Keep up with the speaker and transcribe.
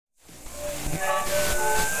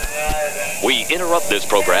interrupt this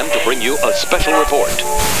program to bring you a special report.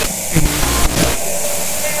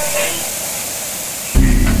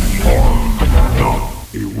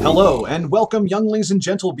 Hello, and welcome, younglings and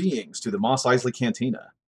gentle beings, to the Mos Eisley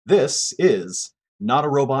Cantina. This is Not a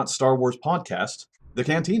Robot Star Wars podcast, The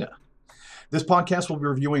Cantina. This podcast will be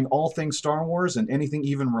reviewing all things Star Wars and anything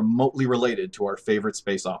even remotely related to our favorite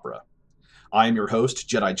space opera. I am your host,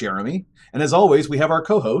 Jedi Jeremy, and as always, we have our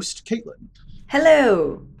co-host, Caitlin.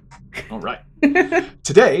 Hello! All right.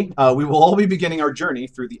 Today, we will all be beginning our journey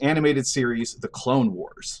through the animated series, The Clone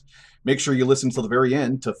Wars. Make sure you listen till the very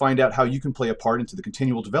end to find out how you can play a part into the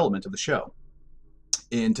continual development of the show.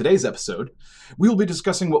 In today's episode, we will be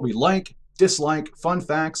discussing what we like, dislike, fun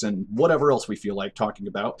facts, and whatever else we feel like talking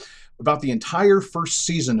about the entire first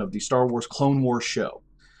season of the Star Wars Clone Wars show.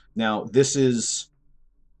 Now, this is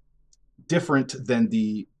different than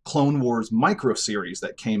the Clone Wars micro-series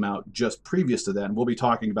that came out just previous to that, and we'll be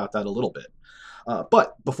talking about that a little bit.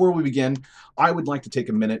 But before we begin, I would like to take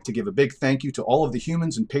a minute to give a big thank you to all of the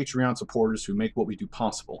humans and Patreon supporters who make what we do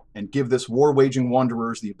possible, and give this war-waging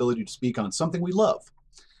wanderers the ability to speak on something we love.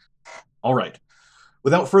 All right.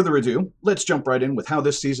 Without further ado, let's jump right in with how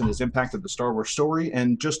this season has impacted the Star Wars story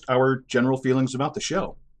and just our general feelings about the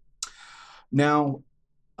show. Now,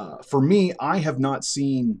 for me, I have not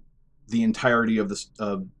seen the entirety of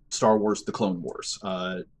the Star Wars: The Clone Wars.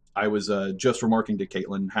 I was just remarking to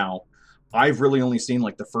Caitlin how I've really only seen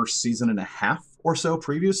like the first season and a half or so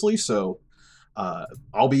previously, so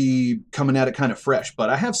I'll be coming at it kind of fresh. But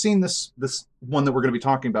I have seen this one that we're going to be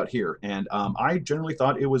talking about here, and I generally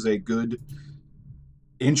thought it was a good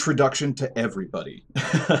introduction to everybody.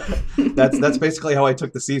 That's basically how I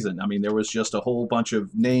took the season. I mean, there was just a whole bunch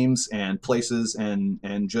of names and places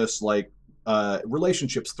and just like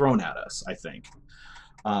relationships thrown at us, I think.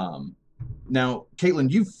 Now,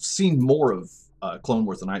 Caitlin, you've seen more of Clone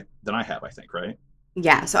Wars than I have, I think, right?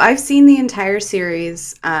 Yeah, so I've seen the entire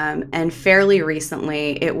series, and fairly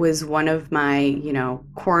recently, it was one of my,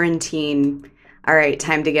 quarantine, all right,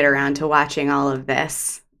 time to get around to watching all of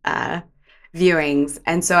this viewings.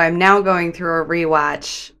 And so I'm now going through a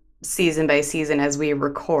rewatch season by season as we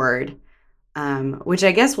record, which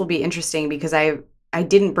I guess will be interesting because I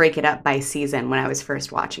didn't break it up by season when I was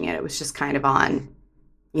first watching it. It was just kind of on,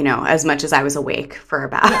 as much as I was awake for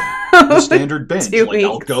about the standard binge. 2 Like, weeks.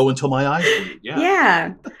 I'll go until my eyes bleed.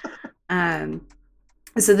 Yeah.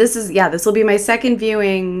 So this will be my second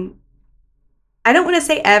viewing. I don't want to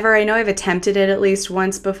say ever. I know I've attempted it at least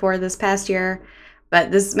once before this past year,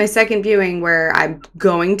 but this is my second viewing where I'm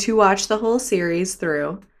going to watch the whole series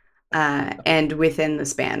through, and within the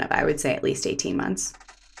span of, I would say, at least 18 months.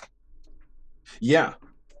 Yeah.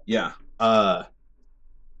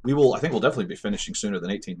 I think we'll definitely be finishing sooner than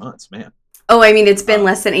 18 months, man. Oh, I mean, it's been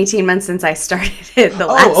less than 18 months since I started it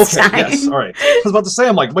last time. Yes, all right. I was about to say,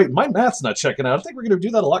 I'm like, wait, my math's not checking out. I think we're going to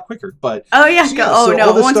do that a lot quicker. But oh, yeah. so, no, all it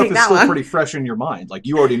this won't stuff take is that still long. pretty fresh in your mind. Like,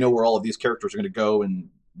 you already know where all of these characters are going to go and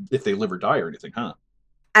if they live or die or anything, huh?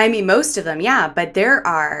 I mean, most of them, yeah. But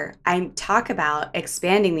I talk about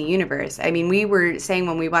expanding the universe. I mean, we were saying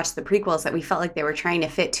when we watched the prequels that we felt like they were trying to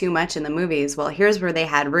fit too much in the movies. Well, here's where they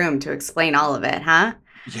had room to explain all of it, huh?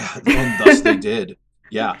 Yeah, and thus they did.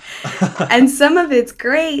 Yeah. And some of it's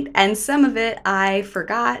great, and some of it I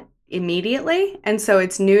forgot immediately. And so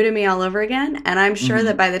it's new to me all over again. And I'm sure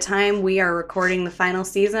that by the time we are recording the final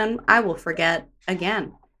season, I will forget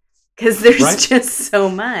again. Because there's just so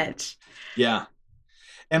much. Yeah.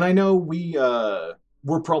 And I know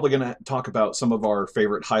we're probably going to talk about some of our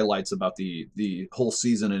favorite highlights about the whole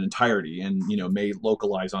season in entirety, and may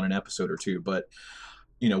localize on an episode or two. But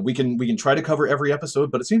we can try to cover every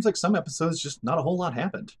episode, but it seems like some episodes just not a whole lot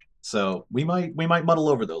happened. So we might muddle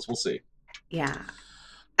over those. We'll see. Yeah,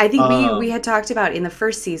 I think we had talked about in the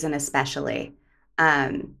first season especially,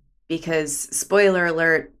 because spoiler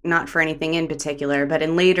alert, not for anything in particular, but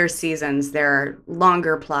in later seasons there are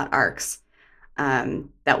longer plot arcs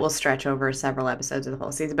that will stretch over several episodes of the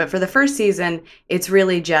whole season. But for the first season, it's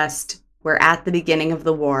really just we're at the beginning of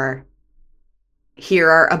the war. Here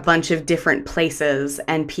are a bunch of different places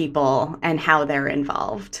and people and how they're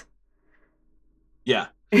involved. Yeah.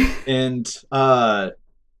 And the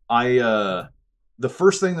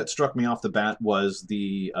first thing that struck me off the bat was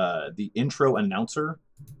the intro announcer.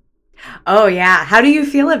 Oh, yeah. How do you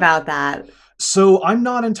feel about that? So I'm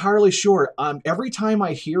not entirely sure. Every time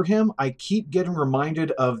I hear him, I keep getting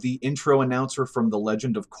reminded of the intro announcer from The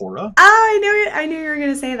Legend of Korra. Oh, I knew you were going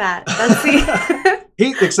to say that. That's the...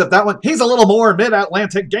 Except that one, he's a little more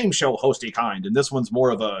mid-Atlantic game show hosty kind, and this one's more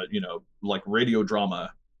of a, like radio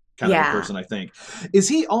drama kind of a person, I think. Is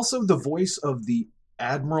he also the voice of the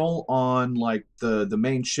admiral on like the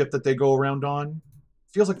main ship that they go around on.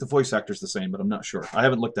 Feels like the voice actor's the same, but I'm not sure. I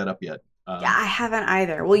haven't looked that up yet. Yeah, I haven't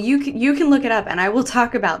either. Well, you can look it up, and I will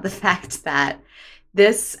talk about the fact that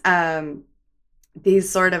this these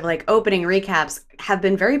sort of like opening recaps have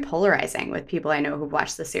been very polarizing with people I know who've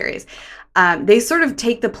watched the series. They sort of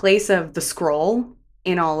take the place of the scroll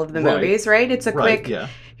in all of the movies, right? It's a quick,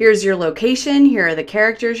 here's your location, here are the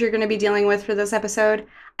characters you're going to be dealing with for this episode.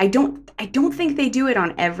 I don't think they do it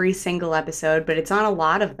on every single episode, but it's on a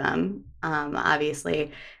lot of them,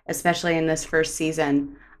 obviously, especially in this first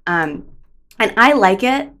season. And I like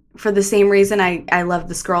it for the same reason I love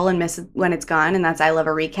the scroll and miss it when it's gone, and that's I love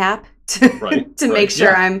a recap to make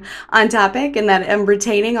sure I'm on topic and that I'm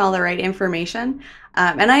retaining all the right information.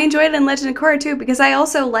 And I enjoyed it in Legend of Korra too, because I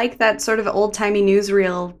also like that sort of old-timey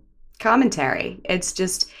newsreel commentary. It's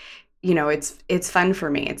just, it's fun for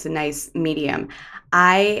me. It's a nice medium.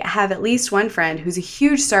 I have at least one friend who's a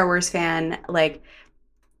huge Star Wars fan, like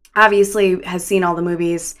obviously has seen all the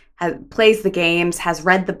movies, plays the games, has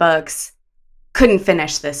read the books, couldn't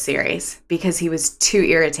finish this series because he was too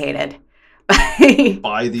irritated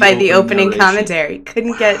by the opening commentary.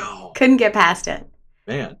 Couldn't get past it.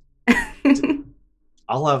 Man.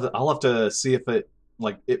 I'll have to see if it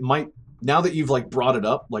might, now that you've like brought it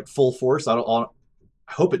up like full force. I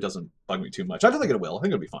hope it doesn't bug me too much. I don't think it will. I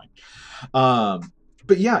think it'll be fine.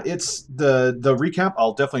 But yeah, it's the recap.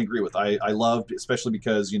 I'll definitely agree with. I loved, especially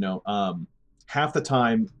because half the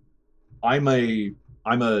time I'm a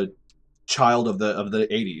child of the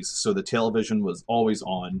 80s, so the television was always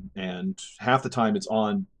on, and half the time it's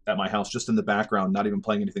on at my house just in the background, not even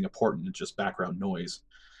playing anything important. It's just background noise.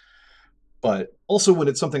 But also when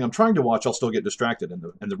it's something I'm trying to watch, I'll still get distracted, and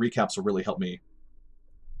the recaps will really help me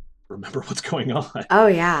remember what's going on. Oh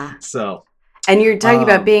yeah. So, and you're talking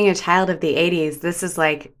about being a child of the 80s. This is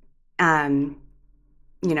like, it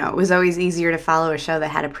was always easier to follow a show that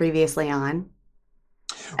had a previously on.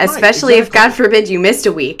 Especially if, God forbid, you missed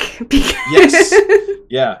a week. Yes.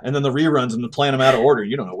 Yeah, and then the reruns and playing them out of order.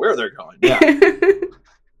 You don't know where they're going. Yeah.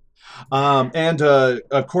 And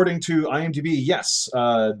according to IMDb, yes,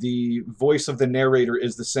 the voice of the narrator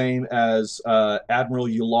is the same as Admiral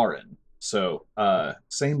Yularen. So,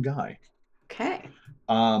 same guy. Okay.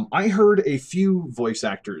 I heard a few voice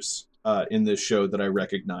actors in this show that I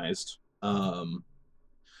recognized. Probably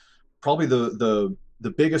the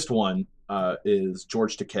biggest one is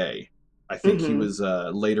George Takei. I think he was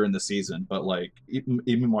later in the season, but like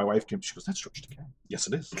even my wife came, she goes, "That's George Takei." Yes,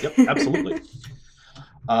 it is. Yep, absolutely.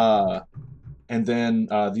 And then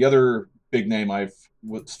the other big name I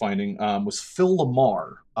was finding was Phil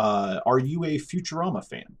LaMarr. Are you a Futurama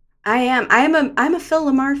fan? I am. I'm a Phil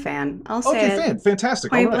LaMarr fan. I'll say it.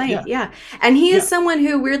 Fantastic. Point blank, yeah. And he is someone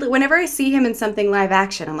who weirdly, whenever I see him in something live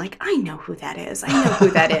action, I'm like, I know who that is. I know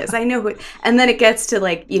who that is. I know who. And then it gets to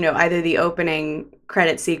like, either the opening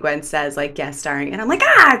credit sequence says like guest starring, and I'm like,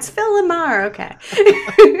 it's Phil LaMarr. Okay.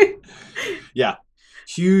 Yeah.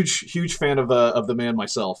 Huge fan of the man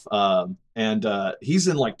myself. And he's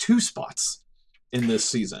in like 2 spots in this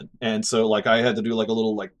season. And so like I had to do like a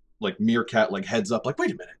little like meerkat like heads up, like,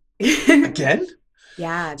 wait a minute. Again?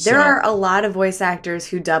 Yeah, there are a lot of voice actors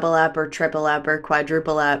who double up or triple up or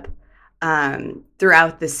quadruple up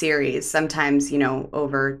throughout the series. Sometimes,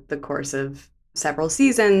 over the course of several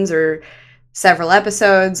seasons or several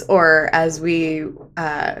episodes, or as we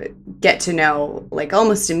get to know, like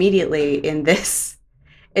almost immediately in this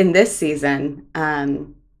season.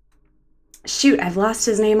 Shoot, I've lost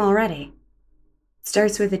his name already.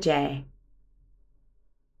 Starts with a J.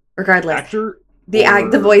 Regardless. Actor?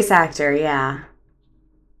 The voice actor, yeah.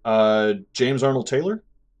 James Arnold Taylor?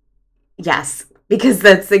 Yes, because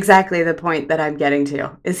that's exactly the point that I'm getting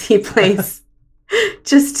to, is he plays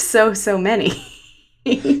just so many.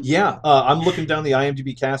 Yeah, I'm looking down the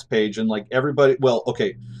IMDb cast page, and like everybody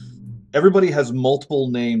has multiple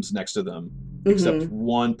names next to them, except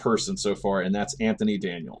one person so far, and that's Anthony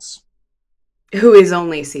Daniels. Who is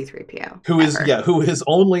only C-3PO. Who is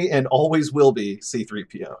only and always will be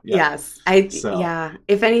C-3PO. Yeah. Yes.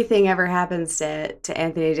 If anything ever happens to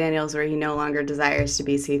Anthony Daniels where he no longer desires to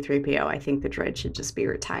be C-3PO, I think the droid should just be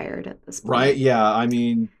retired at this point. Right, yeah. I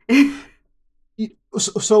mean,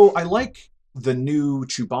 so I like the new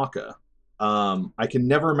Chewbacca. I can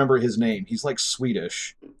never remember his name. He's like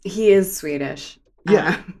Swedish. He is Swedish.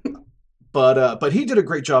 Yeah. But he did a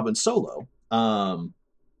great job in Solo.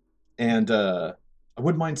 And I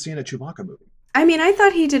wouldn't mind seeing a Chewbacca movie. I mean, I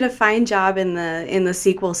thought he did a fine job in the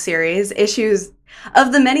sequel series.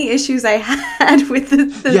 Of the many issues I had with the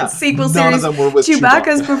sequel series, none of them were with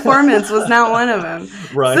Chewbacca's performance was not one of them.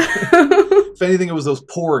 Right. So. If anything, it was those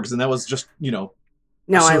porgs, and that was just,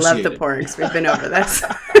 No, I love the associated. Porgs. We've been over this.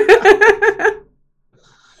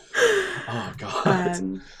 Oh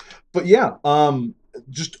God. But yeah,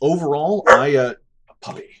 just overall, I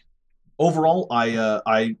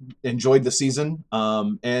enjoyed the season,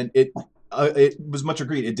 and it was much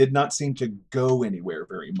agreed. It did not seem to go anywhere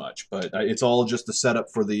very much, but it's all just the setup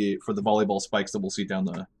for the volleyball spikes that we'll see down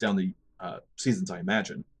the seasons, I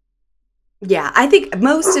imagine. Yeah, I think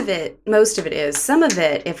most of it is. Some of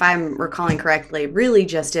it, if I'm recalling correctly, really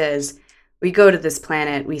just is we go to this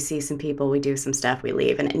planet, we see some people, we do some stuff, we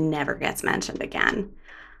leave, and it never gets mentioned again.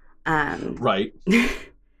 Right.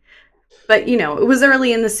 But, it was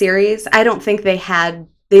early in the series. I don't think they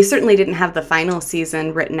certainly didn't have the final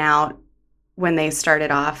season written out when they started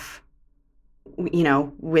off,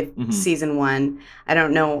 with season 1. I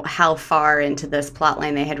don't know how far into this plot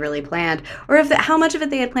line they had really planned, or how much of it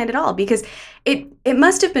they had planned at all, because it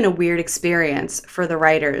must have been a weird experience for the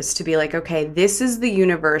writers to be like, okay, this is the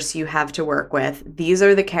universe you have to work with. These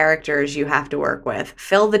are the characters you have to work with.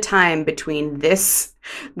 Fill the time between this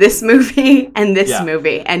movie and this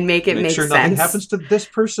movie and make it make sure sense. Nothing happens to this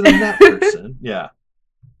person and that person. Yeah.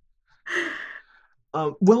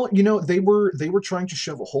 Well, they were trying to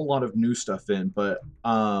shove a whole lot of new stuff in, but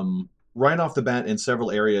right off the bat, in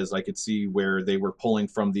several areas, I could see where they were pulling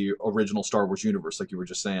from the original Star Wars universe, like you were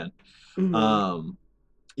just saying. Mm-hmm.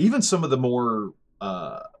 Even some of the more,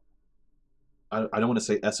 I don't want to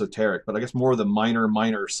say esoteric, but I guess more of the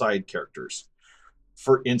minor side characters.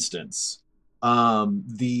 For instance,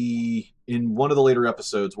 in one of the later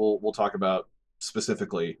episodes, we'll talk about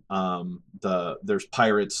specifically, there's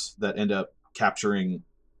pirates that end up capturing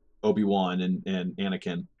Obi-Wan and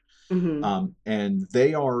Anakin. Mm-hmm. And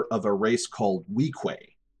they are of a race called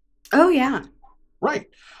Weequay. Oh yeah. Right.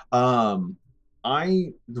 Weequay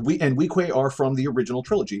are from the original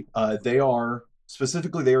trilogy. They are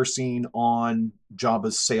seen on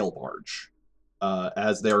Jabba's sail barge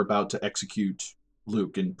as they're about to execute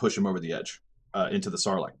Luke and push him over the edge into the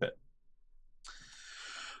Sarlacc pit.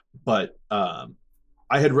 But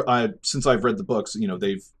since I've read the books,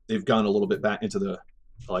 they've gone a little bit back into the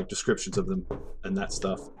descriptions of them and that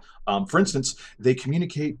stuff. For instance, they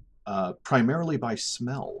communicate primarily by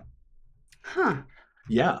smell. Huh.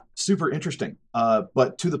 Yeah, super interesting.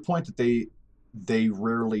 But to the point that they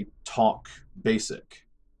rarely talk basic.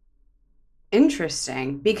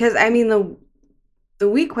 Interesting, because I mean the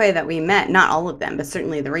Weequay that we met, not all of them, but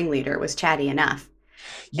certainly the ringleader was chatty enough.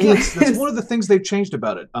 Yes, that's one of the things they've changed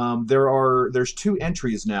about it. There's 2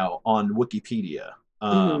 entries now on Wikipedia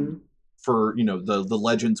for the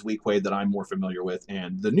Legends Weequay that I'm more familiar with,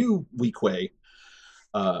 and the new Weequay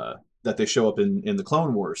that they show up in the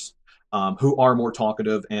Clone Wars, who are more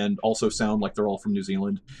talkative and also sound like they're all from New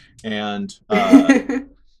Zealand, and I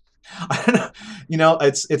don't know,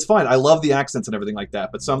 it's fine. I love the accents and everything like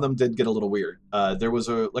that, but some of them did get a little weird. There was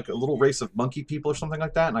a little race of monkey people or something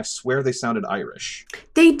like that, and I swear they sounded Irish.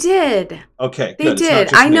 They did. Okay, they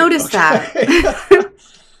did. I noticed that. I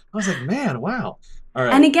was like, man, wow. All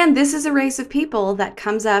right. And again, this is a race of people that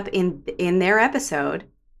comes up in their episode,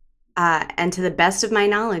 and to the best of my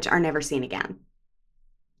knowledge, are never seen again.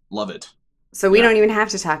 Love it. So we don't even have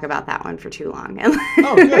to talk about that one for too long.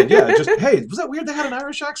 Oh, good. Yeah. Just, hey, was that weird they had an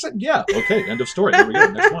Irish accent? Yeah. Okay. End of story. Here we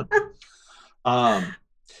go. Next one.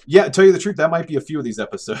 Yeah, to tell you the truth, that might be a few of these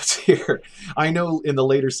episodes here. I know in the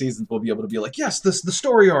later seasons we'll be able to be like, yes, the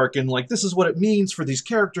story arc, and this is what it means for these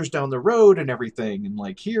characters down the road and everything.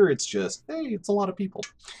 And here it's just, hey, it's a lot of people.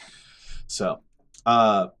 So,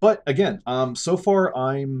 but again, so far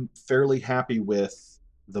I'm fairly happy with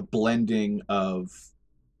the blending of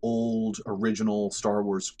old original Star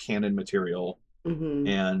Wars canon material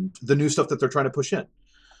and the new stuff that they're trying to push in.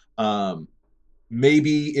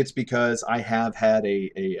 Maybe it's because I have had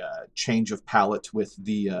a change of palette with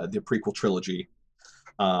the prequel trilogy,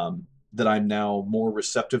 that I'm now more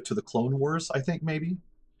receptive to the Clone Wars, I think, maybe.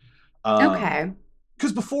 Okay.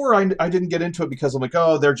 Because before I didn't get into it because I'm like,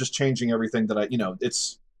 oh, they're just changing everything that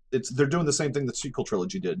they're doing the same thing the sequel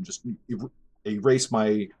trilogy did, and just erase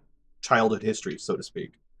my childhood history, so to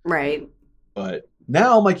speak. Right. But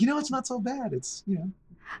now I'm like, it's not so bad. It's,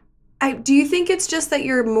 do you think it's just that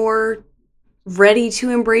you're more ready to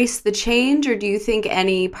embrace the change, or do you think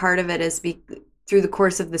any part of it is through the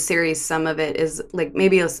course of the series, some of it is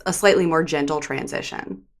maybe a slightly more gentle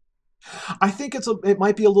transition? I think it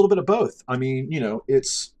might be a little bit of both. I mean,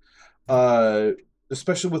 it's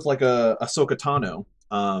especially with Ahsoka Tano.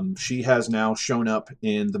 She has now shown up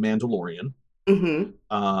in The Mandalorian.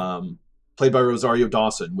 Played by Rosario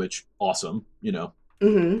Dawson, which awesome.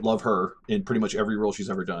 Love her in pretty much every role she's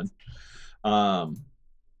ever done.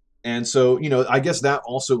 And so, I guess that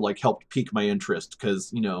also like helped pique my interest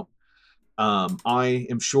because, I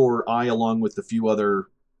am sure along with a few other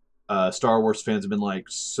Star Wars fans, have been like,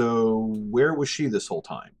 so where was she this whole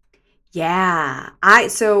time? Yeah. I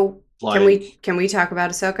so Like, can we talk about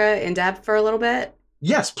Ahsoka in depth for a little bit?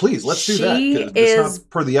 yes, please, let's do that She because it's is not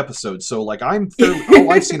per the episode. So, like, I'm fairly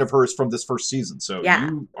all I've seen of her is from this first season. So yeah.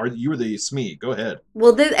 you're the Smee. Go ahead.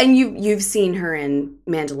 Well, and you've seen her in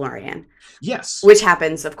Mandalorian, Yes, which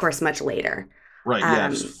happens, of course, much later. right. Yeah, it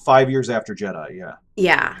was Um, 5 years after Jedi. Yeah.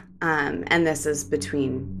 yeah. And this is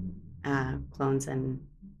between clones and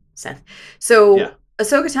Sith. So Yeah.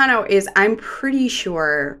 Ahsoka Tano is, I'm pretty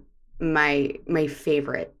sure, my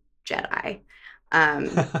favorite Jedi. Um,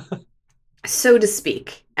 so to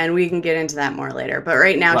speak, and we can get into that more later. But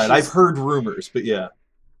right now, Right. I've heard rumors, but yeah.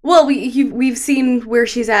 well, we've seen where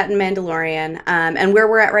she's at in Mandalorian, and where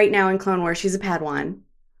we're at right now in Clone Wars. She's a Padawan.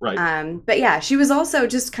 Right. But yeah, she was also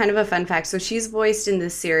just kind of a fun fact. So she's voiced in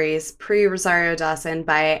this series pre Rosario Dawson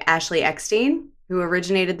by Ashley Eckstein, who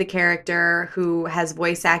originated the character, who has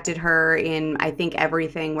voice acted her in I think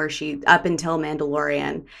everything where she up until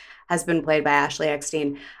Mandalorian has been played by Ashley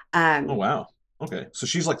Eckstein. Oh wow. Okay. So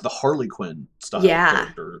she's like the Harley Quinn style Yeah,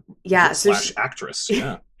 character yeah. So slash actress.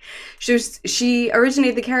 Yeah. she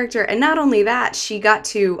originated the character, and not only that, she got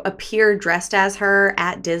to appear dressed as her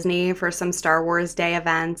at Disney for some Star Wars Day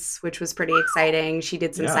events, which was pretty exciting. She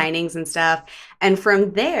did some Yeah. signings and stuff, and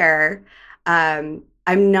from there,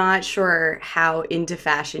 I'm not sure how into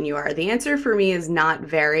fashion you are. The answer for me is not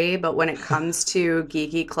very, but when it comes to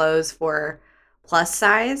geeky clothes for plus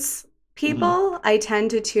size people, I tend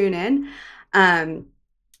to tune in. Um,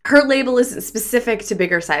 Her label isn't specific to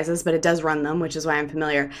bigger sizes, but it does run them, which is why I'm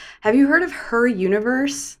familiar. Have you heard of Her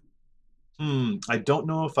Universe? I don't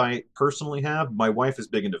know if I personally have. My wife is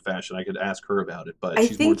big into fashion. I could ask her about it, but I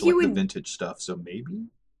she's more think into you like the would vintage stuff. So maybe.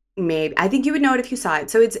 maybe I think you would know it if you saw it.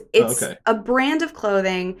 So it's Oh, it's okay. a brand of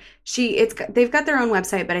clothing. They've got their own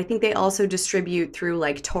website, but I think they also distribute through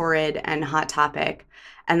like Torrid and Hot Topic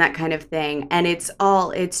and that kind of thing. And it's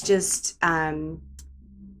just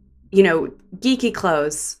geeky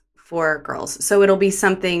clothes for girls. So it'll be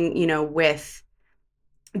something, with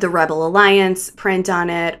the Rebel Alliance print on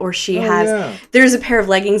it, or Oh yeah. there's a pair of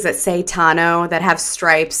leggings that say Tano that have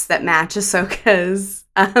stripes that match Ahsoka's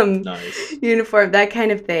Nice. uniform, that kind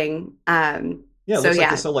of thing. Yeah, it So looks like they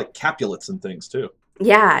yeah, sell like Capulets and things too.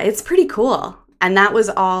 yeah, it's pretty cool. And that's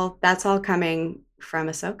all coming from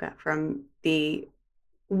Ahsoka, from the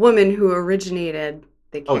woman who originated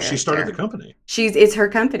the Oh, she started the character. company. It's her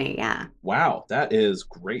company, yeah. Wow, that is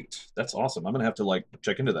great. That's awesome. I'm gonna have to like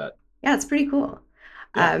check into that. Yeah, it's pretty cool.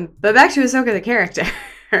 Yeah. But back to Ahsoka the character.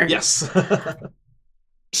 Yes.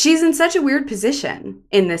 She's in such a weird position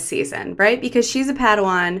in this season, right? Because she's a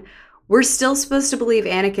Padawan. We're still supposed to believe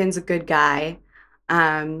Anakin's a good guy.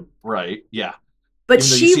 Um, Right. Yeah. but Even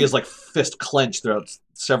though you see his like fist clenched throughout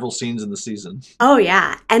several scenes in the season. oh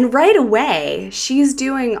yeah. And right away, she's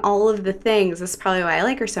doing all of the things. This is probably why I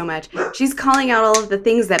like her so much. She's calling out all of the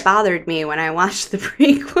things that bothered me when I watched the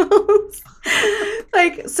prequels.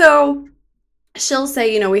 Like, so she'll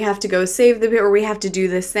say, we have to go save the or we have to do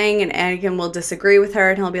this thing, and Anakin will disagree with her,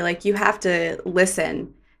 and he'll be like, you have to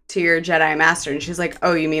listen to your Jedi master. And she's like,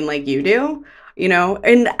 oh, you mean like you do?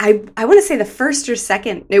 And I want to say the first or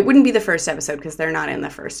second, it wouldn't be the first episode because they're not in the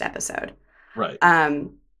first episode. Right.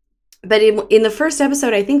 But in the first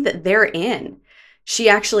episode, I think that they're in, she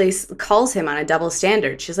actually calls him on a double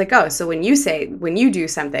standard. She's like, oh, so when you do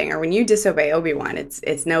something or when you disobey Obi-Wan,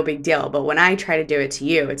 it's no big deal. But when I try to do it to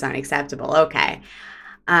you, it's unacceptable. Okay.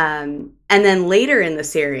 And then later in the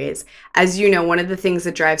series, as you know, one of the things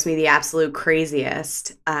that drives me the absolute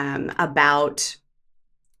craziest about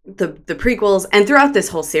the prequels and throughout this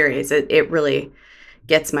whole series, it really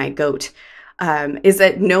gets my goat, is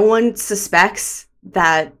that no one suspects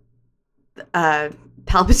that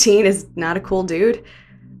Palpatine is not a cool dude.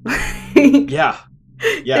 Yeah.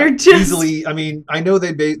 Yeah. They're just easily. I mean, I know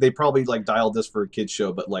they probably like dialed this for a kids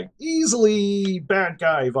show, but like easily bad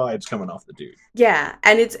guy vibes coming off the dude. yeah,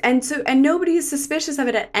 and nobody is suspicious of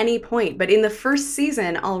it at any point. But in the first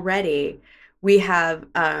season already, we have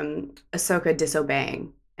Ahsoka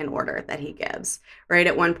disobeying an order that he gives. Right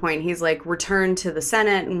at one point, he's like, "Return to the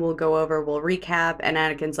Senate, and we'll go over, we'll recap." And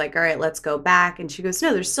Anakin's like, "All right, let's go back." And she goes,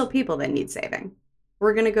 "No, there's still people that need saving.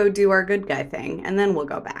 We're gonna go do our good guy thing, and then we'll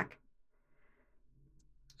go back."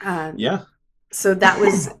 Yeah. So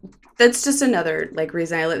that's just another like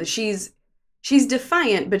reason I love. She's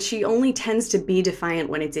defiant, but she only tends to be defiant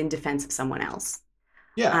when it's in defense of someone else.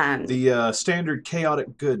 Yeah. The standard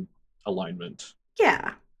chaotic good alignment.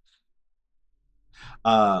 Yeah.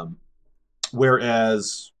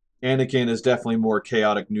 Whereas Anakin is definitely more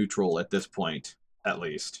chaotic neutral at this point, at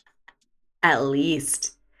least. At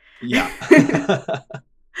least. Yeah.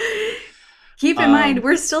 Keep in mind,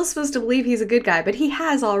 we're still supposed to believe he's a good guy, but he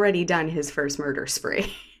has already done his first murder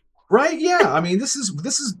spree. Right? Yeah. I mean, this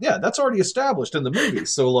is yeah, that's already established in the movie.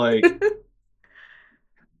 So like,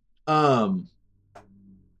 um,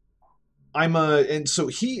 and so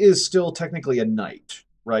he is still technically a knight,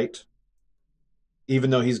 right? Even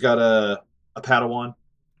though he's got a Padawan.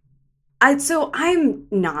 So I'm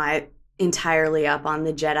not entirely up on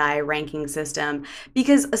the Jedi ranking system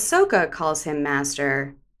because Ahsoka calls him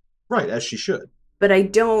master, Right, as she should. but I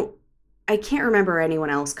can't remember anyone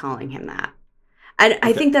else calling him that. And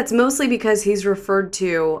I Okay. think that's mostly because he's referred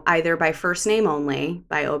to either by first name only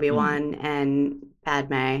by Mm, Obi-Wan and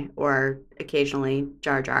Padme, or occasionally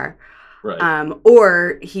Jar Jar, right.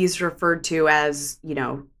 or he's referred to as,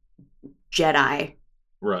 Jedi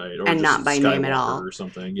Right. Or and not just by name at Skywalker all. or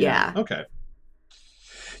something. Yeah. Yeah. Okay.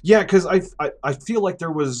 Yeah, because I feel like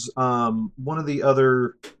there was one of the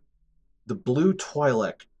blue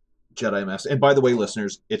Twi'lek Jedi Master. And by the way,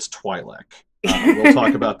 listeners, it's Twi'lek. We'll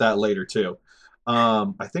talk about that later too.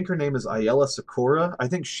 I think her name is Ayala Sakura. I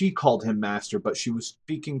think she called him Master, but she was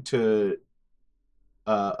speaking to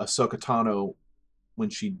Ahsoka Tano when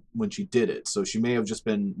she did it. So she may have just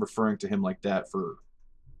been referring to him like that for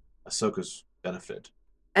Ahsoka's benefit.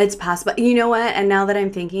 It's possible. You know what? And now that I'm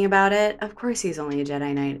thinking about it, of course he's only a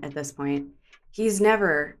Jedi Knight at this point. He's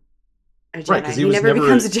never a Right, because Jedi. He never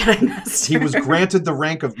becomes a Jedi he was Master. granted the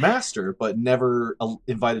rank of master, but never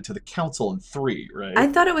invited to the council in 3, I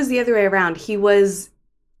right? thought it was the other way around. He was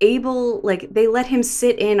able, like, they let him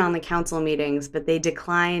sit in on the council meetings, but they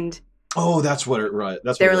declined. Oh, that's what it right.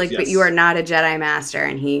 That's They what were it was. like, but you Yes. are not a Jedi Master.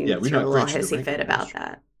 And he Yeah, we do threw a not little grant you the hissy rank of fit about master.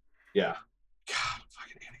 that. Yeah. God,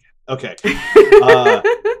 fucking Anakin. Okay. Uh,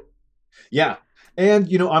 yeah, and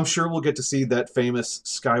I'm sure we'll get to see that famous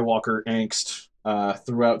Skywalker angst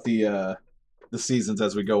throughout the seasons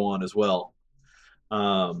as we go on as well.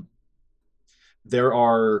 Um, there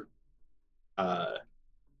are uh,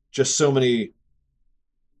 just so many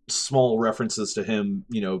small references to him,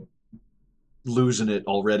 losing it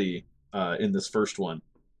already in this first one.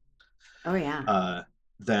 Oh, yeah.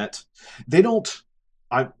 That they don't.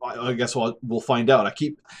 I guess we'll find out.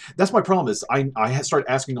 That's my problem is I start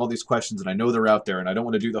asking all these questions and I know they're out there and I don't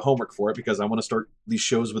want to do the homework for it because I want to start these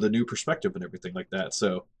shows with a new perspective and everything like that.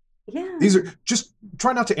 So these Yeah. are just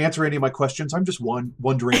try not to answer any of my questions. I'm just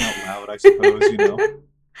wondering out loud, I suppose.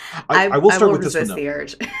 I will I start will with this one resist though. the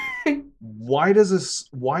urge. Why does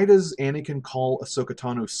Anakin call Ahsoka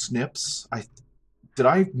Tano Snips? Did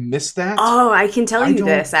I miss that? Oh, I can tell I you don't.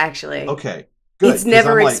 this, actually. Okay, good. It's Because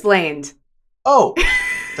never I'm like, explained. oh,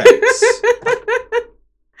 thanks.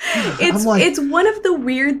 I'm like, It's one of the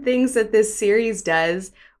weird things that this series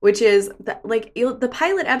does, which is the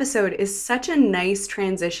pilot episode is such a nice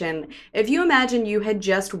transition. If you imagine you had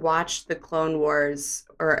just watched the Clone Wars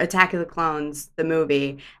or Attack of the Clones, the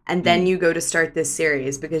movie, and then mm, you go to start this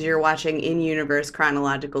series because you're watching in universe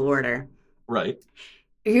chronological order. right.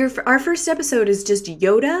 Our first episode is just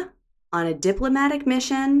Yoda on a diplomatic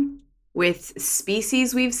mission with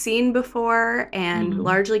species we've seen before and Hmm.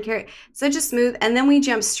 largely such a smooth. And then we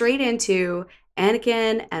jump straight into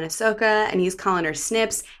Anakin and Ahsoka, and he's calling her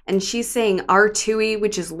Snips, and she's saying R2-y,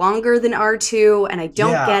 which is longer than R2, and I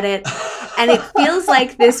don't Yeah. get it. And it feels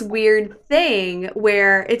like this weird thing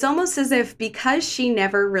where it's almost as if because she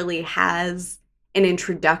never really has an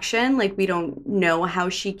introduction, like we don't know how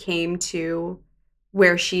she came to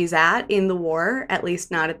where she's at in the war, at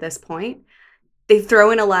least not at this point. They throw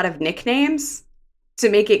in a lot of nicknames to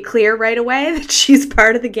make it clear right away that she's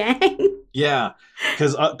part of the gang. Yeah,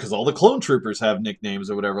 because all the clone troopers have nicknames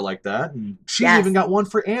or whatever like that, and she's even Yes. got one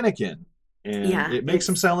for Anakin, and Yeah, it makes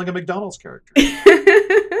him sound like a McDonald's character.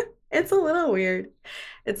 it's a little weird.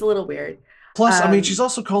 It's a little weird. Plus, I mean, she's Um,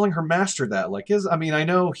 also calling her master that. I mean, I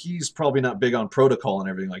know he's probably not big on protocol and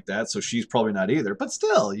everything like that, so she's probably not either. But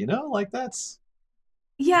still, like that's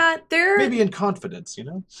yeah, maybe in confidence.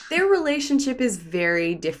 their relationship is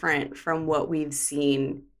very different from what we've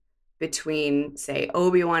seen between, say,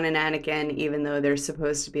 Obi-Wan and Anakin, even though they're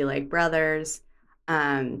supposed to be like brothers.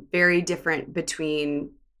 Very different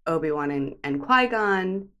between Obi-Wan and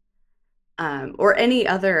Qui-Gon, or any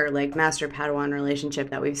other like Master Padawan relationship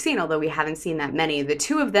that we've seen, although we haven't seen that many. The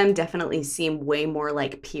two of them definitely seem way more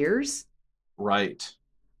like peers. Right.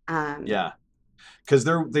 Um, Yeah. Because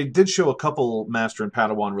they did show a couple master and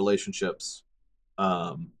Padawan relationships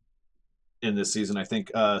um, in this season. I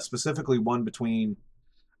think specifically one between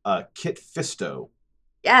Kit Fisto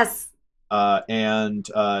yes. and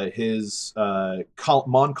his Mon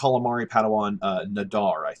Calamari Padawan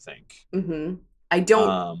Nadar, I think. Mm-hmm. I don't.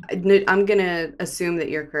 Um, I'm gonna assume that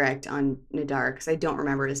you're correct on Nadar because I don't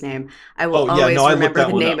remember his name. I will oh yeah, no, always I looked remember that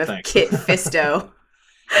the one name up. of Thanks. Kit Fisto.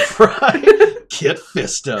 Right, Kit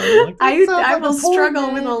Fisto. Like, that sounds I like a will porn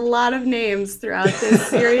struggle with a name. lot of names throughout this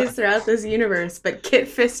series, throughout this universe, but Kit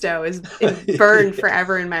Fisto is burned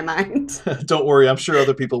forever in my mind. Don't worry, I'm sure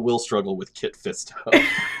other people will struggle with Kit Fisto.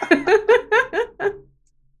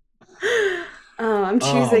 Oh, I'm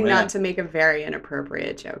Oh choosing not man, to make a very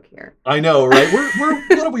inappropriate joke here. I know, right? We're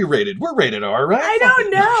what are we rated? We're rated R, right? I Fuck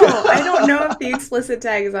don't know. I don't know if it. the explicit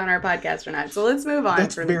tag is on our podcast or not. So let's move on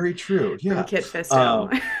That's very true. from Yeah. Kit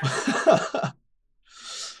Fisto. Um,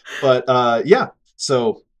 but yeah,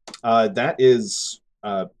 so that is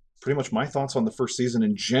pretty much my thoughts on the first season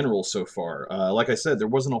in general so far. Like I said, there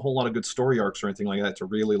wasn't a whole lot of good story arcs or anything like that to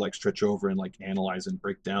really like stretch over and like analyze and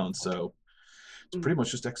break down. So it's pretty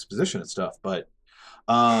much just exposition and stuff. But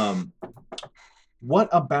um, what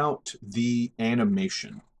about the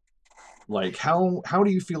animation? Like how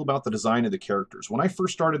do you feel about the design of the characters? When I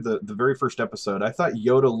first started the very first episode, I thought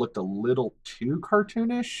Yoda looked a little too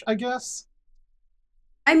cartoonish, I guess.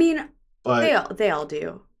 I mean, But they all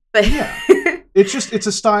do. But yeah, it's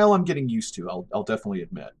a style I'm getting used to. I'll definitely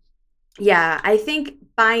admit. yeah, I think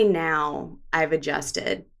by now I've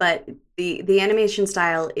adjusted, but the animation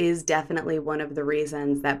style is definitely one of the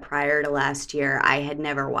reasons that prior to last year I had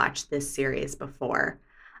never watched this series before.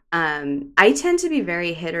 I tend to be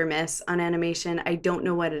very hit or miss on animation. I don't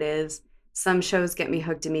know what it is. Some shows get me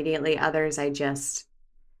hooked immediately, others I just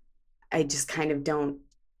kind of don't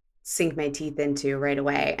sink my teeth into right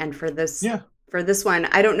away. And Yeah. for this one,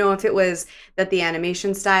 I don't know if it was that the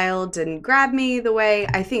animation style didn't grab me the way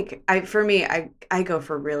I think for me, I go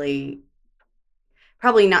for really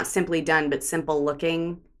probably not simply done, but simple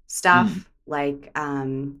looking stuff Mm. like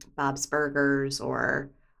Bob's Burgers or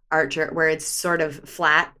Archer, where it's sort of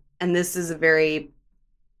flat. And this is a very,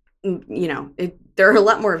 there are a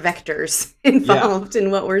lot more vectors Yeah. involved in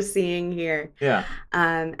what we're seeing here. Yeah.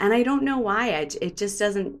 And I don't know why. It just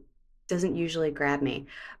doesn't usually grab me.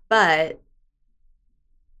 But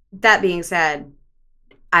that being said,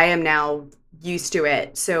 I am now used to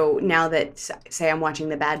it. So now that, say, I'm watching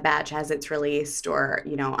The Bad Batch as it's released, or,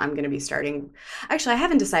 I'm going to be starting. Actually, I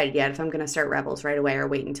haven't decided yet if I'm going to start Rebels right away or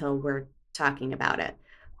wait until we're talking about it.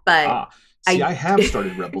 But See, I have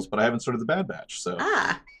started Rebels, but I haven't started the Bad Batch. So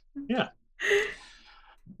yeah.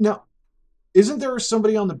 Now, isn't there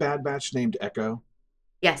somebody on the Bad Batch named Echo?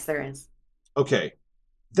 Yes, there is. Okay,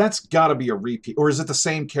 that's got to be a repeat, or is it the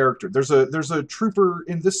same character? There's a trooper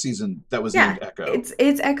in this season that was Yeah, named Echo. it's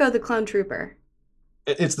Echo the Clone Trooper.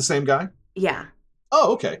 It's the same guy? Yeah.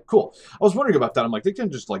 Oh, okay, cool. I was wondering about that. I'm like, they can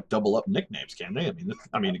just like double up nicknames, can they?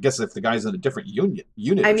 I mean, I guess if the guy's in a different unit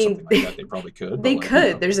I or mean, something like that, they probably could. They but, like,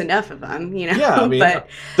 could. There's enough of them, Yeah, I mean, but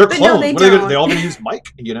they're but clones. no, they What are don't. they all going to use Mike?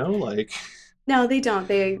 Like. No, they don't.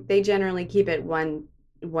 They generally keep it one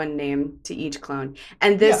name to each clone.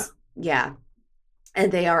 And Yeah. yeah. And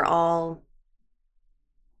they are all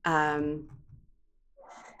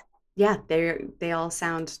yeah, they all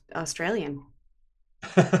sound Australian.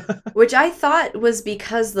 Which I thought was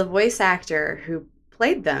because the voice actor who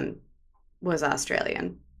played them was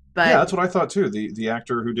Australian. But Yeah, that's what I thought too. The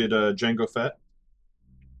actor who did Jango Fett.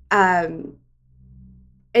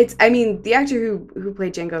 the actor who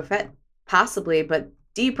played Jango Fett possibly, but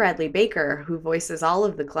D. Bradley Baker, who voices all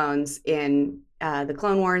of the clones in the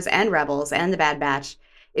Clone Wars and Rebels and the Bad Batch,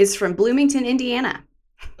 is from Bloomington, Indiana.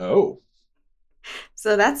 Oh,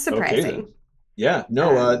 So that's okay surprising. then. Yeah,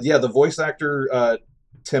 no, yeah, the voice actor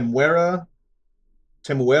Temuera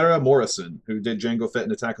Morrison, who did Jango Fett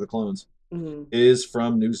in Attack of the Clones, Mhm. is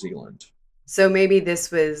from New Zealand. So maybe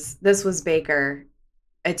this was Baker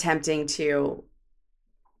attempting to,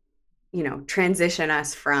 transition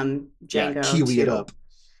us from Yeah, Jango Kiwi it up.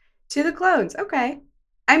 to the clones. Okay.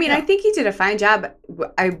 I mean, I Yeah. think he did a fine job.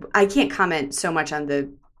 I can't comment so much on the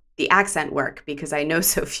accent work because I know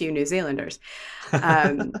so few New Zealanders.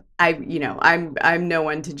 I'm no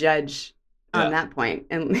one to judge on Yeah. that point,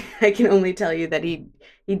 and I can only tell you that he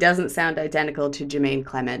doesn't sound identical to Jermaine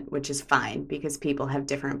Clement, which is fine because people have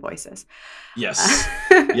different voices. Yes.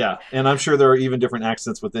 Yeah, and I'm sure there are even different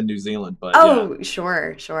accents within New Zealand, but yeah. Oh,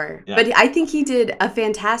 sure. Yeah. But I think he did a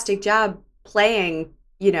fantastic job playing,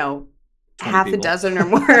 20 half a people. dozen or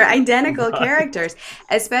more identical Right. characters.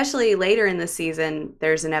 Especially later in the season,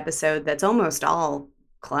 there's an episode that's almost all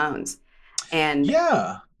clones. And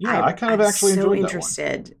Yeah, I kind of I'm actually so enjoyed that one.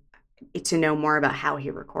 interested to know more about how he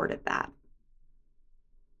recorded that.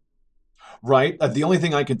 Right? The only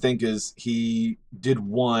thing I can think is he did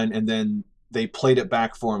one and then they played it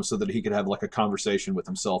back for him so that he could have like a conversation with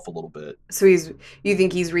himself a little bit. So you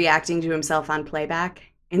think he's reacting to himself on playback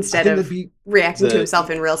I instead think that'd of be reacting to the himself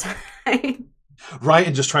in real time? right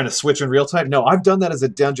and just trying to switch in real time. No, I've done that as a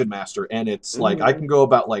dungeon master, and it's like I Mhm. can go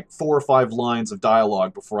about like 4 or 5 lines of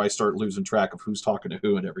dialogue before I start losing track of who's talking to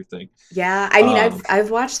who and everything. Yeah, I mean, Um, I've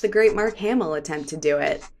watched the great Mark Hamill attempt to do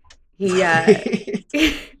it. He right.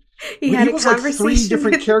 he Well, had he a was like 3 conversation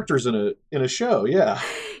different with. characters in a show. Yeah.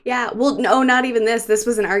 Yeah, well, no, not even this. This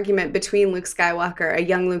was an argument between Luke Skywalker, a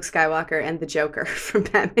young Luke Skywalker, and the Joker from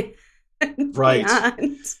Batman Right.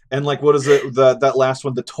 Beyond. And like, what is it? That last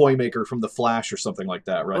one, the toy maker from the Flash or something like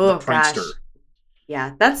that, right? The Oh prankster. gosh,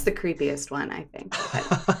 yeah, that's the creepiest one, I think.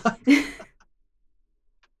 But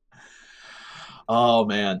Oh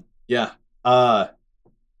man, yeah. Uh,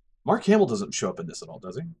 Mark Hamill doesn't show up in this at all,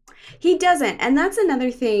 does he? he doesn't, and that's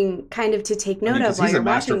another thing, kind of to take I mean, note of because while he's a you're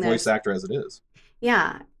master watching voice this. actor as it is.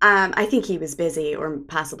 Yeah, I think he was busy or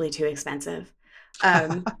possibly too expensive.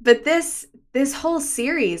 But this whole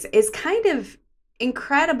series is kind of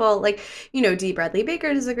incredible. Like, Dee Bradley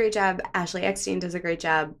Baker does a great job. Ashley Eckstein does a great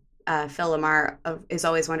job. Phil Lamar is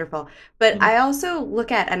always wonderful. But Mhm. I also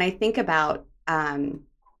look at and I think about, oh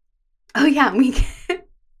yeah, we get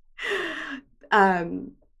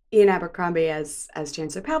um, Ian Abercrombie as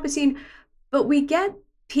Chancellor Palpatine, but we get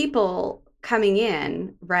people coming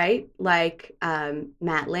in, right? Like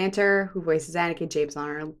Matt Lanter, who voices Anakin, James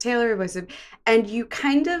Arnold Taylor, who voices, and you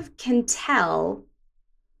kind of can tell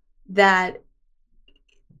that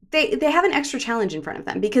they have an extra challenge in front of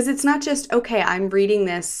them because it's not just okay. I'm reading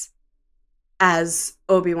this as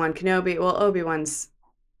Obi-Wan Kenobi. Well, Obi-Wan's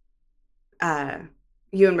uh,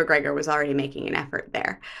 Ewan McGregor was already making an effort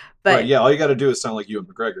there, Right, but yeah, all you got to do is sound like Ewan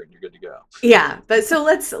McGregor and you're good to go. yeah, but so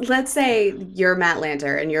let's say you're Matt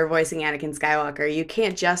Lanter and you're voicing Anakin Skywalker. You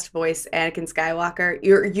can't just voice Anakin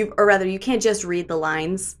Skywalker. Or rather you can't just read the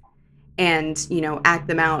lines and, act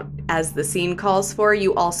them out as the scene calls for.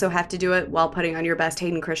 You also have to do it while putting on your best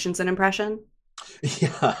Hayden Christensen impression.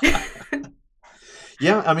 Yeah.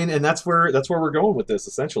 Yeah, I mean, and that's where we're going with this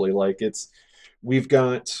essentially. Like we've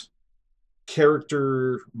got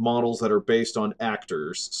character models that are based on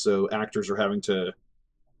actors. So actors are having to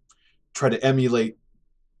try to emulate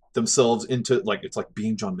themselves into like it's like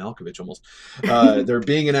being John Malkovich almost. They're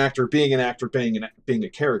being an actor, being a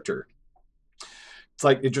character. It's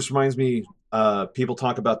like it just reminds me. People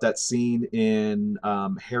talk about that scene in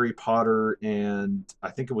Harry Potter and I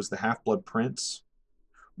think it was the Half Blood Prince,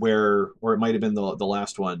 where or it might have been the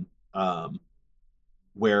last one,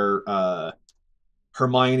 where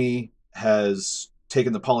Hermione has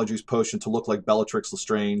taken the Polyjuice potion to look like Bellatrix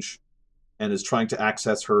Lestrange and is trying to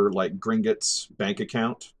access her like Gringotts bank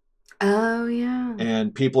account. Oh yeah.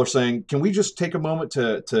 And people are saying, "Can we just take a moment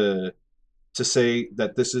to say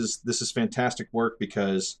that this is fantastic work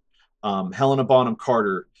because Helena Bonham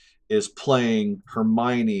Carter is playing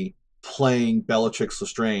Hermione, playing Bellatrix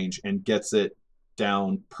Lestrange, and gets it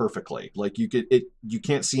down perfectly. Like you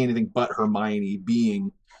can't see anything but Hermione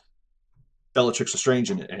being Bellatrix Lestrange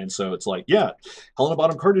in it, and so it's like, yeah, Helena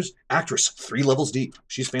Bonham Carter's actress 3 levels deep.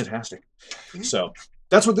 She's fantastic. Yeah. So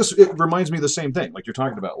that's what this it reminds me of the same thing. Like you're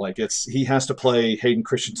talking about, like it's he has to play Hayden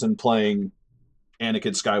Christensen playing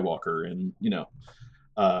Anakin Skywalker, and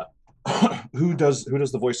uh, who does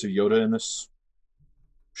the voice of Yoda in this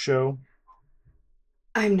show?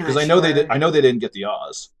 I'm not Because I know they did. sure. I know they didn't get the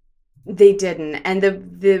Oz. They didn't. And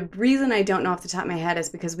the reason I don't know off the top of my head is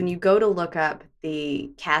because when you go to look up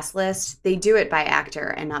the cast list, they do it by actor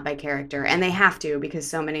and not by character. And they have to because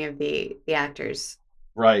so many of the actors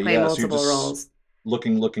Right. play Yeah. So you're multiple just roles.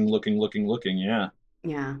 looking. Yeah.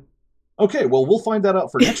 Yeah. Okay. Well, we'll find that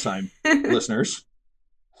out for next time, listeners.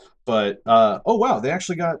 But oh wow, they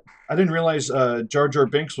actually got. I didn't realize Jar Jar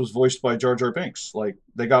Binks was voiced by Jar Jar Binks. Like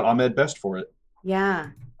they got Ahmed Best for it. Yeah.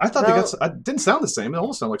 I thought they got. Well, It didn't sound the same. It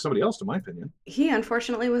almost sounded like somebody else, in my opinion. he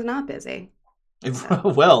unfortunately was not busy.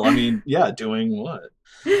 So. Well, I mean, yeah, doing what?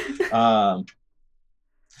 Um,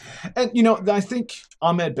 and I think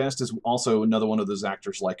Ahmed Best is also another one of those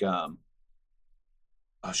actors like oh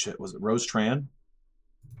shit, was it Rose Tran?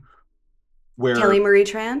 Kelly Where Marie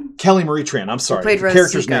Tran, Kelly Marie Tran. I'm who sorry, played the Rose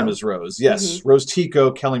character's name Tico. is Rose. Hmm. Yes, Rose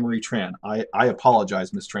Tico, Kelly Marie Tran. I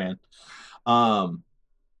apologize, Miss Tran. Um,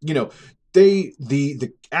 you know, the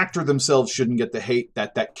actor themselves shouldn't get the hate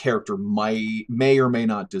that character may or may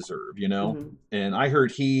not deserve. Hmm. And I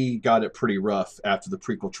heard he got it pretty rough after the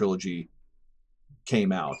prequel trilogy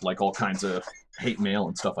came out, like all kinds of hate mail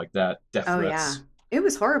and stuff like that, death Oh yeah. threats. It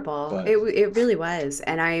was horrible. But It really was.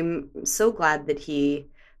 And I'm so glad that he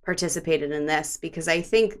participated in this, because I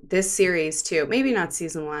think this series too, maybe not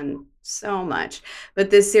season 1 so much, but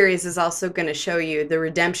this series is also going to show you the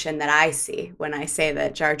redemption that I see when I say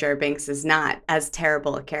that Jar Jar Binks is not as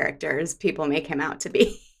terrible a character as people make him out to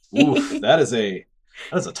be. Oof, that is a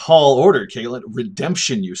tall order, Caitlin.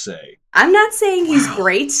 Redemption, you say? I'm not saying he's Wow.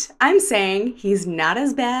 great. I'm saying he's not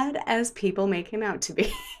as bad as people make him out to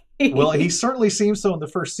be. Well, he certainly seems so in the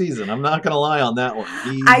first season. I'm not going to lie on that one.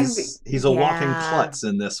 He's a walking Yeah. klutz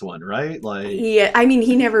in this one, right? Like, I mean,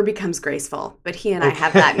 he never becomes graceful, but he and I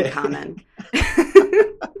have that in okay. common.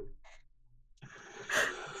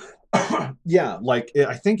 Yeah, like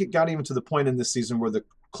I think it got even to the point in this season where the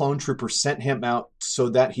clone trooper sent him out so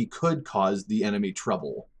that he could cause the enemy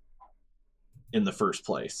trouble in the first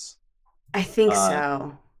place. I think Uh,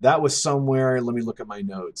 so. that was somewhere. Let me look at my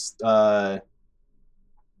notes. Was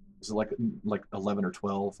it like 11 or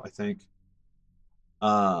 12? I think.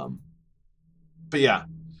 But yeah,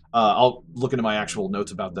 I'll look into my actual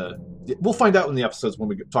notes about we'll find out in the episodes when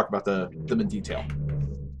we talk about them in detail.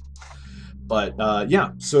 But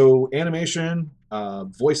yeah, so animation,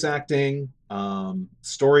 voice acting,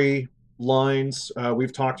 story lines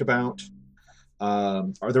we've talked about.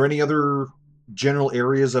 Are there any other general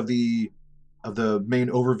areas of the main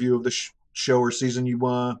overview of the show or season you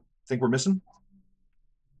think we're missing?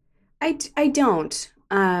 I don't.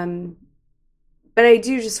 But I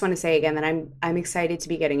do just want to say again that I'm excited to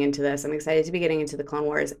be getting into this. I'm excited to be getting into the Clone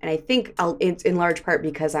Wars, and I think it's in large part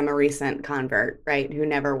because I'm a recent convert, right, who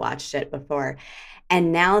never watched it before.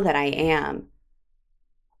 And now that I am,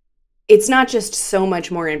 it's not just so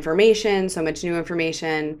much more information, so much new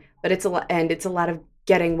information, but it's a lot of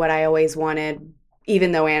getting what I always wanted,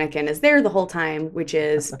 even though Anakin is there the whole time, which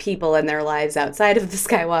is people and their lives outside of the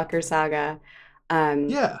Skywalker saga. Um,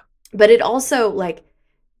 Yeah. but it also, like,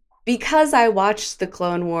 because I watched the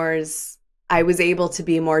Clone Wars, I was able to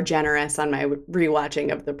be more generous on my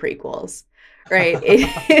rewatching of the prequels, right?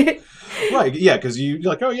 Right, yeah, because you're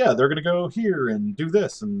like, oh yeah, they're gonna go here and do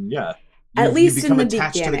this, and yeah, At you least in become the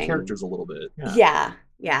attached to the beginning. characters a little bit. Yeah. Yeah,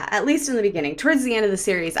 yeah, at least in the beginning. Towards the end of the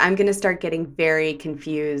series, I'm going to start getting very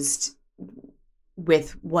confused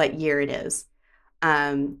with what year it is,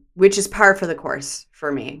 which is par for the course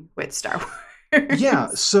for me with Star Wars. Yeah,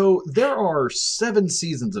 so there are 7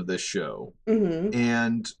 seasons of this show, Hmm.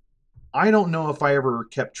 and I don't know if I ever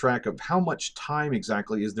kept track of how much time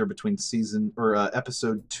exactly is there between season or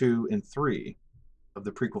episode 2 and 3 of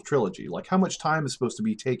the prequel trilogy. Like, how much time is supposed to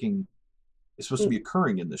be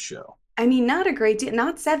occurring in this show? I mean, not a great deal,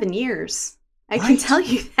 not 7 years. I can Right? tell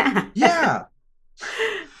you that. Yeah.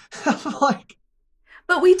 I'm like,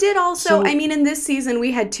 But we did also, I so mean, in this season,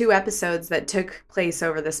 we had 2 episodes that took place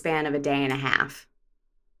over the span of a day and a half,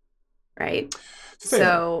 right? fair.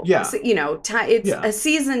 So, Yeah. you know, it's Yeah. a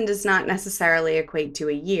season does not necessarily equate to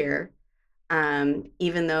a year,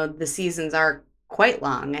 even though the seasons are quite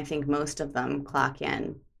long. I think most of them clock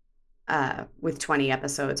in with 20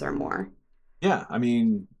 episodes or more. Yeah, I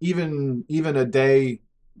mean, even a day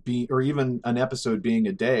or even an episode being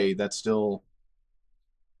a day, that's still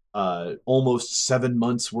almost 7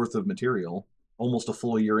 months worth of material, almost a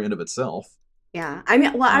full year in of itself. Yeah. I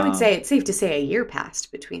mean, well, I would say Um, it's safe to say a year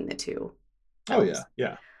passed between the two oh films.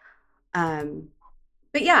 yeah, yeah. Um,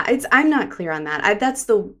 but yeah, I'm not clear on that.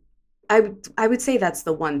 I would say that's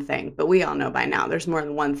the one thing, but we all know by now there's more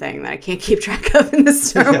than one thing that I can't keep track of in the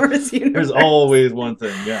Star Yeah, Wars universe. there's always one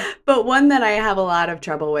thing. Yeah. But one that I have a lot of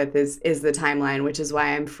trouble with is the timeline, which is why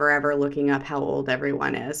I'm forever looking up how old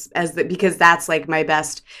everyone is, because that's like my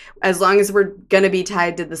best. As long as we're gonna be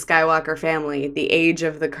tied to the Skywalker family, the age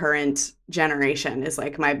of the current generation is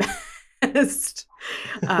like my best.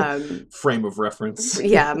 Frame of reference.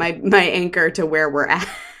 Yeah, my anchor to where we're at.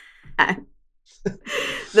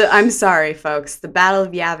 I'm sorry, folks. The Battle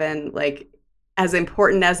of Yavin, like, as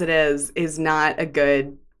important as it is not a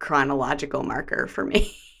good chronological marker for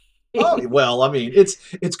me. Oh well, I mean, it's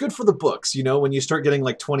good for the books, when you start getting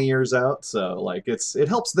like 20 years out. So like it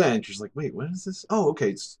helps then. You're just like, wait, when is this? Oh,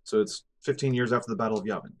 okay. So it's 15 years after the Battle of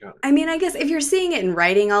Yavin. Got it. I mean, I guess if you're seeing it in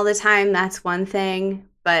writing all the time, that's one thing.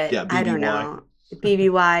 But Yeah, I don't BBY. know.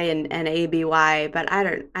 BBY and ABY, but I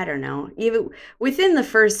don't know. Even within the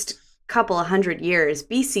first couple of 100 years,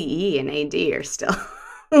 BCE and AD are still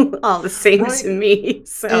all the same Right. to me.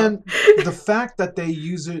 So And the fact that they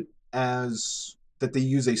use a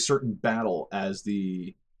certain battle as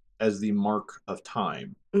the mark of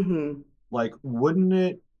time, mhm. like, wouldn't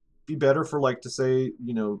it be better for, like, to say,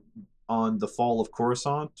 on the fall of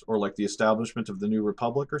Coruscant or like the establishment of the New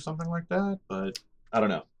Republic or something like that? But I don't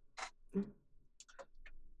know.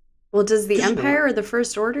 Well, does the 'Cause, Empire or the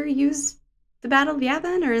First Order use the Battle of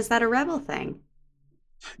Yavin, or is that a rebel thing?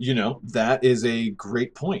 That is a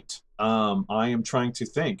great point. I am trying to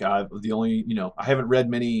think. I haven't read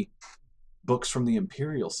many books from the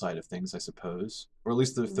Imperial side of things, I suppose, or at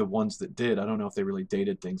least the ones that did. I don't know if they really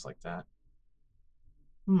dated things like that.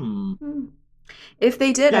 If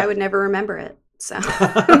they did, Yeah. I would never remember it. So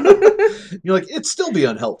You're like, it'd still be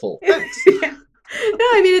unhelpful. Thanks. Yeah. No,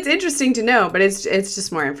 I mean it's interesting to know, but it's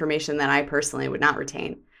just more information that I personally would not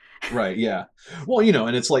retain. Right, yeah. Well,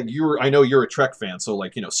 and it's like I know you're a Trek fan, so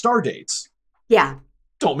like, star dates Yeah.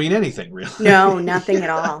 don't mean anything really. No, nothing at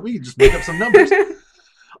all. We can just make up some numbers.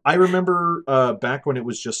 I remember back when it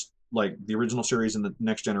was just like the original series and the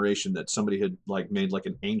Next Generation that somebody had like made like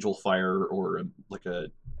an Angel Fire or like a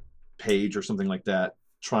page or something like that,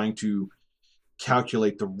 trying to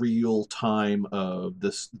calculate the real time of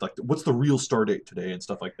this, like what's the real star date today and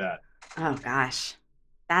stuff like that. Oh gosh.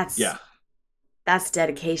 That's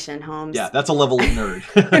dedication, Holmes. Yeah, that's a level of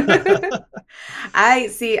nerd.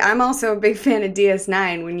 I'm also a big fan of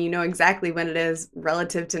DS9 when you know exactly when it is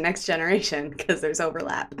relative to Next Generation because there's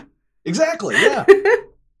overlap. Exactly, yeah.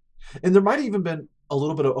 And there might have even been a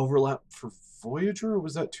little bit of overlap for Voyager, or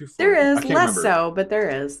was that too far? There is, I can't less remember. so, but there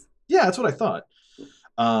is. Yeah, that's what I thought.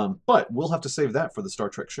 But we'll have to save that for the Star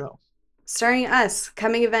Trek show. Starring us,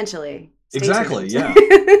 coming eventually. Stay Exactly, tuned.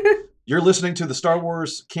 yeah. You're listening to the Star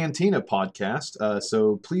Wars Cantina podcast,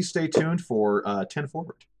 so please stay tuned for 10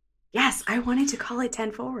 Forward. Yes, I wanted to call it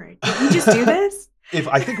 10 Forward. Did we just do this?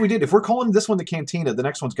 I think we did. If we're calling this one the Cantina, the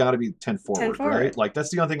next one's got to be 10 Forward, 10 Forward, right? Like, that's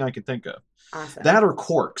the only thing I could think of. Awesome. That or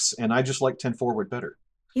Quarks, and I just like 10 Forward better.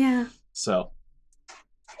 Yeah. So,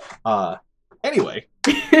 anyway,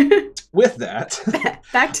 with that,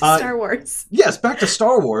 back to Star Wars. Yes, back to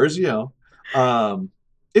Star Wars.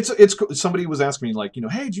 It's somebody was asking me like,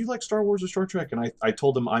 hey, do you like Star Wars or Star Trek? And I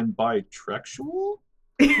told them I'm bi-trexual.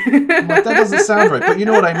 I'm like, that doesn't sound right, but you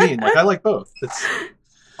know what I mean. Like, I like both. It's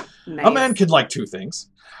nice. A man can like two things.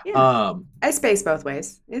 Yeah. I space both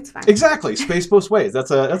ways. It's fine. Exactly, space both ways.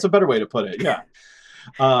 That's a better way to put it. Yeah.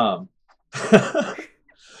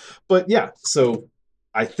 But yeah, so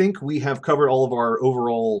I think we have covered all of our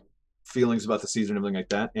overall feelings about the season and everything like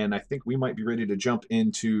that, and I think we might be ready to jump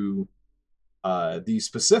into the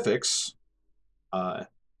specifics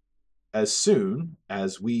as soon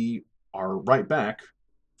as we are right back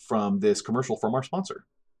from this commercial from our sponsor.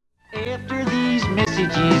 After these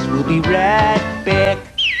messages, we'll be right back.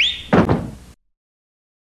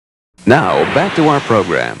 Now, back to our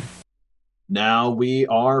program. Now we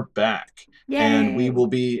are back. Yay. And we will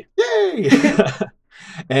be... Yay!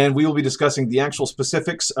 And we will be discussing the actual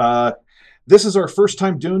specifics. This is our first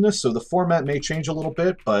time doing this, so the format may change a little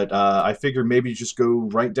bit, but I figure maybe just go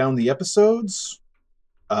right down the episodes.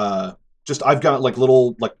 I've got like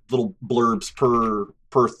little blurbs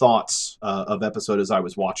per thoughts of episode as I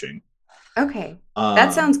was watching. Okay,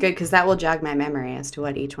 that sounds good because that will jog my memory as to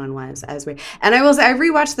what each one was and I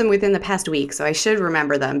rewatched them within the past week, so I should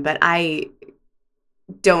remember them, but my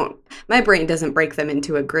brain doesn't break them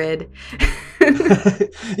into a grid.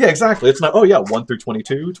 Yeah, exactly. It's not, 1 through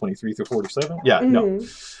 22, 23 through 47. Yeah, no.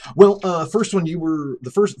 Well, first one, you were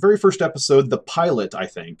the very first episode, the pilot, I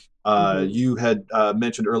think. You had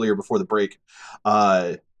mentioned earlier before the break,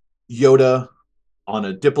 Yoda on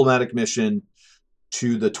a diplomatic mission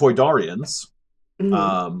to the Toydarians,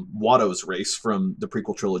 Watto's race from the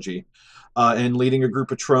prequel trilogy, and leading a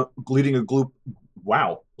group of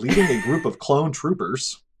clone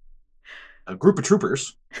troopers. A group of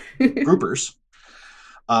troopers, groupers,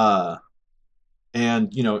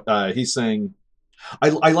 and he's saying,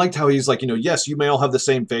 I liked how he's like, yes, you may all have the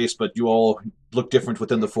same face, but you all look different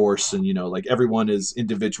within the Force, and like everyone is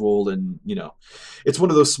individual, and it's one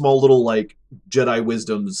of those small little like Jedi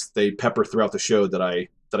wisdoms they pepper throughout the show that I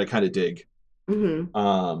kind of dig.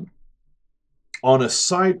 On a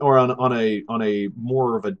side or on a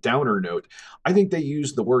more of a downer note, I think they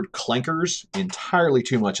used the word clankers entirely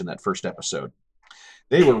too much in that first episode.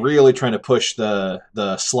 They were really trying to push the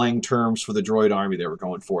slang terms for the droid army they were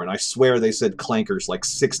going for, and I swear they said clankers like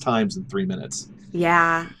 6 times in 3 minutes.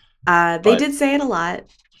 Yeah, they did say it a lot.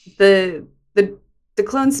 The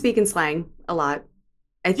clones speak in slang a lot.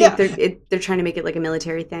 I think they're trying to make it like a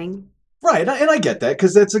military thing. Right, and I get that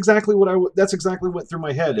because that's exactly what went through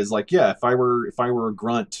my head. Is like, yeah, if I were a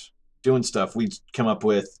grunt doing stuff, we'd come up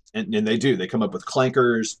with, and they come up with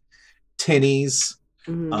clankers, tinnies.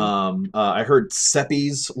 I heard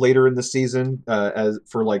seppies later in the season as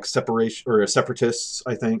for like separation or separatists,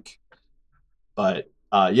 I think. But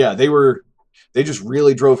they just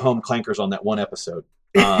really drove home clankers on that one episode.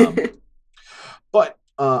 But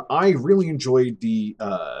I really enjoyed the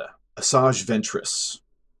Asajj Ventress.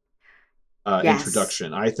 Yes.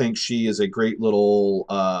 introduction. I think she is a great little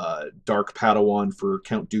dark Padawan for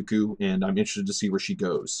Count Dooku, and I'm interested to see where she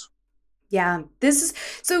goes. Yeah, this is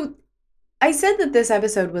so. I said that this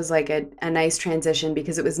episode was like a nice transition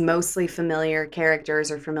because it was mostly familiar characters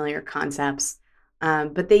or familiar concepts.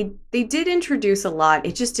 But they did introduce a lot.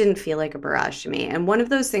 It just didn't feel like a barrage to me. And one of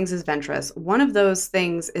those things is Ventress. One of those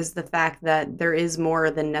things is the fact that there is more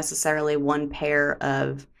than necessarily one pair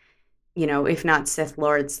of, if not Sith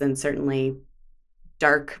Lords, then certainly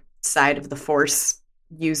dark side of the Force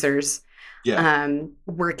users Yeah.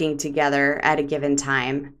 working together at a given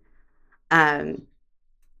time. Um,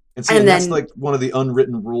 And see, and and that's then like one of the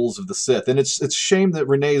unwritten rules of the Sith. And it's a shame that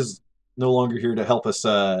Renee's no longer here to help us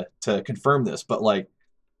to confirm this. But like,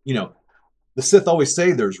 you know, the Sith always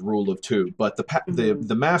say there's rule of two, but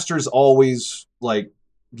the Master's always like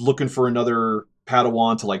looking for another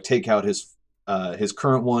Padawan to like take out his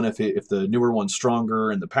current one if the newer one's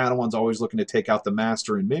stronger, and the Padawan's always looking to take out the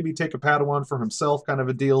Master and maybe take a Padawan for himself, kind of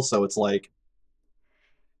a deal. So it's like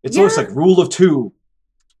it's always like rule of two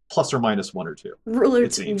plus or minus one or two. Rule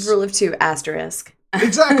of two asterisk.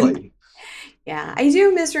 Exactly. Yeah, I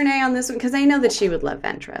do miss Renee on this one because I know that she would love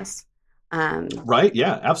Ventress. Right?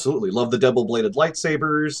 Yeah, absolutely. Love the double-bladed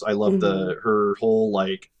lightsabers. I love her whole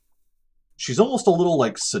like. She's almost a little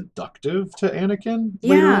like seductive to Anakin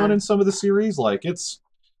later on in some of the series. Like it's,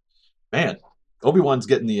 man, Obi-Wan's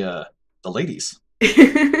getting the ladies.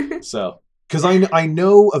 So, because I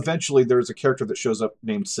know eventually there's a character that shows up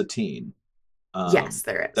named Satine. Yes,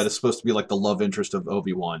 there is. That is supposed to be like the love interest of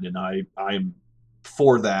Obi-Wan, and I'm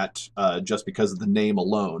for that just because of the name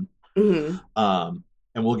alone. Mm-hmm.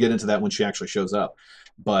 And we'll get into that when she actually shows up.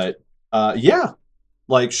 But yeah,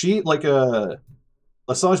 like she like Asajj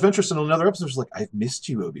Ventress in another episode was like, "I've missed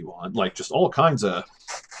you, Obi-Wan." Like just all kinds of.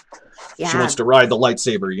 Yeah. She wants to ride the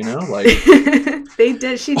lightsaber, like they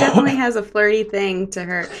did. She definitely has a flirty thing to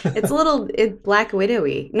her. It's a little Black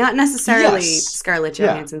Widowy, not necessarily Scarlett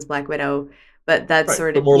Johansson's Black Widow, but that's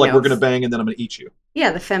sort of more like we're gonna bang and then I'm gonna eat you.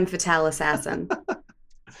 Yeah, the femme fatale assassin.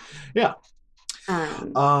 Yeah.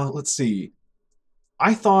 Let's see.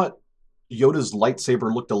 I thought Yoda's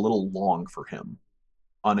lightsaber looked a little long for him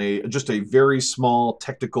on just a very small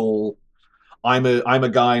technical. I'm a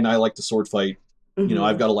guy and I like to sword fight. Mm-hmm.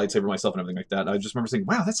 I've got a lightsaber myself and everything like that. And I just remember saying,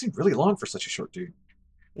 "Wow, that seemed really long for such a short dude."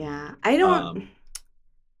 Yeah, I don't.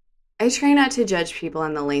 I try not to judge people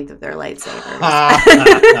on the length of their lightsabers.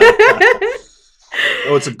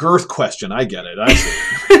 Oh, it's a girth question. I get it. I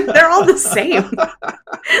see. They're all the same.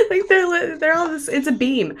 Like they're all this. It's a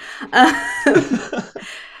beam.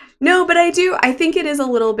 No, but I think it is a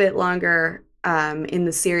little bit longer in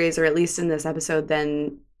the series, or at least in this episode,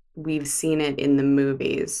 than we've seen it in the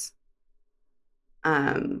movies.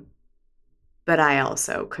 But I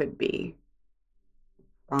also could be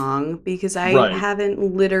wrong because I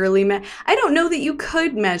haven't literally I don't know that you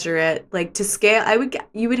could measure it like to scale.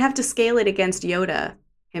 You would have to scale it against Yoda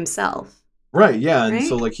himself. Right, yeah, and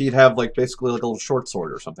so like he'd have like basically like a little short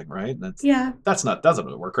sword or something, right?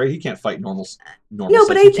 Doesn't work, right? He can't fight normal. No,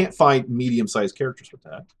 but he can't fight medium-sized characters with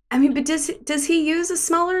that. I mean, but does he use a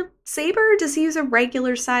smaller saber? Or does he use a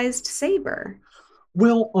regular-sized saber?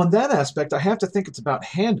 Well, on that aspect, I have to think it's about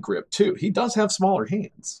hand grip too. He does have smaller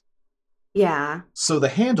hands. Yeah. So the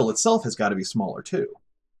handle itself has got to be smaller too.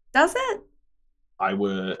 Does it? I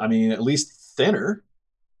mean, at least thinner.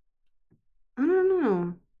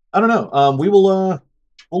 I don't know. We will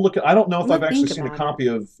we'll look at. I don't know if I've actually seen a copy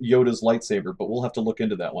of Yoda's lightsaber, but we'll have to look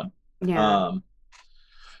into that one. Yeah.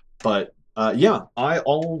 Yeah,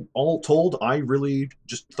 all told, I really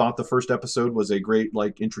just thought the first episode was a great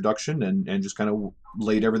like introduction and just kind of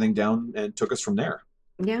laid everything down and took us from there.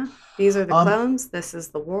 Yeah. These are the clones. This is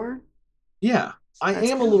the war. Yeah. I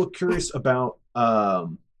am a little curious about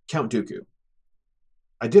Count Dooku.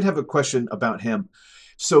 I did have a question about him.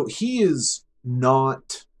 So he is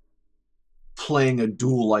not playing a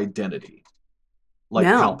dual identity like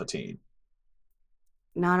Palpatine.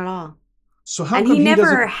 Not at all. So how and come he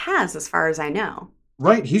never has, as far as I know.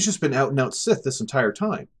 Right, he's just been out and out Sith this entire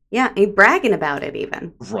time. Yeah, he's bragging about it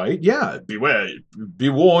even. Right, yeah. Beware, be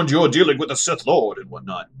warned, you're dealing with a Sith Lord and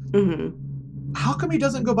whatnot. Mm-hmm. How come he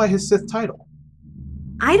doesn't go by his Sith title?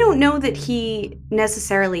 I don't know that he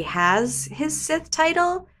necessarily has his Sith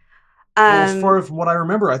title. Well, as far as what I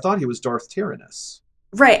remember, I thought he was Darth Tyrannus.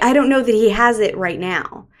 Right, I don't know that he has it right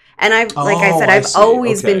now. And I've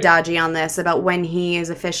always been dodgy on this about when he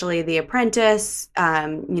is officially the apprentice,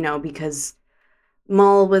 because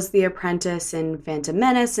Maul was the apprentice in Phantom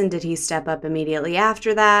Menace, and did he step up immediately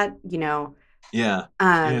after that? Yeah.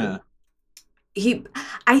 I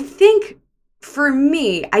think for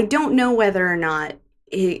me, I don't know whether or not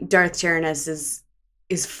Darth Tyrannus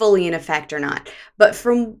is fully in effect or not. But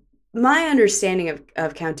from my understanding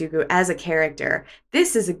of Count Dooku as a character,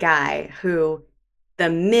 this is a guy who, the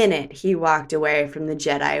minute he walked away from the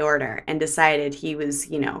Jedi Order and decided he was,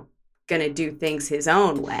 going to do things his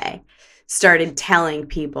own way, started telling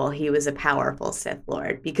people he was a powerful Sith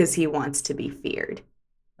Lord because he wants to be feared.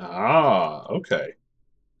 Ah, okay.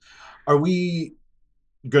 Are we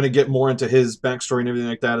going to get more into his backstory and everything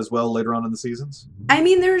like that as well later on in the seasons? I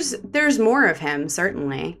mean, there's more of him,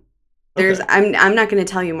 certainly. Okay. I'm not going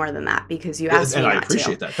to tell you more than that because you asked me and not I to.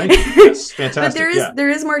 appreciate that. Thank you. Yes, fantastic. But there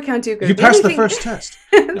is more Count Dooku. You passed the first test.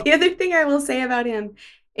 The other thing I will say about him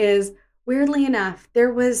is, weirdly enough,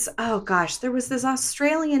 there was this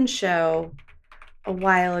Australian show a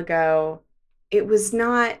while ago. It was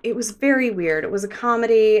very weird. It was a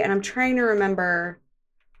comedy, and I'm trying to remember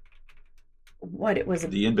what it was.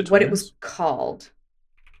 The In-Betweeners? What it was called.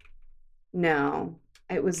 No,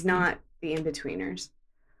 it was not The In-Betweeners.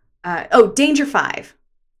 Danger 5.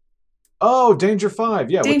 Oh, Danger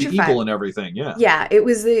 5. Yeah, Danger with the 5. eagle and everything. Yeah. Yeah,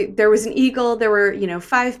 there was an eagle. There were,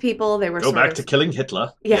 5 people. They were Go back to killing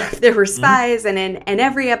Hitler. Yeah, there were spies, and in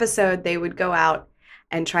every episode they would go out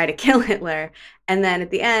and try to kill Hitler. And then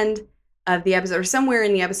at the end of the episode, or somewhere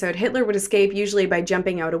in the episode, Hitler would escape, usually by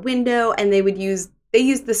jumping out a window, and they used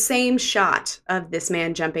the same shot of this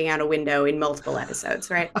man jumping out a window in multiple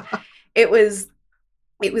episodes, right? It was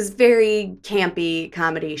very campy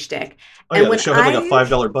comedy shtick. Oh, yeah, the show had like a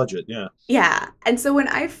 $5 budget, yeah. Yeah, and so when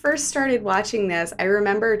I first started watching this, I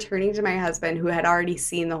remember turning to my husband, who had already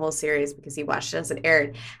seen the whole series because he watched it as it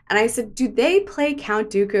aired, and I said, do they play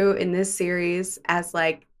Count Dooku in this series as,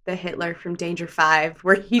 like, the Hitler from Danger 5,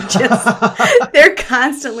 where he just, they're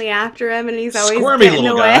constantly after him, and he's always Squirmy getting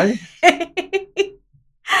little away. guy.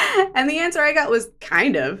 And the answer I got was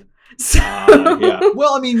kind of. So. Yeah.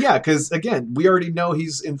 Well, I mean, yeah, because again, we already know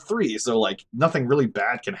he's in 3, so like nothing really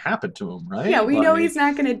bad can happen to him, right? Yeah, we know he's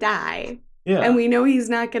not going to die. Yeah, and we know he's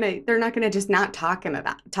not going to. They're not going to just not talk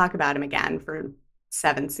about him again for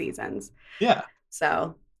 7 seasons. Yeah.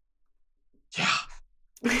 So. Yeah.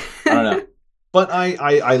 I don't know, but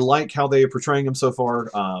I like how they are portraying him so far,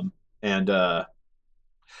 and I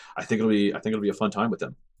think it'll be a fun time with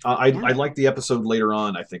them. I like the episode later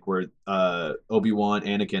on, I think, where Obi-Wan,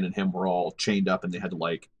 Anakin, and him were all chained up, and they had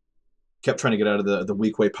to kept trying to get out of the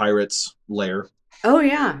Weequay Pirates lair. Oh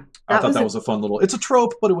yeah, I thought that was a fun little. It's a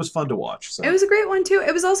trope, but it was fun to watch. So. It was a great one too.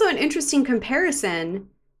 It was also an interesting comparison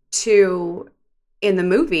to in the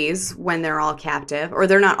movies when they're all captive, or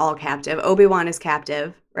they're not all captive. Obi-Wan is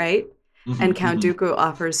captive, right? Mm-hmm, and Count Dooku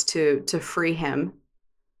offers to free him.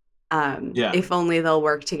 If only they'll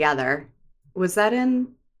work together. Was that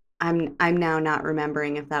in? I'm now not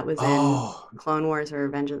remembering if that was in Clone Wars or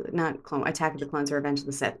Attack of the Clones or Revenge of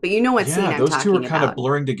the Sith. But you know what scene I'm talking about. Those two are kind of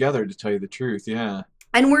blurring together, to tell you the truth. Yeah.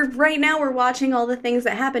 And we're watching all the things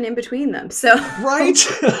that happen in between them. So right.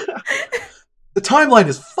 The timeline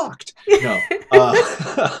is fucked. No.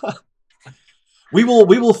 We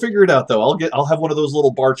will figure it out though. I'll have one of those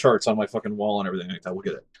little bar charts on my fucking wall and everything like that. We'll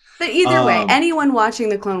get it. But either way, anyone watching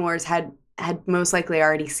the Clone Wars had most likely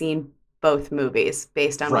already seen both movies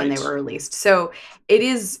based on when they were released. So it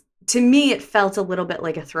is, to me, it felt a little bit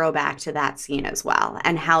like a throwback to that scene as well,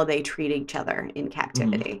 and how they treat each other in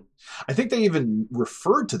captivity. Mm-hmm. I think they even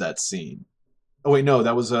referred to that scene. Oh wait, no,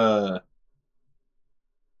 that was because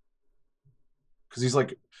he's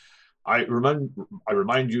like, I remind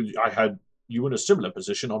you, I had you in a similar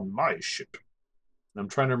position on my ship. I'm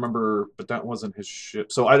trying to remember, but that wasn't his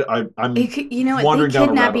ship. So I'm wandering down a rabbit hole. They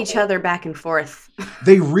kidnap each other back and forth.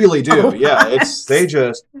 They really do. Yeah, they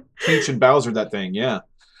just Peach and Bowser that thing. Yeah.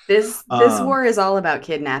 This war is all about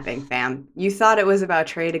kidnapping, fam. You thought it was about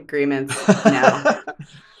trade agreements. No.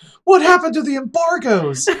 What happened to the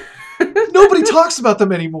embargoes? Nobody talks about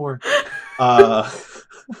them anymore.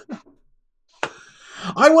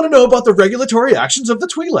 I want to know about the regulatory actions of the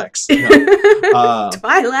Twi'leks. No.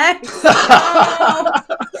 Twi'leks.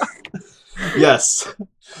 Yes.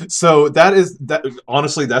 So that.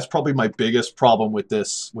 Honestly, that's probably my biggest problem with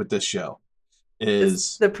this show.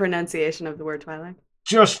 Is the pronunciation of the word Twi'lek?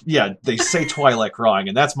 Just they say Twi'lek wrong,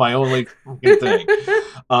 and that's my only thing.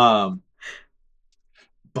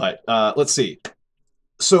 But let's see.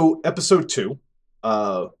 So episode 2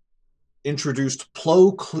 introduced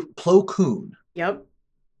Plo Koon. Yep.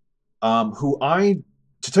 Who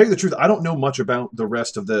to tell you the truth, I don't know much about the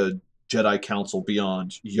rest of the Jedi Council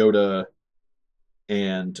beyond Yoda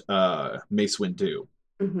and Mace Windu.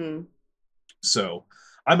 Mm-hmm. So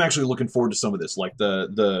I'm actually looking forward to some of this. Like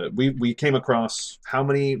we came across how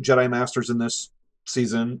many Jedi Masters in this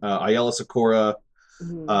season? Aayla Secura,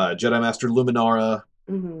 mm-hmm. Jedi Master Luminara,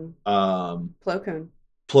 Plo Koon.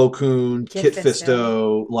 Plo Koon, Kit Kit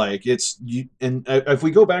Fisto. Like if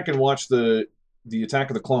we go back and watch the Attack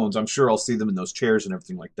of the Clones, I'm sure I'll see them in those chairs and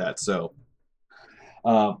everything like that. So,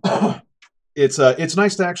 it's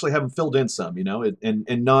nice to actually have them filled in some,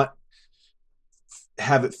 and not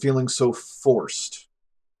have it feeling so forced.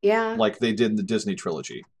 Yeah. Like they did in the Disney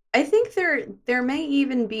trilogy. I think there may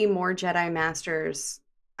even be more Jedi Masters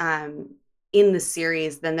in the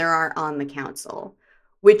series than there are on the Council,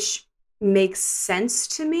 which makes sense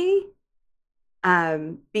to me.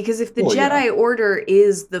 Because if the Jedi Order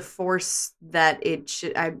is the Force that it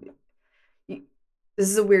should, this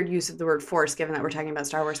is a weird use of the word Force, given that we're talking about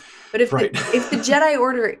Star Wars. But if the Jedi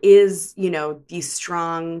Order is, the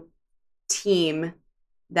strong team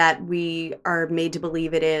that we are made to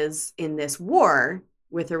believe it is in this war,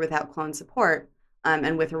 with or without clone support,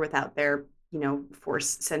 and with or without their,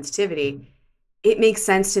 Force sensitivity, it makes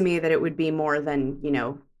sense to me that it would be more than,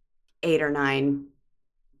 8 or 9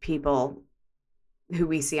 people who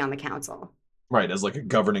we see on the Council. Right, as like a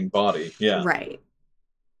governing body. Yeah. Right.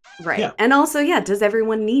 Yeah. And also, does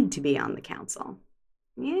everyone need to be on the Council?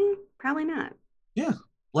 Yeah, probably not. Yeah.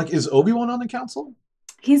 Like, is Obi-Wan on the Council?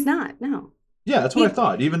 He's not, no. Yeah, that's what I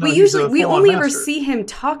thought. Even though we only ever see him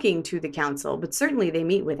talking to the Council, but certainly they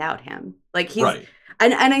meet without him. Like he's right.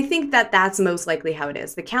 And I think that's most likely how it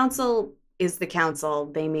is. The Council is the Council.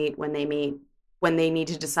 They meet when they need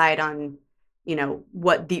to decide on,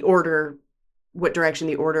 what direction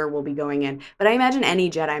the Order will be going in. But I imagine any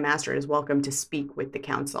Jedi Master is welcome to speak with the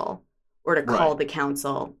Council or to call the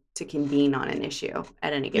Council to convene on an issue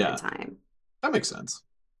at any given time. That makes sense.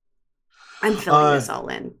 I'm filling this all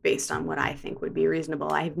in based on what I think would be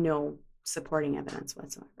reasonable. I have no supporting evidence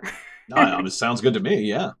whatsoever. No, it sounds good to me,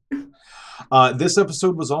 yeah. This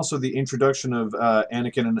episode was also the introduction of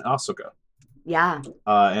Anakin and Ahsoka. Yeah.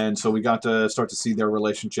 And so we got to start to see their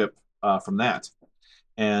relationship from that.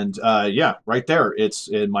 And right there, it's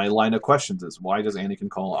in my line of questions is, why does Anakin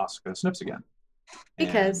call Ahsoka Snips again?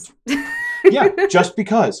 Because. Yeah, just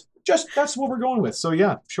because. That's what we're going with. So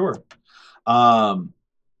yeah, sure.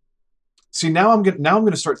 See, now I'm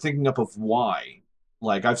gonna start thinking up of why.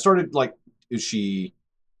 Like I've started like, does she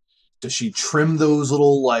trim those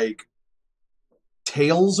little like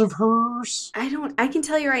tails of hers? I can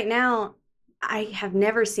tell you right now, I have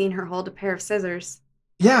never seen her hold a pair of scissors.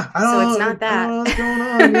 Yeah, I don't know. So it's not that. I don't know what's going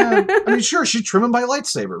on. Yeah. I mean, sure, she'd trim them by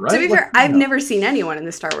lightsaber, right? To be fair, I've never seen anyone in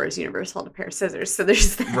the Star Wars universe hold a pair of scissors, so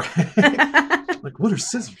there's that. Right. Like, what are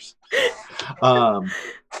scissors?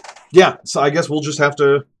 Yeah, so I guess we'll just have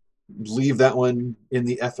to leave that one in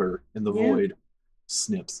the ether, in the void.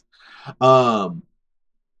 Snips. That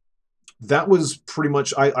was pretty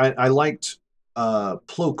much, I liked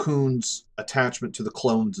Plo Koon's attachment to the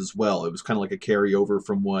clones as well. It was kind of like a carryover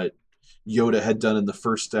from what Yoda had done in the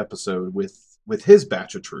first episode with his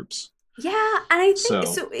batch of troops. Yeah, and I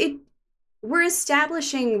think we're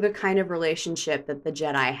establishing the kind of relationship that the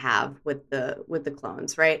Jedi have with the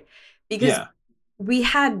clones, right? Because we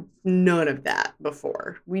had none of that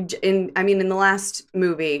before. In the last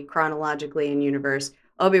movie, chronologically in universe,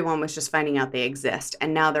 Obi-Wan was just finding out they exist,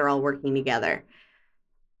 and now they're all working together.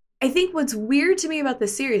 I think what's weird to me about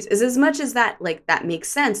this series is, as much as that makes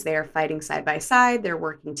sense, they are fighting side by side, they're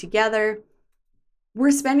working together.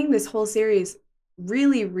 We're spending this whole series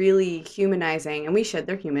really, really humanizing, and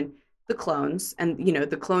they're human, the clones, and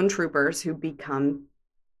the clone troopers who become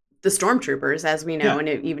the stormtroopers, as we know, and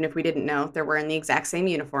even if we didn't know, they're wearing the exact same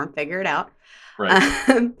uniform, figure it out.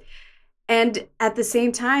 Right. And at the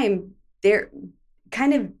same time, they're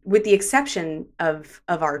kind of, with the exception of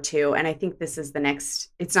R2, and I think this is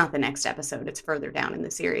it's not the next episode, it's further down in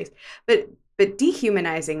the series, but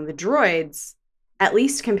dehumanizing the droids, at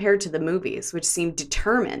least compared to the movies, which seemed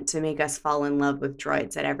determined to make us fall in love with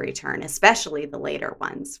droids at every turn, especially the later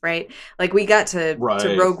ones, right? Like we got to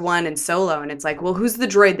Rogue One and Solo, and it's like, well, who's the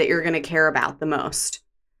droid that you're going to care about the most?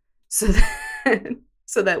 So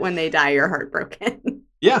that when they die, you're heartbroken.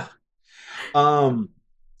 Yeah.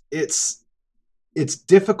 It's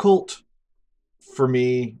difficult for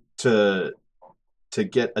me to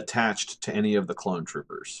get attached to any of the clone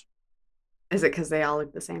troopers. Is it because they all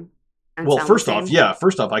look the same? Well, first off,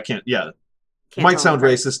 I can't. Yeah, might sound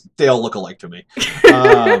racist. They all look alike to me.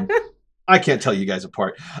 I can't tell you guys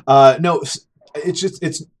apart. No,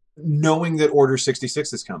 it's knowing that Order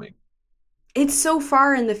 66 is coming. It's so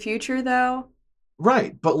far in the future, though.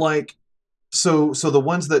 Right, but like, so the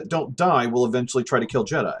ones that don't die will eventually try to kill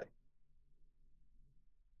Jedi.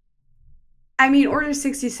 I mean, Order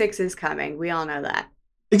 66 is coming. We all know that.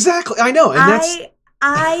 Exactly, I know, and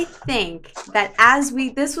I think that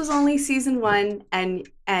this was only season 1,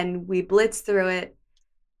 and we blitzed through it.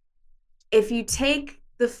 if you take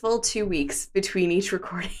the full 2 weeks between each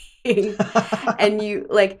recording and you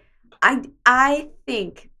like, I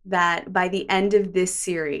think that by the end of this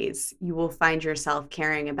series, you will find yourself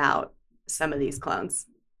caring about some of these clones.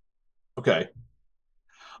 Okay.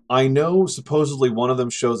 I know supposedly one of them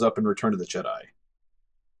shows up in Return of the Jedi.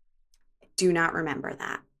 Do not remember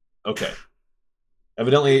that. Okay.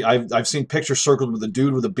 Evidently, I've seen pictures circled with a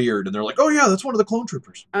dude with a beard, and they're like, "Oh yeah, that's one of the clone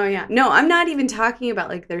troopers." Oh yeah, no, I'm not even talking about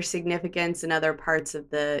like their significance in other parts of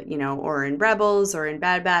the, or in Rebels or in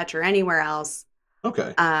Bad Batch or anywhere else.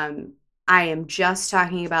 Okay. I am just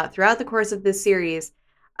talking about throughout the course of this series,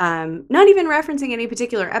 not even referencing any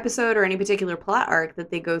particular episode or any particular plot arc that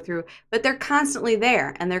they go through, but they're constantly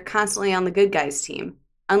there and they're constantly on the good guys team,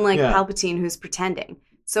 unlike Yeah. Palpatine, who's pretending.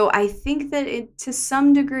 So I think that to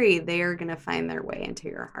some degree, they are going to find their way into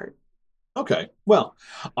your heart. Okay. Well,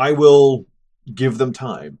 I will give them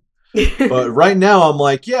time. But right now, I'm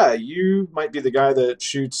like, yeah, you might be the guy that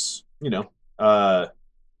shoots, Ayala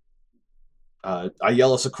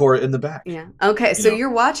Secura in the back. Yeah. Okay. So know. you're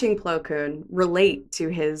watching Plo Koon relate to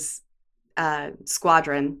his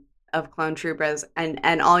squadron of clone troopers,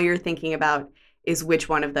 and all you're thinking about is which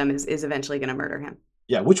one of them is eventually going to murder him.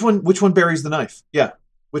 Yeah. Which one buries the knife? Yeah.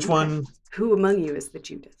 Which one? Who among you is the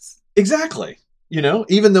Judas? Exactly.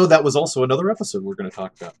 Even though that was also another episode we're going to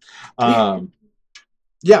talk about.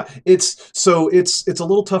 Yeah. It's a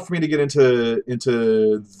little tough for me to get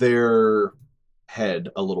into their head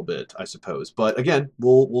a little bit, I suppose. But again,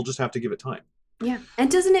 we'll just have to give it time. Yeah. And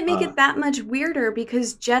doesn't it make it that much weirder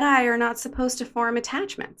because Jedi are not supposed to form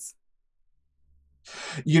attachments?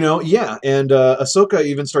 Yeah. And Ahsoka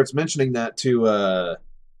even starts mentioning that to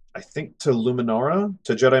I think to Luminara,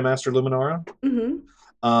 to Jedi Master Luminara,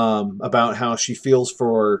 about how she feels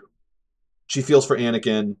for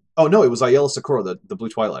Anakin. Oh no, it was Ayala Secura, the Blue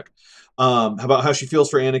Twi'lek. About how she feels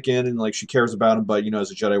for Anakin and like she cares about him, but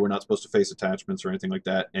as a Jedi, we're not supposed to face attachments or anything like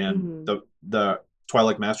that. And the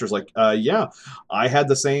Twi'lek Master's like, yeah, I had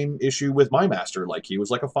the same issue with my master. Like he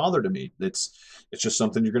was like a father to me. It's just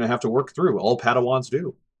something you're gonna have to work through. All Padawans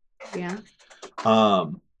do. Yeah.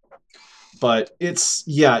 But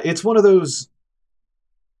it's one of those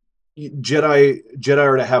Jedi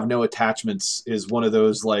are to have no attachments is one of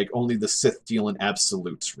those like only the Sith deal in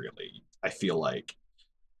absolutes, really. I feel like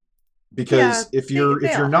because if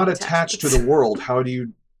you're not attached to the world, how are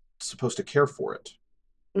you supposed to care for it?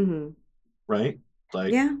 Right?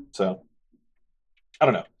 Like So I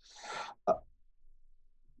don't know.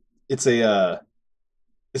 It's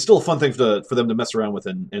still a fun thing for them to mess around with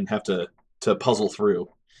and have to puzzle through.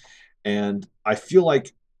 And I feel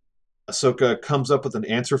like Ahsoka comes up with an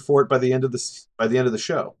answer for it by the end of the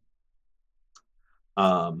show.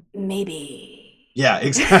 Maybe. Yeah,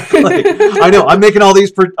 exactly. I know. I'm making all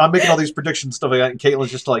these predictions stuff like that, and Caitlin's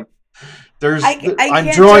just like,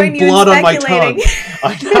 I'm drawing blood on my tongue.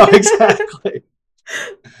 I know exactly.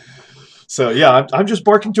 So yeah, I'm just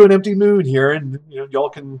barking to an empty moon here, and y'all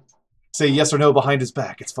can say yes or no behind his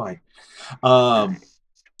back. It's fine.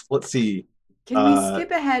 Let's see. Can we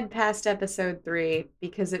skip ahead past episode 3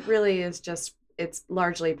 because it really is it's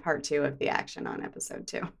largely part 2 of the action on episode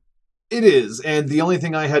 2. It is, and the only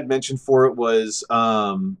thing I had mentioned for it was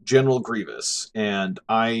General Grievous, and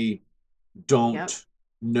I don't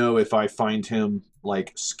know if I find him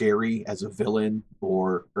like scary as a villain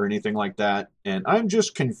or anything like that, and I'm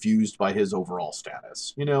just confused by his overall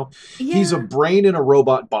status. He's a brain in a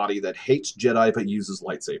robot body that hates Jedi but uses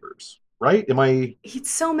lightsabers. Right?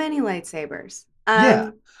 He's so many lightsabers.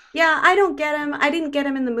 Yeah, I don't get him. I didn't get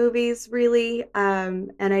him in the movies, really.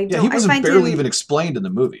 And I don't. He wasn't barely even explained in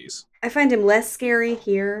the movies. I find him less scary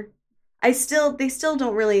here. They still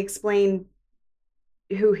don't really explain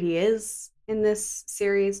who he is in this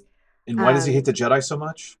series. And why does he hate the Jedi so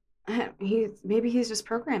much? Maybe he's just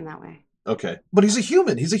programmed that way. Okay, but he's a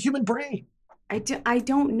human. He's a human brain. I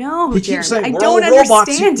don't know. He keeps saying, I we're don't all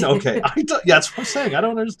robots. understand. Okay, that's what I'm saying. I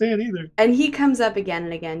don't understand either. And he comes up again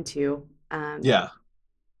and again too. Yeah.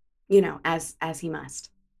 As he must.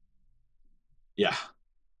 Yeah.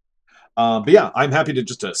 But yeah, I'm happy to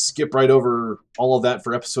just skip right over all of that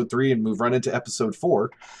for episode 3 and move right into episode 4,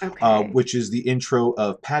 which is the intro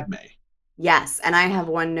of Padme. Yes, and I have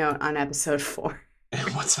one note on episode 4.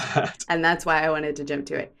 What's that? And that's why I wanted to jump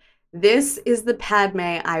to it. This is the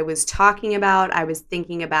Padme I was talking about, I was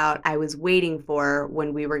thinking about, I was waiting for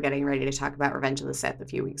when we were getting ready to talk about Revenge of the Sith a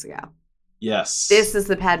few weeks ago. Yes. This is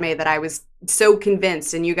the Padme that I was so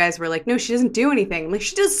convinced, and you guys were like, no, she doesn't do anything. I'm like,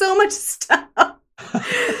 she does so much stuff.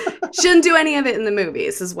 Shouldn't do any of it in the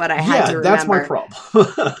movies, is what I had to remember. Yeah, that's my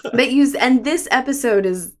problem. And this episode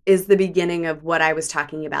is the beginning of what I was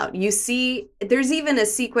talking about. You see, there's even a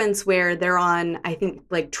sequence where they're on, I think,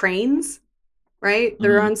 like trains, right?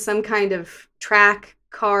 They're on some kind of track,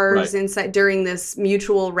 cars inside during this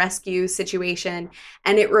mutual rescue situation.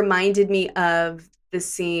 And it reminded me of the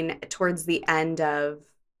scene towards the end of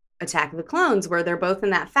Attack of the Clones, where they're both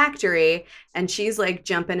in that factory and she's like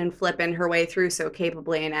jumping and flipping her way through so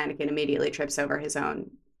capably, and Anakin immediately trips over his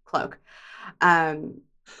own cloak. But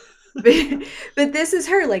this is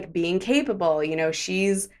her like being capable, you know,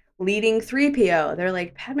 she's leading 3PO. They're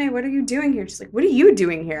like, Padme, what are you doing here? She's like, what are you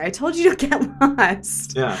doing here? I told you to get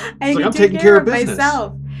lost. Yeah. I can I'm take taking care of business.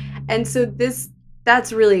 myself. And so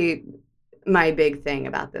that's really my big thing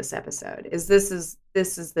about this episode is this is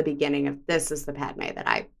the beginning of this is the Padme that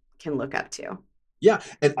I can look up to. Yeah,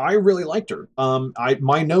 and I really liked her.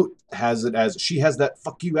 My note has it as she has that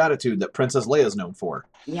fuck you attitude that Princess Leia is known for.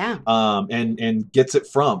 Yeah. And gets it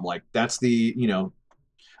from like that's the, you know,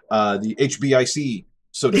 the HBIC,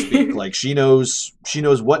 so to speak. Like she knows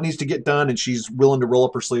what needs to get done, and she's willing to roll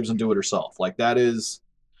up her sleeves and do it herself. Like that's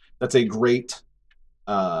a great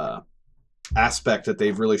aspect that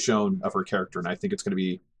they've really shown of her character, and I think it's going to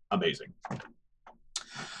be amazing.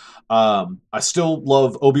 I still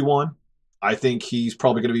love Obi-Wan. I think he's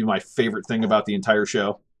probably going to be my favorite thing about the entire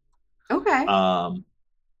show. Okay.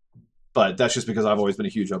 But that's just because I've always been a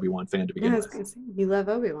huge Obi-Wan fan to begin with. Say, you love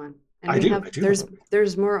Obi-Wan. And I do.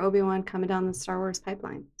 There's more Obi-Wan coming down the Star Wars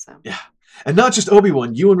pipeline. So yeah, and not just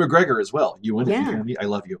Obi-Wan, Ewan McGregor as well. Ewan, if you hear me, I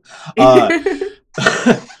love you.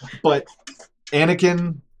 But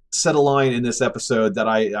Anakin said a line in this episode that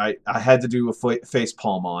I had to do a face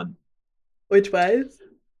palm on. Which was?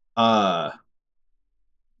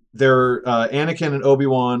 Anakin and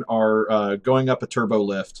Obi-Wan are going up a turbo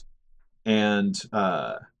lift, and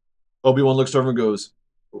Obi-Wan looks over and goes,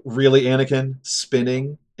 "Really, Anakin?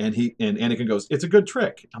 Spinning?" And Anakin goes, "It's a good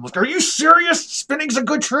trick." I'm like, "Are you serious? Spinning's a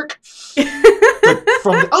good trick?"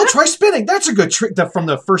 I'll try spinning. That's a good trick. From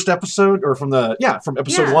the first episode, or from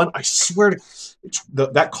episode 1. I swear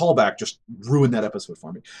that callback just ruined that episode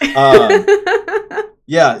for me.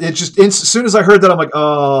 Yeah, it just as soon as I heard that, I'm like,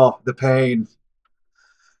 oh, the pain.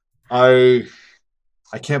 I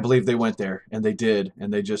can't believe they went there, and they did,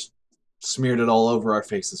 and they just smeared it all over our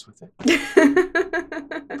faces with it.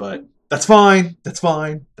 But that's fine. That's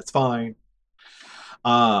fine. That's fine.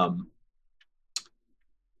 I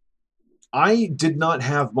did not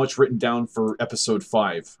have much written down for episode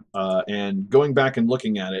 5, and going back and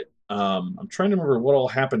looking at it, I'm trying to remember what all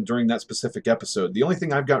happened during that specific episode. The only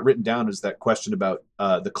thing I've got written down is that question about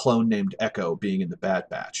the clone named Echo being in the Bad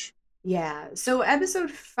Batch. Yeah. So episode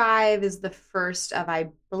 5 is the first of, I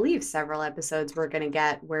believe, several episodes we're going to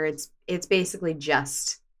get where it's basically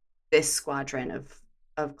just this squadron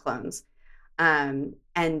of clones. And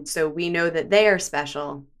so we know that they are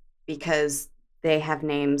special because they have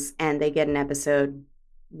names, and they get an episode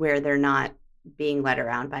where they're not being led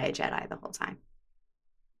around by a Jedi the whole time.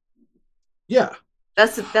 Yeah.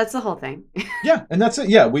 That's the whole thing. Yeah, and that's it.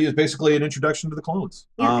 Yeah, it's basically an introduction to the clones.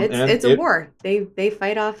 Yeah, it's a war. They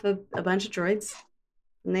fight off a bunch of droids,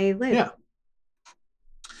 and they live.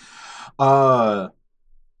 Yeah.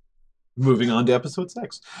 Moving on to episode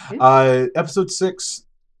 6. Yeah. Episode 6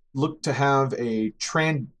 looked to have a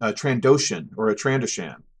Trandoshan or a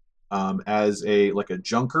Trandoshan as a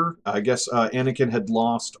junker. I guess Anakin had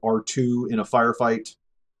lost R2 in a firefight.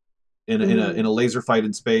 In a laser fight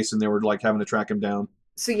in space, and they were like having to track him down.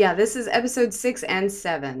 So yeah, this is episode 6 and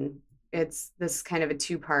 7. It's this kind of a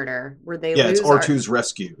two-parter where they lose it's R2's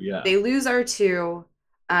rescue. Yeah, they lose R2.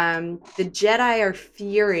 The Jedi are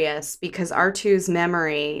furious because R2's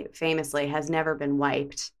memory famously has never been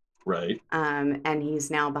wiped. Right. And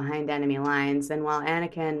he's now behind enemy lines. And while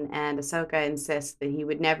Anakin and Ahsoka insist that he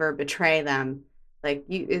would never betray them,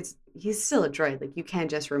 he's still a droid. Like, you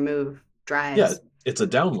can't just remove drives. Yeah. It's a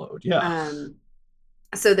download, yeah.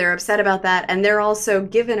 So they're upset about that, and they're also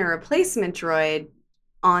given a replacement droid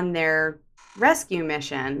on their rescue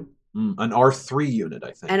mission. An R3 unit,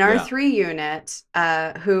 I think. An R3 unit,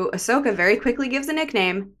 who Ahsoka very quickly gives a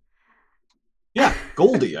nickname. Yeah,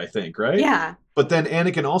 Goldie, I think, right? Yeah. But then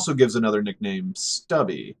Anakin also gives another nickname,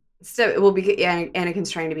 Stubby.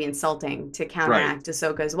 Anakin's trying to be insulting to counteract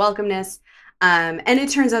Ahsoka's welcomeness, and it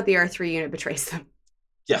turns out the R3 unit betrays them.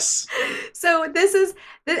 Yes. So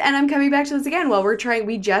and I'm coming back to this again. While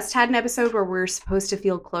we just had an episode where we're supposed to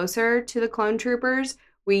feel closer to the clone troopers.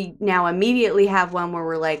 We now immediately have one where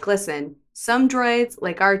we're like, listen, some droids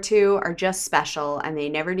like R2 are just special and they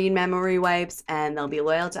never need memory wipes and they'll be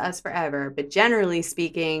loyal to us forever. But generally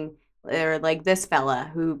speaking, or like this fella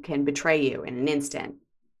who can betray you in an instant.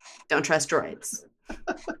 Don't trust droids.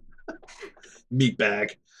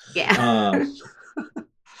 Meatbag. Yeah.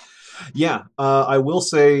 Yeah, I will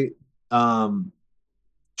say,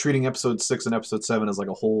 treating episode 6 and episode 7 as like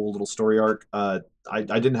a whole little story arc. I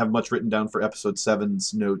didn't have much written down for episode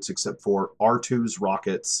 7's notes except for R2's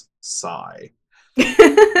rockets sigh.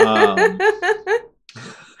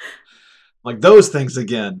 Like those things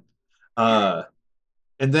again. And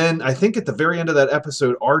then I think at the very end of that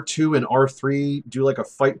episode, R2 and R3 do like a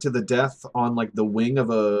fight to the death on like the wing of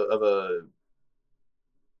a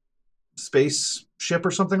space ship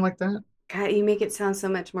or something like that. God, you make it sound so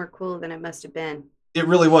much more cool than it must have been. It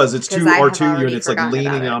really was. It's 'Cause two I have R2 already units like forgotten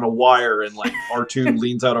about leaning it. on a wire, and like R2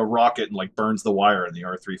 leans out a rocket and like burns the wire, and the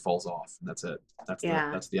R3 falls off. And that's it. That's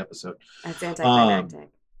the episode. That's anticlimactic.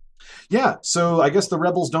 Yeah, so I guess the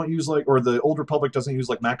Rebels don't use like, or the Old Republic doesn't use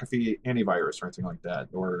like McAfee antivirus or anything like that,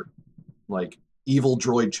 or like evil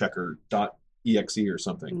droid checker.exe or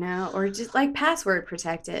something. No, or just like password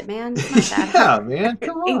protect it, man. It's not that Yeah, hard. man,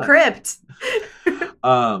 come on. Encrypt.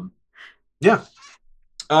 Yeah.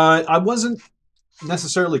 I wasn't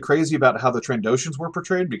necessarily crazy about how the Trandoshans were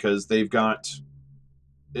portrayed because they've got.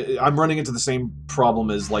 I'm running into the same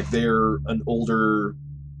problem as like they're an older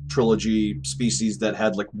trilogy species that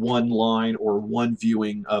had like one line or one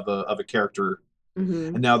viewing of a character, Mhm.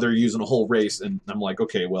 and now they're using a whole race, and I'm like,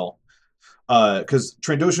 okay, well, because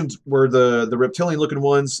Trandoshans were the reptilian looking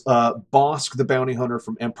ones. Bosk the bounty hunter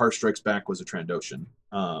from Empire Strikes Back was a Trandoshan.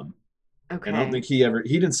 And I don't Okay. think he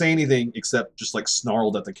didn't say anything except just like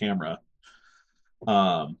snarled at the camera.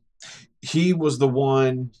 He was the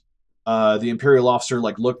one. The Imperial officer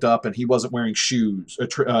like looked up and he wasn't wearing shoes.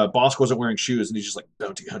 Bosk wasn't wearing shoes, and he's just like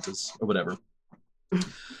bounty hunters or whatever.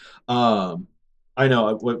 I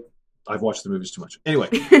know I've watched the movies too much. Anyway,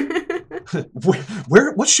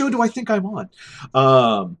 what show do I think I'm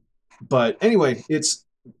on? But anyway, it's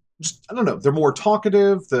just, I don't know. They're more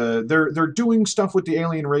talkative. They're doing stuff with the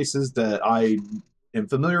alien races that I am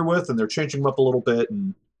familiar with, and they're changing them up a little bit.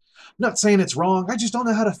 And I'm not saying it's wrong. I just don't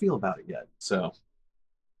know how to feel about it yet. So.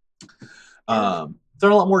 They're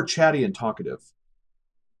a lot more chatty and talkative,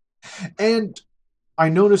 and I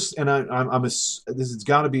noticed, and this has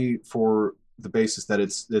got to be for the basis that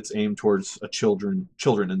it's aimed towards children,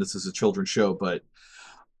 and this is a children's show. But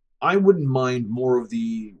I wouldn't mind more of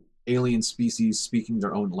the alien species speaking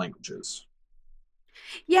their own languages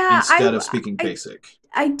Yeah, instead of speaking basic.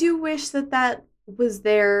 I do wish that was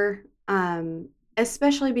there,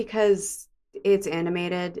 especially because it's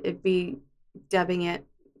animated. It'd be dubbing it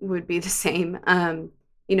would be the same.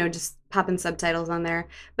 Just popping subtitles on there.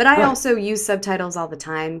 But I Right. also use subtitles all the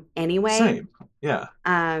time anyway. Same, yeah.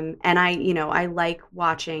 And I like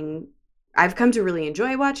watching. I've come to really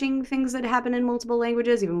enjoy watching things that happen in multiple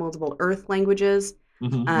languages, even multiple Earth languages.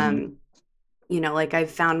 Mhm. Like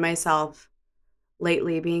I've found myself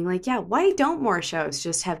lately being like, yeah, why don't more shows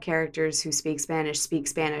just have characters who speak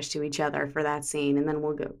Spanish to each other for that scene? And then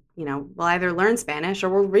we'll go, we'll either learn Spanish or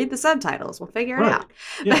we'll read the subtitles. We'll figure it Right. out.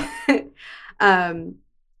 Yeah.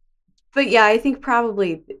 But yeah, I think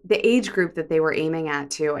probably the age group that they were aiming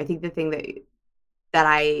at too. I think the thing that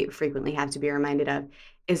I frequently have to be reminded of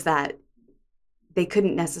is that they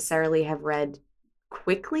couldn't necessarily have read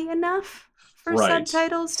quickly enough for Right.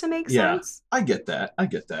 subtitles to make Yeah. sense. I get that.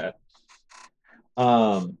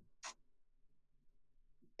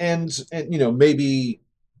 And maybe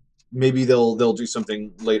they'll do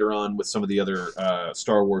something later on with some of the other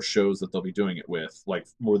Star Wars shows that they'll be doing it with, like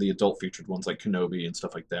more the adult featured ones like Kenobi and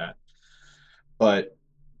stuff like that. But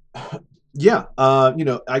yeah,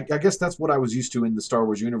 I guess that's what I was used to in the Star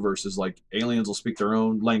Wars universe is like aliens will speak their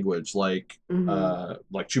own language, like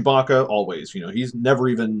Chewbacca always. He's never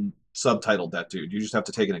even subtitled that dude. You just have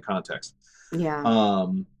to take it in context. Yeah.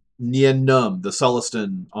 Nien Nunb, the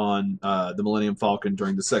Sullustan on the Millennium Falcon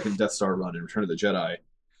during the second Death Star run in Return of the Jedi.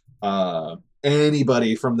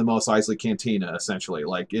 Anybody from the Mos Eisley Cantina, essentially,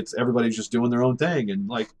 like it's everybody's just doing their own thing,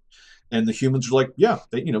 and the humans are like, yeah,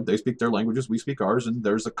 they speak their languages, we speak ours, and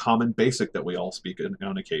there's a common basic that we all speak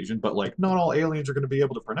on occasion, but like not all aliens are going to be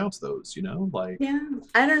able to pronounce those, like Yeah,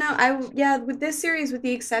 I don't know. With this series, with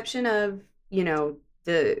the exception of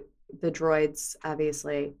the droids,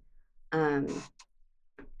 obviously, and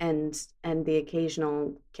the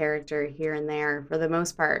occasional character here and there, for the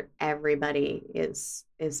most part, everybody is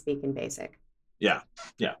speaking basic. Yeah.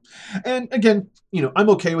 And again, I'm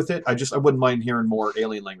okay with it. I wouldn't mind hearing more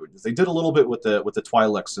alien languages. They did a little bit with the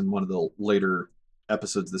Twi'leks in one of the later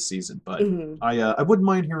episodes this season, but Mhm. I wouldn't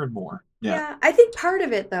mind hearing more. Yeah. I think part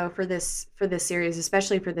of it though for this series,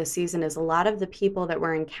 especially for this season, is a lot of the people that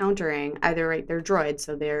we're encountering either right they're droids,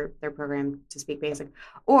 so they're programmed to speak basic,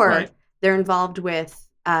 or Right. they're involved with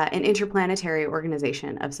an interplanetary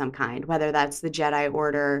organization of some kind, whether that's the Jedi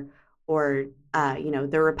Order or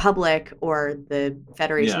the Republic or the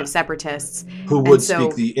Federation Yeah. of Separatists. Who And would so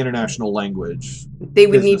speak the international language? they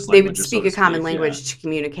would business they would languages, speak so a to common speak, language to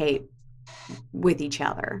communicate with each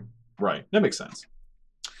other. Right. That makes sense.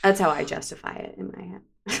 That's how I justify it in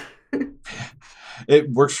my head. It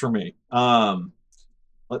works for me.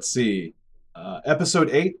 Let's see. Episode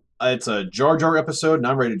 8. It's a Jar Jar episode, and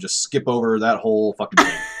I'm ready to just skip over that whole fucking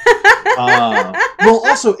thing. Well,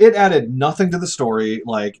 also it added nothing to the story.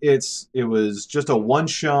 Like it was just a one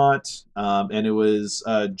shot, and it was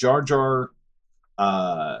Jar Jar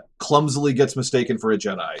clumsily gets mistaken for a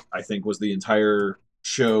Jedi. I think was the entire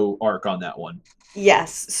show arc on that one.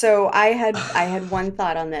 Yes. So I had one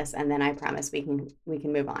thought on this, and then I promise we can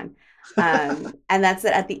move on. And that's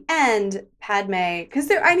that at the end, Padme, because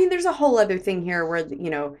there's a whole other thing here where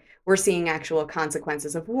we're seeing actual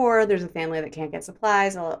consequences of war. There's a family that can't get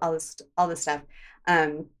supplies, all this stuff.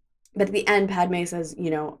 But at the end, Padme says,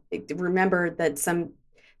 remember that some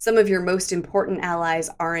of your most important allies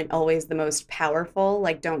aren't always the most powerful.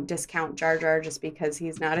 Like, don't discount Jar Jar just because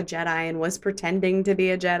he's not a Jedi and was pretending to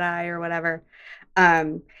be a Jedi or whatever.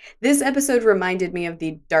 This episode reminded me of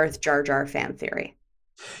the Darth Jar Jar fan theory.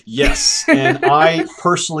 Yes, and I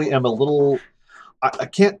personally am a little.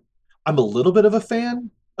 I'm a little bit of a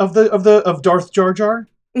fan of Darth Jar Jar,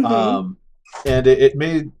 Mhm. and it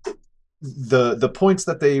made the points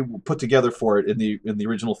that they put together for it in the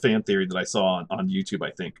original fan theory that I saw on YouTube.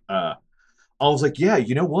 I think I was like, yeah,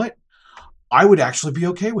 you know what? I would actually be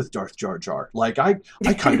okay with Darth Jar Jar. Like I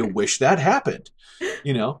kind of wish that happened.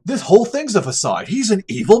 This whole thing's a facade. He's an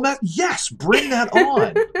evil man. Yes, bring that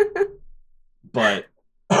on. But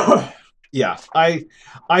yeah, I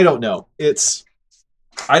don't know.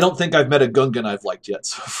 I don't think I've met a Gungan I've liked yet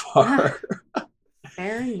so far.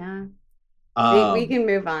 Fair enough. We Um, can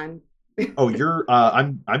move on. oh, you're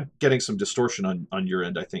I'm getting some distortion on your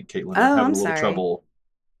end, I think, Caitlin. Oh, I'm having I'm a little sorry. trouble.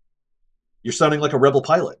 You're sounding like a rebel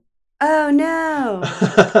pilot. Oh no.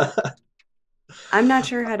 I'm not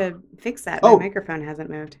sure how to fix that. My Oh. microphone hasn't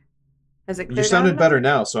moved. Has it cleared You out sounded at all? better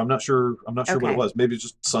now, so I'm not sure what Okay. it was. Maybe it's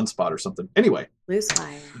just sunspot or something. Anyway, Loose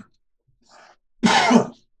wire.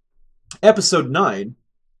 episode 9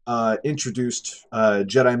 introduced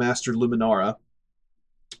Jedi Master Luminara,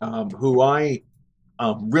 who I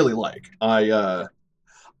really like. I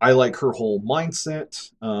like her whole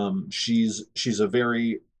mindset. She's a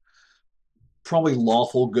very probably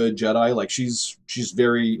lawful good Jedi. Like she's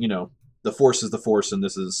very, the Force is the Force, and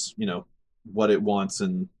this is, what it wants,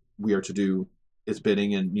 and we are to do its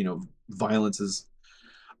bidding, and violence is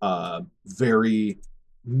very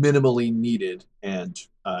minimally needed and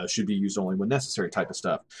should be used only when necessary type of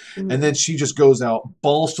stuff. Mhm. And then she just goes out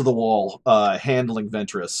balls to the wall, handling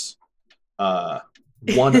Ventress,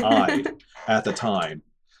 one-eyed at the time.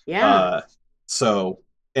 Yeah. So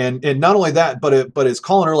and not only that, but it's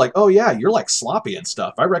calling her like, oh yeah, you're like sloppy and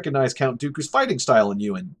stuff. I recognize Count Dooku's fighting style in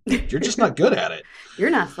you, and you're just not good at it. You're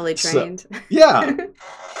not fully trained. Yeah.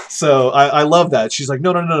 So I love that. She's like,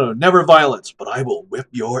 no, never violence, but I will whip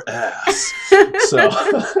your ass. So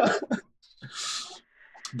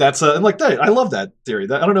that's and like that. I love that theory.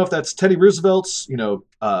 I don't know if that's Teddy Roosevelt's,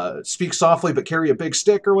 speak softly but carry a big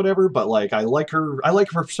stick or whatever. But like, I like her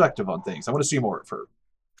perspective on things. I want to see more of her.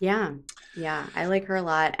 Yeah. Yeah. I like her a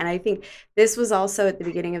lot. And I think this was also at the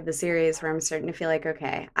beginning of the series where I'm starting to feel like,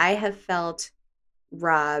 okay, I have felt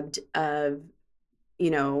robbed of,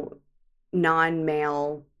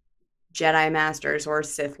 non-male Jedi Masters or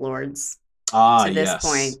Sith Lords to this Yes.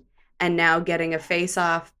 point. And now getting a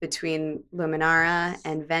face-off between Luminara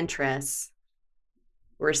and Ventress,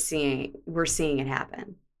 we're seeing it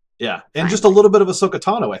happen. Yeah, and just a little bit of Ahsoka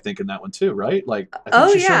Tano, I think, in that one too, right? Like, I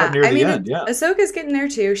think she showed up near the end. Yeah. Ahsoka's getting there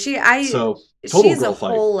too. So total She's girl a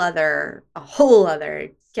fight. whole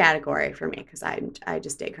other category for me because I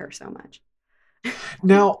just dig her so much.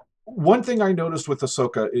 Now, one thing I noticed with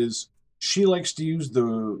Ahsoka is she likes to use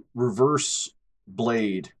the reverse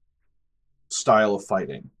blade style of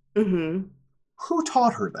fighting. Mm-hmm. Who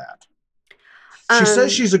taught her that? She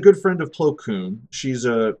says she's a good friend of Plo Koon. She's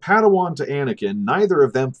a Padawan to Anakin. Neither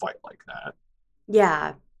of them fight like that.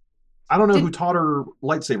 Yeah. I don't know who taught her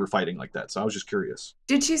lightsaber fighting like that, so I was just curious.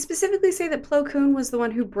 Did she specifically say that Plo Koon was the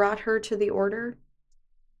one who brought her to the Order?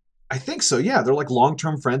 I think so, yeah. They're like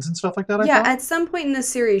long-term friends and stuff like that, I Yeah, thought. at some point in the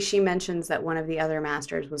series, she mentions that one of the other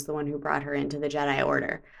masters was the one who brought her into the Jedi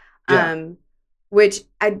Order. Yeah. which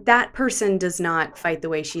that person does not fight the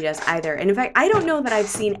way she does either. And in fact, I don't know that I've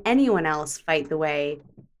seen anyone else fight the way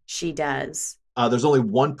she does. There's only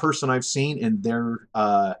one person I've seen, and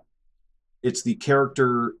it's the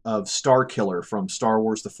character of Starkiller from Star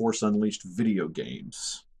Wars: The Force Unleashed video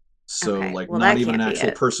games. So, Okay, like, well, not that even an can't be actual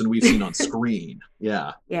it. person we've seen on screen.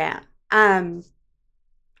 Yeah. Yeah.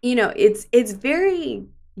 You know, it's very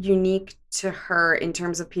unique to her in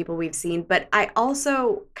terms of people we've seen, but I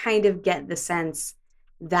also kind of get the sense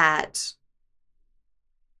that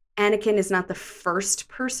Anakin is not the first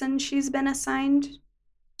person she's been assigned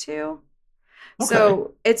to. Okay.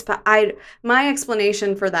 So my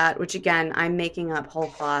explanation for that, which again I'm making up whole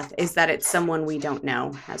cloth, is that it's someone we don't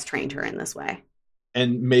know has trained her in this way.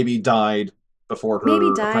 And maybe died before her Maybe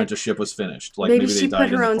died. apprenticeship was finished. Like, Maybe maybe she they put died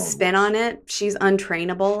in her the own Clone spin Wars. on it. She's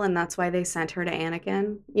untrainable, and that's why they sent her to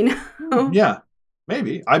Anakin. You know? Yeah,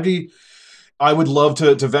 maybe. I would love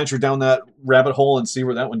to venture down that rabbit hole and see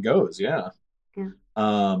where that one goes. Yeah. Yeah.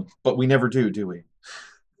 But we never do we?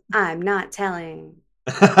 I'm not telling.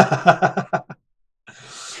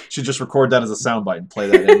 Should just record that as a soundbite and play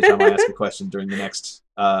that anytime I ask a question during the next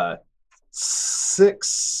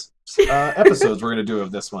 6 episodes we're going to do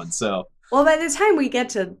of this one. So, Well, by the time we get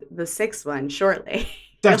to the 6th one, shortly.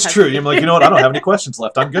 that's you'll true. have- I'm like, you know what? I don't have any questions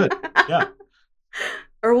left. I'm good. Yeah.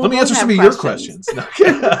 Or we'll Let me both answer some have of your questions.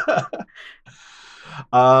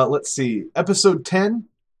 Let's see. Episode 10,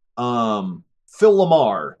 Phil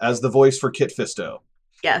Lamar as the voice for Kit Fisto.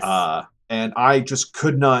 Yes. And I just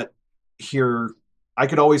could not hear. I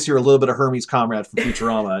could always hear a little bit of Hermes Comrade from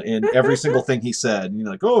Futurama in every single thing he said. And you're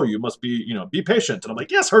like, oh, you must be, be patient. And I'm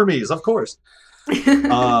like, yes, Hermes, of course.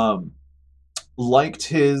 Liked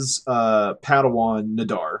his Padawan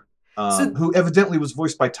Nadar, who evidently was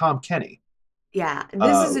voiced by Tom Kenny. Yeah,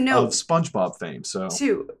 this is a note of SpongeBob fame. So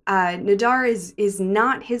too. Nadar is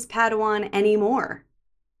not his Padawan anymore.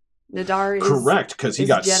 Nadar is correct, because he is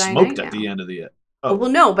got Jedi smoked Knight at now. the end of the. Oh.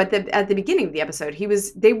 Well, no, but at the beginning of the episode,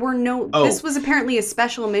 this was apparently a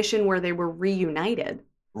special mission where they were reunited.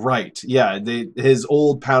 Right. Yeah. His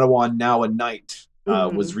old Padawan, now a knight,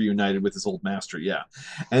 was reunited with his old master. Yeah.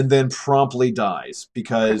 And then promptly dies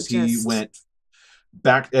because he went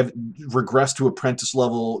back, regressed to apprentice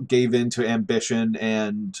level, gave in to ambition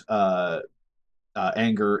and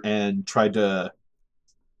anger, and tried to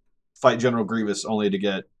fight General Grievous only to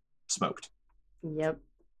get smoked. Yep.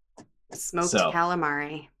 Smoked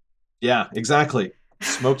calamari. Yeah, exactly.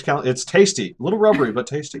 Smoked calamari. It's tasty. A little rubbery, but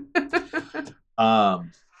tasty. Yeah,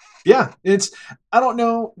 I don't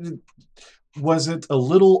know. Was it a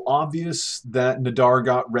little obvious that Nadar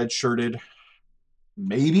got red-shirted?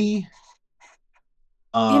 Maybe.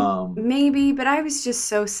 Maybe, but I was just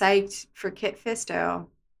so psyched for Kit Fisto.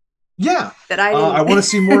 Yeah. That I didn't... I want to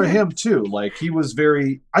see more of him, too. Like, he was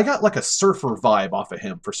I got like a surfer vibe off of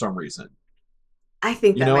him for some reason. I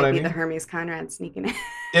think that might be the Hermes Conrad sneaking in.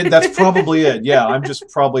 And that's probably it. Yeah, I'm just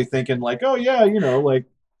probably thinking like, oh yeah,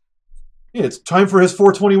 it's time for his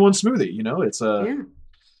 421 smoothie. It's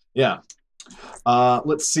yeah.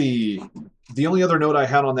 Let's see. The only other note I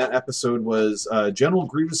had on that episode was General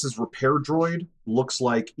Grievous's repair droid looks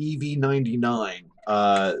like EV-99.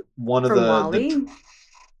 One From of Wall-E?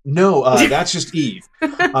 No, that's just Eve.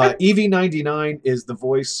 EV-99 is the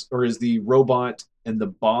voice, or is the robot in the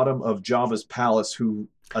bottom of Jabba's palace who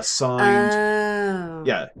assigned... Oh.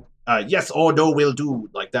 Yeah. Yes or no will do.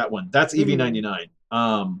 Like that one. That's EV-99.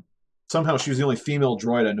 Somehow she was the only female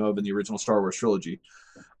droid I know of in the original Star Wars trilogy.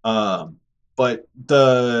 But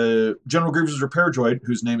the General Grievous' repair droid,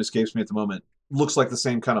 whose name escapes me at the moment, looks like the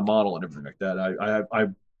same kind of model and everything like that.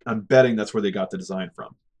 I'm betting that's where they got the design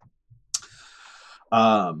from.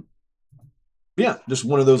 Yeah, just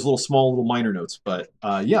one of those little minor notes. But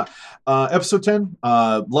yeah, episode 10,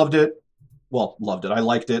 loved it. Well, loved it. I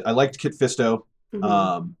liked it. I liked Kit Fisto,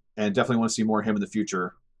 and definitely want to see more of him in the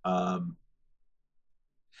future. And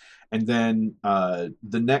then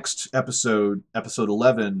the next episode, episode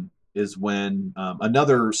 11, is when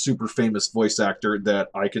another super famous voice actor that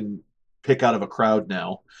I can pick out of a crowd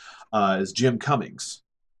now is Jim Cummings,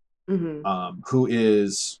 who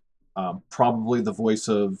is probably the voice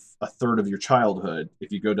of a third of your childhood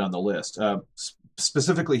if you go down the list.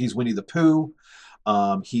 Specifically, he's Winnie the Pooh.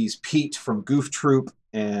 He's Pete from Goof Troop,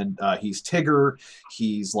 and he's Tigger.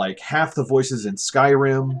 He's like half the voices in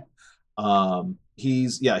Skyrim.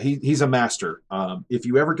 He's a master. If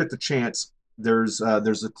you ever get the chance, there's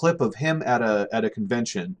a clip of him at a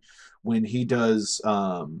convention when he does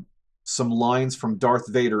some lines from Darth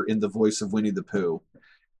Vader in the voice of Winnie the Pooh,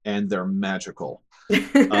 and they're magical.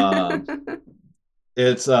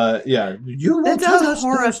 It's yeah. You will That tell sounds us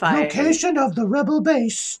horrifying. the location of the rebel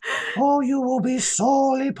base, or you will be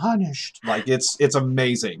sorely punished. Like it's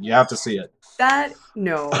amazing. You have to see it.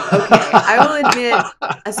 No. Okay. I will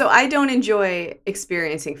admit, so I don't enjoy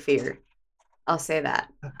experiencing fear. I'll say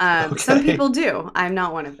that. Some Okay. people do. I'm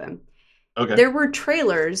not one of them. Okay. There were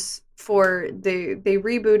trailers for they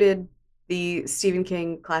rebooted the Stephen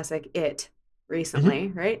King classic It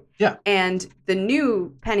recently, right? Yeah. And the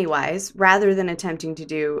new Pennywise, rather than attempting to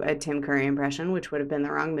do a Tim Curry impression, which would have been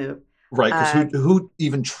the wrong move, Right, because who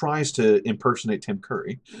even tries to impersonate Tim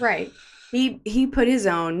Curry? right? He put his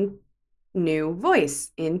own new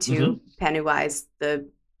voice into Pennywise, the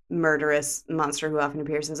murderous monster who often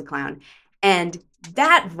appears as a clown, and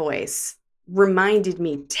that voice reminded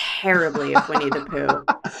me terribly of Winnie the Pooh.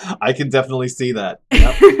 I can definitely see that.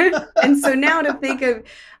 Yep. And so now to think of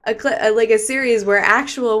a series where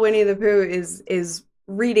actual Winnie the Pooh is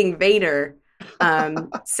reading Vader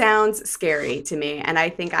sounds scary to me, and I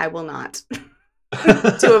think I will not.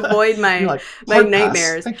 To avoid my Like, my hard pass.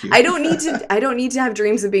 nightmares. Thank you. I don't need to have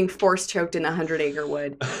dreams of being force choked in a 100-acre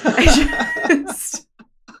wood.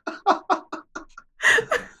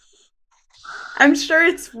 I'm sure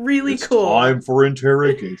it's really cool. Time for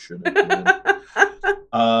interrogation.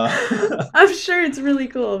 I'm sure it's really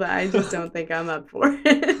cool, but I just don't think I'm up for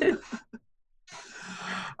it.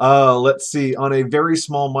 Let's see. On a very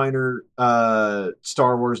small, minor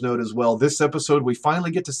Star Wars note as well, this episode we finally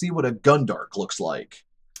get to see what a Gundark looks like.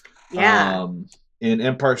 Yeah. In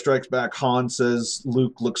Empire Strikes Back, Han says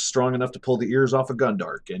Luke looks strong enough to pull the ears off a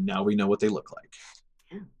Gundark, and now we know what they look like.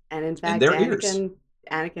 Yeah. And in fact, their ears.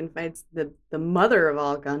 Anakin fights the mother of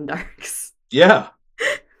all Gundarks. Yeah.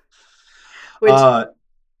 Which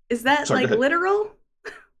is that sorry, like literal?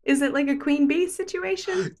 Is it like a queen bee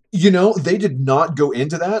situation? You know, they did not go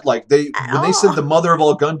into that. Like they said the mother of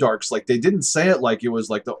all Gundarks, like they didn't say it like it was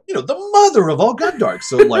like the mother of all Gundarks.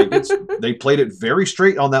 So like they played it very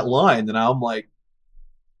straight on that line, and I'm like,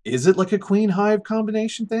 is it like a queen hive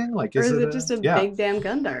combination thing? Like, or is it just a big damn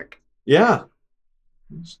Gundark? Yeah.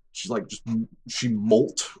 She's like she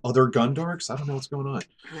molt other Gundarks. I don't know what's going on.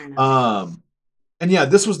 I don't know. And yeah,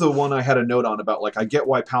 this was the one I had a note on about, like, I get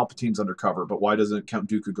why Palpatine's undercover, but why doesn't Count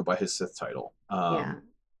Dooku go by his Sith title? Yeah.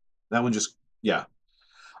 That one just, yeah.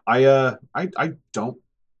 I don't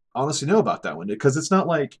honestly know about that one, because it's not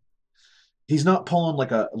like he's not pulling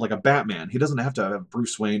like a Batman. He doesn't have to have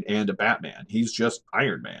Bruce Wayne and a Batman. He's just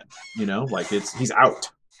Iron Man, like he's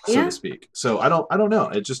out, so to speak. So I don't know.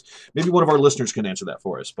 It just, maybe one of our listeners can answer that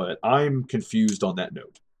for us, but I'm confused on that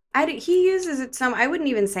note. He uses it I wouldn't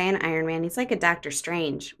even say an Iron Man. He's like a Doctor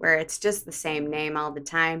Strange, where it's just the same name all the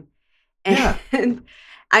time. And Yeah.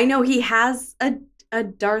 I know he has a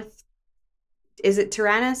Darth. Is it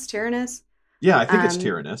Tyrannus? Yeah, I think it's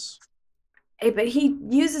Tyrannus. But he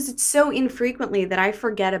uses it so infrequently that I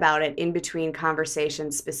forget about it in between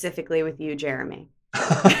conversations, specifically with you, Jeremy.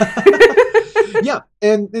 Yeah,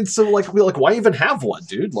 and so like why even have one,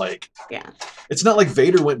 dude? Like, yeah, it's not like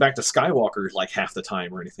Vader went back to Skywalker like half the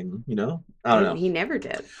time or anything, I don't know. He never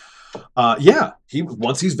did. Yeah,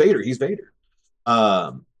 once he's Vader, he's Vader.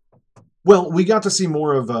 Well, we got to see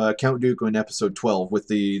more of Count Dooku in episode 12 with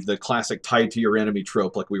the classic tied to your enemy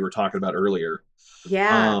trope, like we were talking about earlier.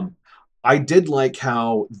 Yeah. I did like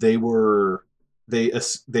how they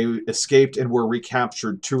escaped and were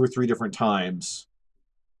recaptured 2 or 3 different times.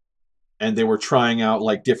 And they were trying out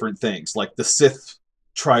like different things. Like the Sith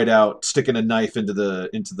tried out sticking a knife into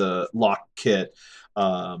the lock kit.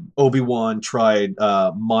 Obi-Wan tried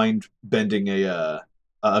mind bending a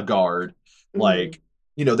guard. Mm-hmm. Like,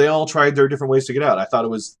 they all tried their different ways to get out. I thought it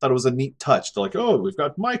was a neat touch. They're like, oh, we've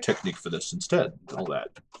got my technique for this instead. All that.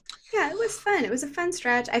 Yeah, it was fun. It was a fun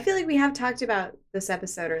stretch. I feel like we have talked about this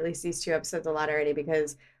episode, or at least these 2 episodes, a lot already,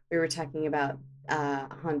 because we were talking about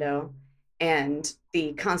Hondo and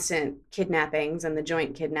the constant kidnappings and the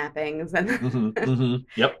joint kidnappings and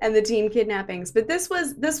Yep. and the team kidnappings. But this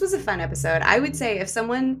was a fun episode. I would say if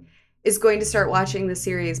someone is going to start watching the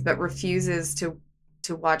series but refuses to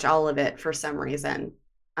watch all of it for some reason,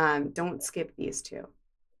 don't skip these 2.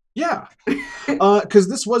 Yeah, because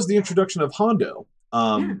this was the introduction of Hondo.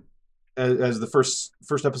 As the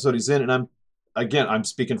first episode he's in, and I'm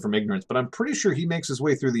speaking from ignorance, but I'm pretty sure he makes his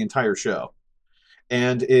way through the entire show,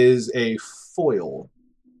 and is a foil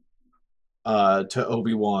to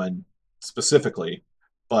Obi-Wan specifically,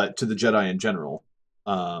 but to the Jedi in general.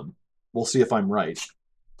 We'll see if I'm right,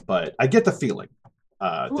 but I get the feeling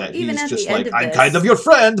that he's just like, I'm kind of your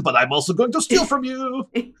friend, but I'm also going to steal from you.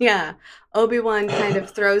 Yeah, Obi-Wan kind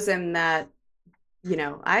of throws him that,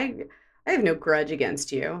 I have no grudge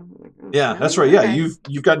against you. Yeah, No, that's right. Yeah, okay.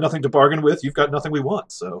 you've got nothing to bargain with. You've got nothing we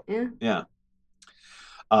want. So Yeah. yeah,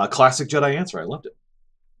 classic Jedi answer. I loved it.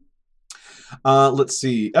 Let's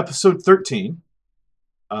see, episode 13.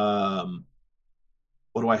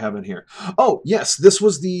 What do I have in here? Oh yes, this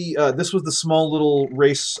was the small little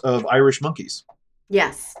race of Irish monkeys,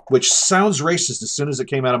 Yes. which sounds racist as soon as it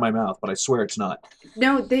came out of my mouth, but I swear it's not.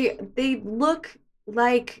 No, they look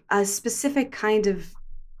like a specific kind of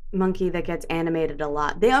monkey that gets animated a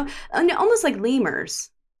lot. They are almost like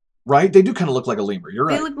lemurs. Right? They do kind of look like a lemur. You're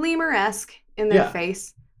They right. look lemur-esque in their Yeah.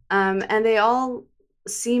 face, and they all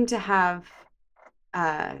seem to have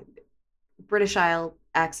uh, British Isle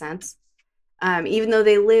accents, even though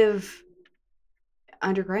they live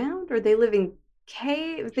underground or they live in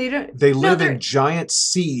cave. They don't. They No, live they're. in giant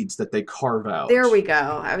seeds that they carve out. There we go.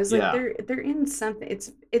 I was like, Yeah. they're in something.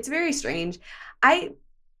 It's very strange.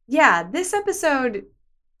 Yeah, this episode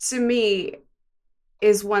to me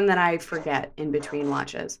is one that I forget in between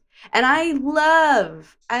watches. And I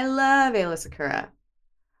love Ayla Sakura.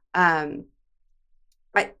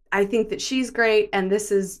 I think that she's great, and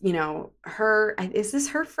this is, her. Is this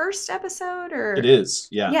her first episode or? It is.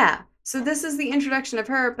 Yeah. Yeah. So this is the introduction of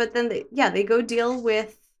her, but then they go deal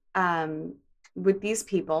with these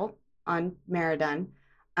people on Meriden.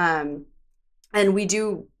 And we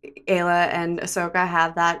do, Ayla and Ahsoka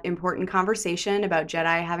have that important conversation about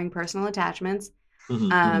Jedi having personal attachments.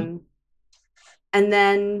 Mhm. And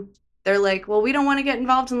then they're like, well, we don't want to get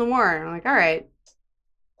involved in the war. And I'm like, all right.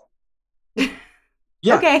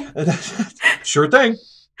 Yeah. Okay. Sure thing.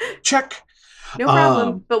 Check. No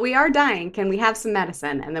problem. But we are dying. Can we have some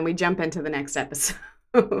medicine? And then we jump into the next episode.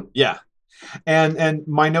 Yeah. And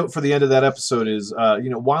my note for the end of that episode is,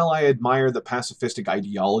 while I admire the pacifistic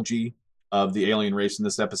ideology of the alien race in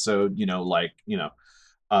this episode,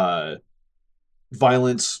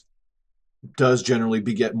 violence does generally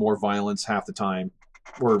beget more violence half the time,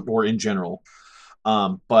 or in general.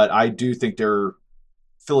 But I do think they're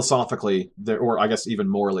philosophically, or I guess even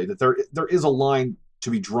morally, that there is a line to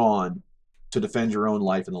be drawn to defend your own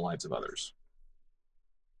life and the lives of others.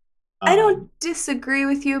 I don't disagree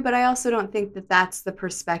with you, but I also don't think that that's the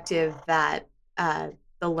perspective that the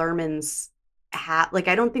Lermans have. Like,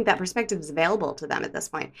 I don't think that perspective is available to them at this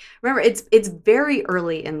point. Remember, it's very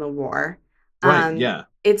early in the war. Right, yeah.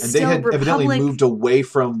 It's And still they had evidently Republic. moved away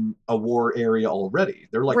from a war area already.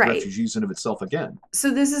 They're like Right. refugees in of itself again.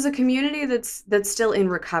 So this is a community that's still in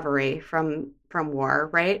recovery from war,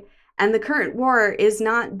 right? And the current war is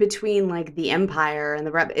not between like the Empire and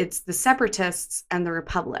it's the Separatists and the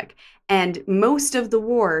Republic. And most of the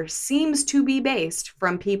war seems to be based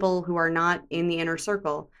from people who are not in the inner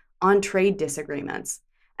circle on trade disagreements.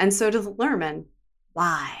 And so to the Lerman,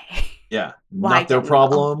 why? Yeah, Why not their get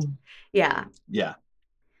involved? problem. Yeah. Yeah,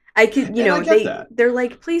 I could, And I get that. they're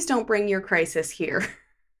like, please don't bring your crisis here.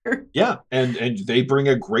 yeah, and they bring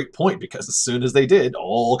a great point, because as soon as they did,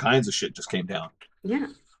 all kinds of shit just came down. Yeah.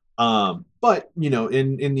 But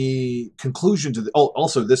in the conclusion to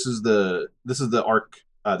also this is the arc,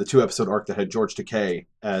 the 2-episode arc that had George Takei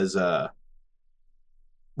as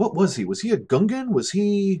what was he? Was he a Gungan? Was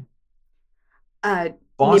he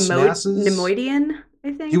Boss Nass's? Nemoidian,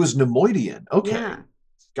 I think. He was Nemoidian. Okay. Yeah.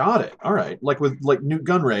 Got it. All right. Like with Newt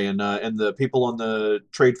Gunray and the people on the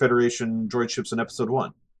Trade Federation droid ships in episode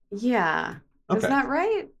 1. Yeah. Okay. Is that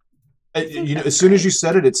right? You know, that's as soon as right. you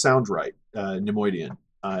said it, it sounds right. Nemoidian.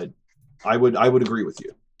 I would agree with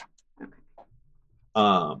you.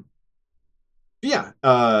 Okay. Yeah.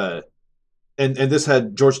 And this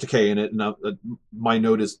had George Takei in it, and my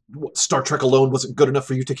note is Star Trek alone wasn't good enough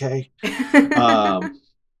for you, Takei.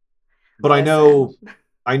 But I know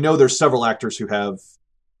there's several actors who have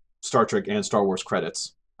Star Trek and Star Wars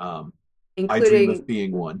credits. I dream Including of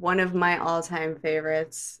being one. One of my all-time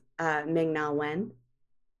favorites, Ming-Na Wen.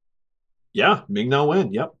 Yeah, Ming-Na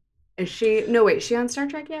Wen. Yep. Is she? No, wait. Is she on Star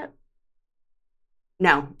Trek yet?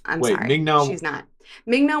 No, I'm Wait, sorry. Ming-Na- She's not.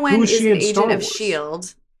 Ming-Na Who Wen is is she an in Star agent of Wars?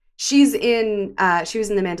 Shield. She's in. She was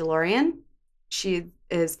in The Mandalorian. She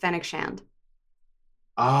is Fennec Shand.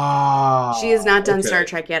 Ah. She has not done okay. Star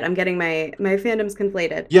Trek yet. I'm getting my fandoms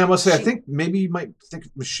conflated. Yeah, I must say, I She- think maybe you might think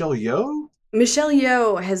Michelle Yeoh. Michelle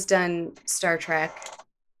Yeoh has done Star Trek.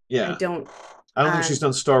 Yeah, I don't. I don't think she's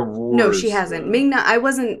done Star Wars. No, she hasn't. though. Ming-Na.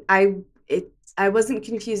 I wasn't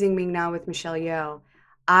confusing Ming-Na with Michelle Yeoh.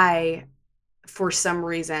 I, for some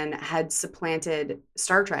reason, had supplanted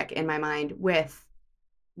Star Trek in my mind with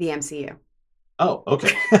the MCU. Oh,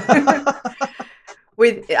 okay.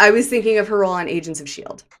 I was thinking of her role on Agents of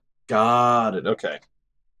S.H.I.E.L.D. Got it. Okay.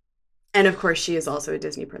 And of course, she is also a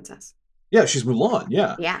Disney princess. Yeah, she's Mulan.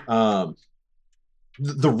 Yeah. Yeah.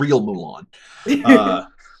 the real Mulan.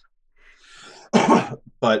 Uh,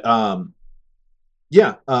 but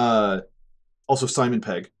yeah. Also Simon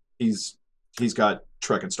Pegg. He's got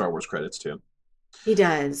Trek and Star Wars credits too. He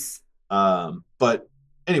does. But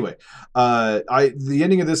anyway, the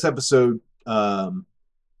ending of this episode, you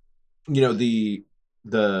know, the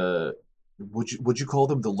would you call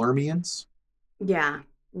them the Lermians? Yeah.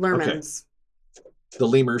 Lermans. The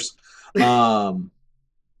lemurs.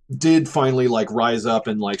 Did finally like rise up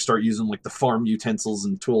and like start using like the farm utensils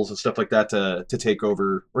and tools and stuff like that to take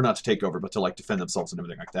over, or not to take over, but to like defend themselves and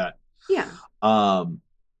everything like that. Yeah.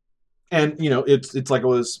 And you know, it's like I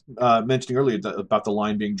was mentioning earlier about the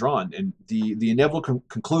line being drawn, and the inevitable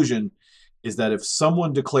conclusion is that if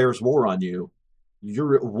someone declares war on you,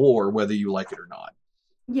 you're at war whether you like it or not.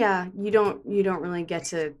 Yeah, you don't really get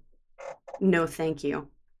to no thank you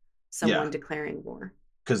someone declaring war.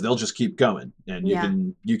 Because they'll just keep going, and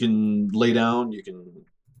you can lay down, you can,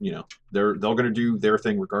 you know, they're going to do their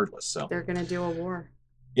thing regardless. So they're going to do a war.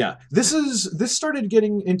 Yeah, this started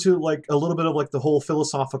getting into like a little bit of like the whole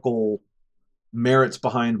philosophical merits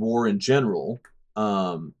behind war in general,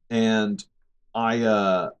 and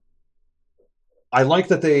I like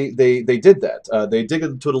that they did that. They dig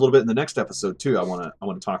into it a little bit in the next episode too. I want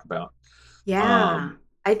to talk about. Yeah.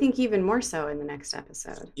 I think even more so in the next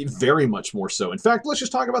episode. Very much more so. In fact, let's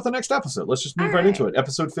just talk about the next episode. Let's just move right into it.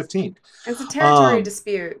 Episode 15. It's a territory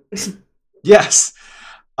dispute. Yes.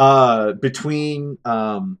 Between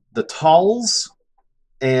the Talls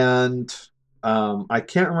and I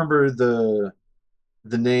can't remember the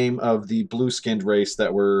name of the blue-skinned race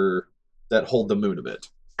that hold the moon a bit.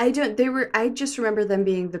 I just remember them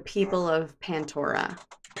being the people of Pantora.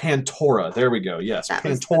 Pantora, there we go. Yes,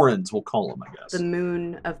 Pantorans, we'll call them, I guess. The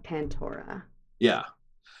moon of Pantora. Yeah.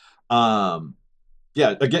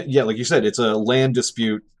 Yeah, again, yeah, like you said, it's a land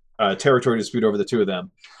dispute, territory dispute over the two of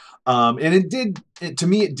them. And to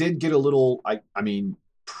me, it did get a little, I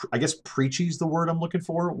guess preachy is the word I'm looking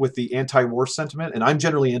for, with the anti-war sentiment. And I'm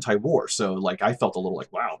generally anti-war, so like I felt a little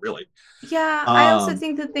like, wow, really? Yeah, I also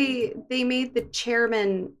think that they made the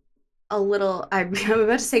chairman a little, I'm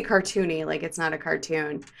about to say cartoony, like it's not a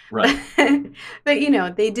cartoon. Right. But you know,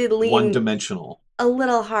 they did lean one-dimensional a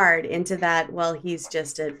little hard into that, well, he's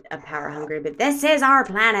just a power hungry, but this is our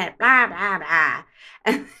planet, blah, blah, blah.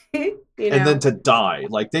 And then to die.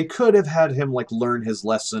 Like, they could have had him, like, learn his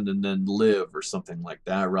lesson and then live or something like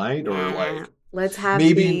that, right? Or, like, let's have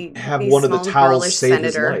maybe have one of the Talls save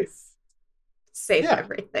his life. Save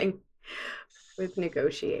everything. With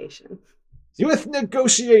negotiation. With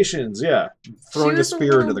negotiations, yeah. Throwing a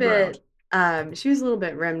spear into the ground. She was a little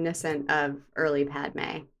bit reminiscent of early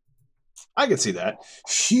Padme. I could see that.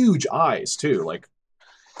 Huge eyes, too. Like,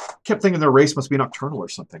 kept thinking their race must be nocturnal or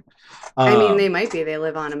something. I mean, they might be. They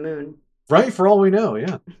live on a moon. Right, for all we know,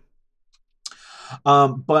 yeah.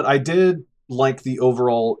 But I did like the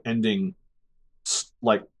overall ending,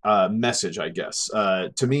 like, message, I guess.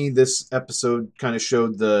 To me, this episode kind of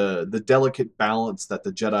showed the delicate balance that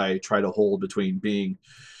the Jedi try to hold between being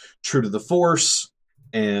true to the Force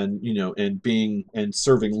and, you know, and being and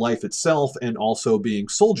serving life itself, and also being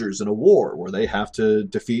soldiers in a war where they have to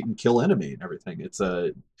defeat and kill enemy and everything. It's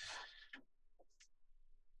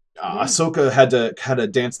Ahsoka had to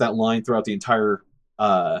dance that line throughout the entire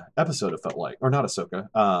episode, it felt like. Or not Ahsoka.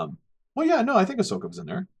 Well, yeah, no, I think Ahsoka was in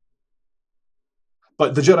there.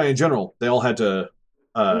 But the Jedi in general, they all had to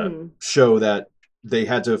show that they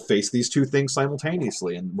had to face these two things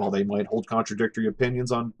simultaneously. And while they might hold contradictory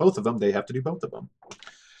opinions on both of them, they have to do both of them.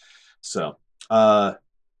 So,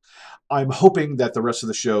 I'm hoping that the rest of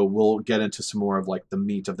the show will get into some more of like the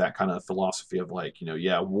meat of that kind of philosophy of like, you know,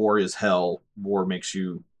 yeah, war is hell. War makes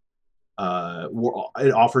you,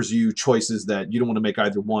 it offers you choices that you don't want to make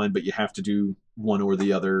either one, but you have to do one or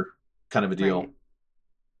the other, kind of a deal. Right.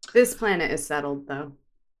 This planet is settled, though.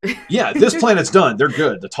 Yeah, this planet's done. They're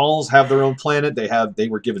good. The Talls have their own planet. They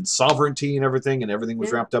were given sovereignty and everything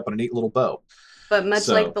was wrapped up in a neat little bow. But much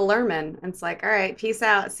like the Lerman, it's like, all right, peace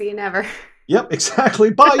out, see you never. Yep, exactly.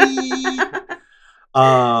 Bye.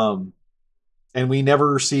 And we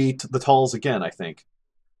never see the Talls again, I think.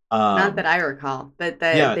 Not that I recall, but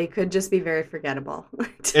they could just be very forgettable.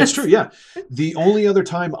 It's true, yeah. The only other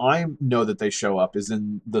time I know that they show up is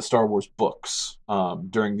in the Star Wars books,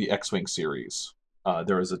 during the X-Wing series.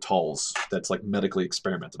 There is a Talls that's like medically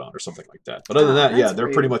experimented on or something like that. But other than that, yeah,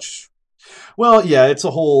 they're pretty much. Well, yeah, it's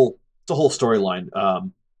a whole storyline.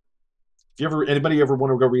 If anybody ever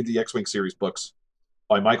want to go read the X-Wing series books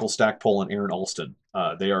by Michael Stackpole and Aaron Alston,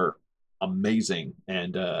 they are amazing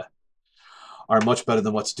and are much better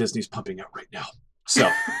than what Disney's pumping out right now. So,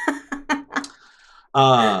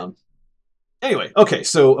 Anyway, okay,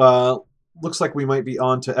 so looks like we might be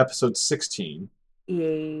on to episode 16.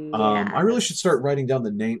 Yeah. I really should start writing down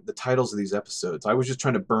the titles of these episodes. I was just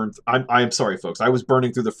trying to burn. I'm sorry, folks. I was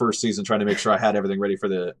burning through the first season trying to make sure I had everything ready for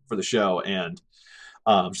the show, and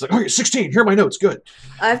she's like, "Okay, 16. Here are my notes. Good."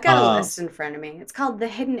 I've got a list in front of me. It's called The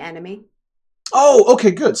Hidden Enemy. Oh,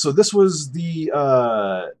 okay, good. So this was the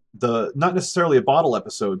not necessarily a bottle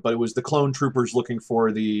episode, but it was the clone troopers looking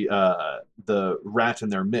for the rat in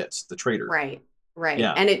their midst, the traitor. Right.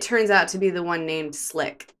 Yeah. And it turns out to be the one named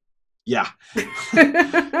Slick. Yeah.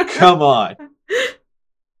 Come on.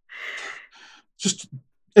 Just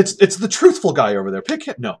it's the truthful guy over there. Pick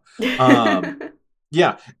him. No.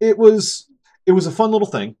 Yeah, it was a fun little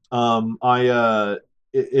thing.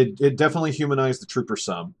 It definitely humanized the troopers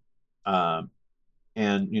some.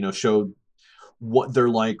 And showed what they're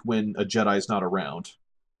like when a Jedi's not around.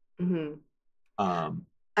 Mm-hmm.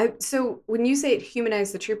 So when you say it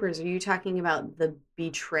humanized the troopers, are you talking about the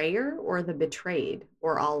betrayer or the betrayed,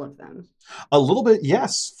 or all of them? A little bit,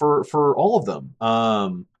 yes, for all of them.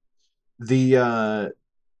 The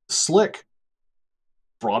Slick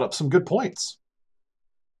brought up some good points.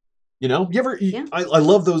 You ever? Yeah. I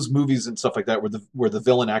love those movies and stuff like that where the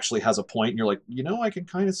villain actually has a point, and you're like, I can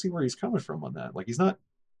kind of see where he's coming from on that. Like he's not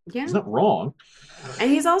wrong. And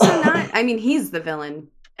he's also not. I mean, he's the villain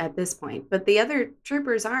at this point, but the other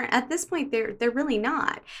troopers aren't. At this point, they're really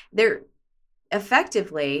not. They're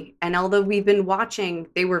effectively, and although we've been watching,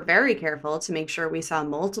 they were very careful to make sure we saw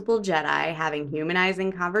multiple Jedi having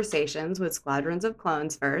humanizing conversations with squadrons of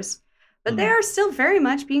clones first, but they are still very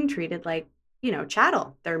much being treated like,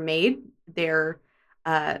 chattel. They're made, they're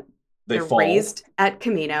raised at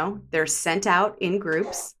Kamino, they're sent out in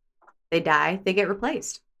groups, they die, they get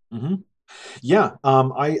replaced. Mm-hmm. Yeah,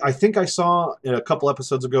 I think I saw a couple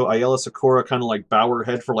episodes ago Aayla Secura kind of like bow her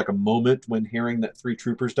head for like a moment when hearing that 3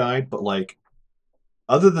 troopers died, but like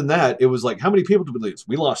other than that, it was like, how many people did we lose?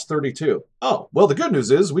 We lost 32. Oh, well, the good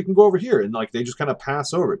news is we can go over here, and like they just kind of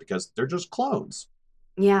pass over it because they're just clones.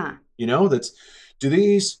 Yeah. Do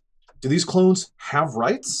these clones have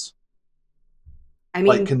rights? I mean,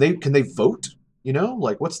 like, can they vote?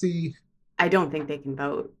 Like what's the? I don't think they can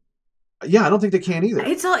vote. Yeah, I don't think they can either.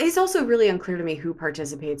 It's also really unclear to me who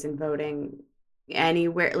participates in voting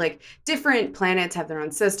anywhere. Like different planets have their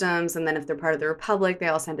own systems, and then if they're part of the Republic, they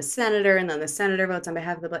all send a senator, and then the senator votes on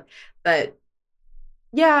behalf of the. But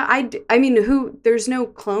yeah, I mean, there's no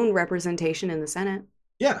clone representation in the Senate.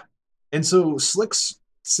 Yeah, and so Slicks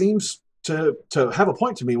seems to have a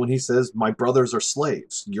point to me when he says, "My brothers are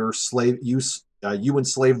slaves. You're slave. You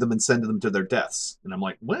enslave them and send them to their deaths." And I'm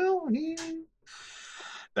like, well,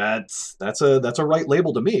 that's a right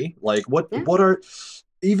label to me. Like what are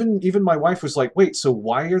even my wife was like, wait, so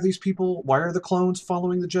why are the clones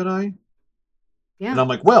following the Jedi? Yeah. And I'm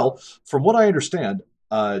like, well, from what I understand,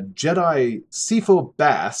 Jedi Sifo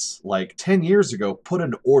Bass like 10 years ago put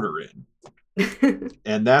an order in.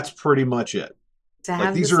 And that's pretty much it.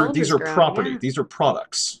 Like these are property, these are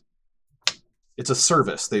products. It's a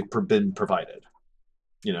service they've been provided.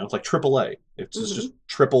 It's like AAA. It's just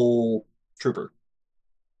triple trooper.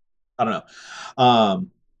 I don't know.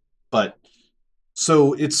 But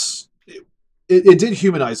so it did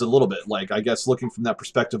humanize a little bit. Like, I guess looking from that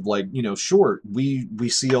perspective, like, sure, we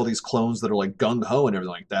see all these clones that are like gung-ho and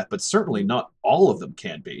everything like that, but certainly not all of them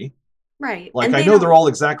can be. Right. Like, and I know they're all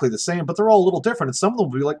exactly the same, but they're all a little different. And some of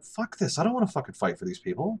them will be like, fuck this. I don't want to fucking fight for these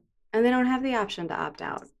people. And they don't have the option to opt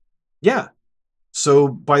out. Yeah. So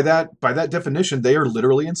by that definition, they are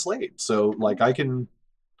literally enslaved. So like it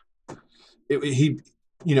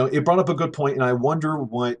brought up a good point, and I wonder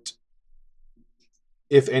what,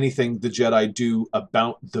 if anything, the Jedi do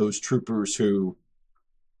about those troopers who,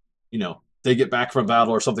 they get back from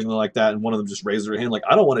battle or something like that, and one of them just raises their hand like,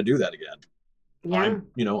 I don't want to do that again. Yeah. I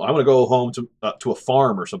want to go home to a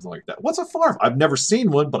farm or something like that. What's a farm? I've never seen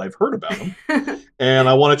one, but I've heard about them. And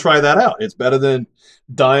I want to try that out. It's better than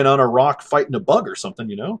dying on a rock fighting a bug or something,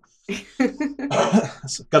 Got a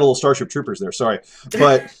little Starship Troopers there, sorry.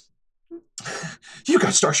 But you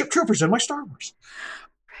got Starship Troopers in my Star Wars.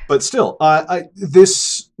 But still, the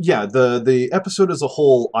episode as a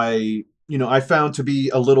whole, I found to be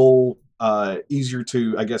a little easier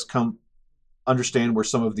to, I guess, understand where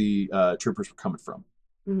some of the troopers were coming from.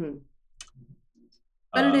 Mm-hmm.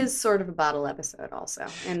 But it is sort of a bottle episode also,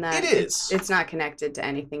 in that it is. It's not connected to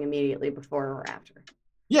anything immediately before or after.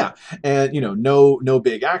 Yeah, and no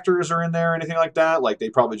big actors are in there or anything like that. Like they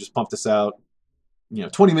probably just pumped this out.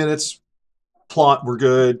 20 minutes, plot, we're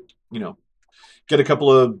good. Get a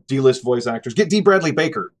couple of D-list voice actors. Get D. Bradley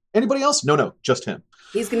Baker. Anybody else? No, just him.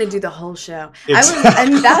 He's going to do the whole show. Exactly.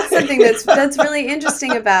 And that's something that's really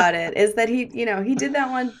interesting about it, is that he did that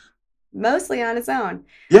one mostly on his own.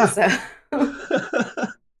 Yeah. So.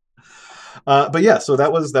 But yeah, so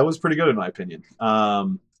that was pretty good in my opinion.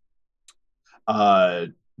 What are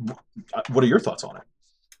your thoughts on it?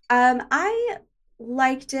 I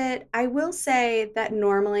liked it. I will say that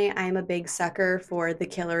normally I'm a big sucker for The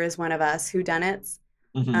Killer Is One of Us whodunits.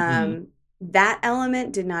 Mm-hmm. That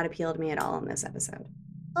element did not appeal to me at all in this episode.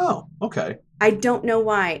 Oh, okay. I don't know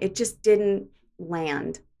why. It just didn't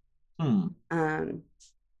land. I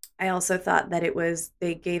also thought that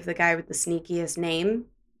they gave the guy with the sneakiest name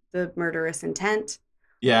the murderous intent.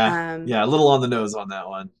 Yeah, a little on the nose on that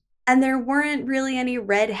one. And there weren't really any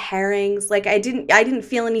red herrings. Like I didn't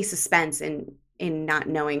feel any suspense in not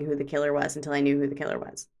knowing who the killer was until I knew who the killer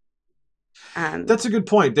was. That's a good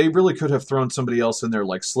point. They really could have thrown somebody else in there.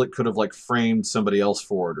 Like Slick could have like framed somebody else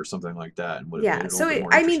for it or something like that, and would have made it a little bit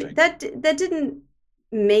more interesting. That didn't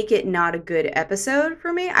make it not a good episode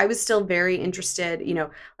for me. I was still very interested.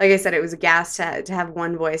 Like I said, it was a gas to have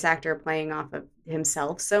one voice actor playing off of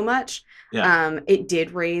himself so much. Yeah. It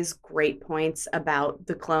did raise great points about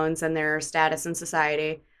the clones and their status in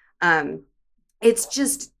society. It's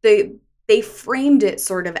just they framed it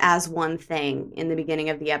sort of as one thing in the beginning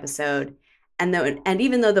of the episode, and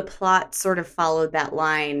even though the plot sort of followed that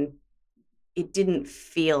line, it didn't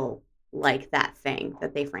feel like that thing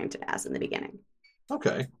that they framed it as in the beginning.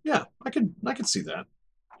 Okay. Yeah, I could see that.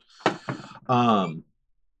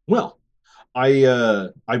 Well, I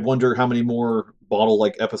wonder how many more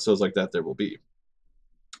bottle-like episodes like that there will be.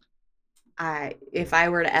 If I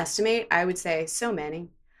were to estimate, I would say so many.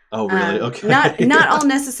 Oh, really? Okay. Not all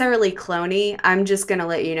necessarily cloney. I'm just gonna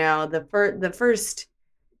let you know the first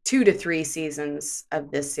 2 to 3 seasons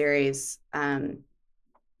of this series are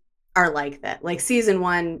like that. Like season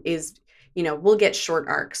 1 is, we'll get short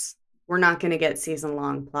arcs. We're not going to get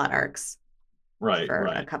season-long plot arcs for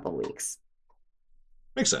a couple weeks.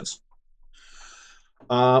 Makes sense.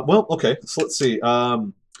 Well, okay. So let's see.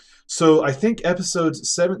 So I think episodes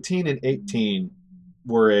 17 and 18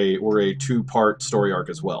 were a 2-part story arc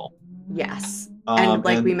as well. Yes. And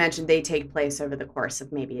we mentioned, they take place over the course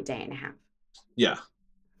of maybe a day and a half. Yeah.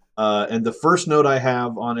 And the first note I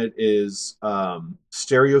have on it is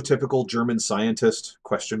stereotypical German scientist ?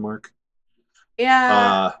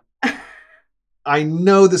 Yeah. I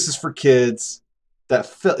know this is for kids.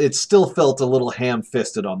 It still felt a little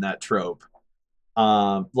ham-fisted on that trope.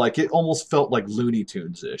 Like it almost felt like Looney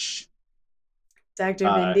Tunes-ish.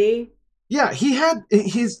 Dr. Mindy? Yeah, he had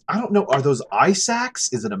his, I don't know, are those eye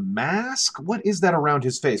sacs? Is it a mask? What is that around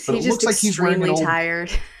his face? But it looks like he's wearing an old...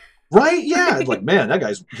 tired. Right? Yeah. Like, man,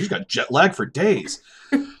 he's got jet lag for days.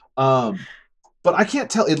 But I can't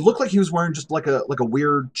tell. It looked like he was wearing just like a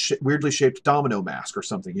weirdly shaped domino mask or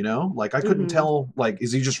something, Like I couldn't tell. Like,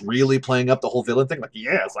 is he just really playing up the whole villain thing? Like,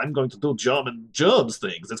 yes, I'm going to do German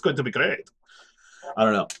things. It's going to be great. I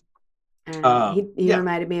don't know. He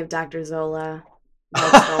reminded me of Dr. Zola,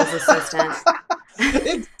 Zola's assistant.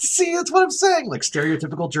 See, that's what I'm saying. Like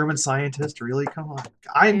stereotypical German scientist. Really? Come on.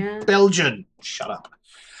 I'm Belgian. Shut up.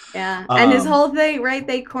 Yeah, and his whole thing, right?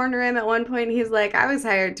 They corner him at one point. And he's like, I was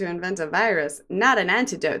hired to invent a virus, not an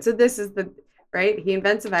antidote. So this is right? He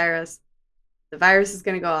invents a virus. The virus is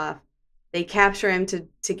going to go off. They capture him to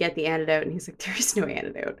get the antidote. And he's like, there is no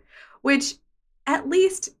antidote. Which, at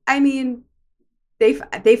least, I mean,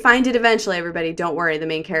 they find it eventually, everybody. Don't worry. The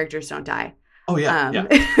main characters don't die. Oh, yeah.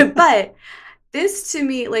 But this, to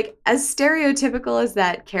me, like, as stereotypical as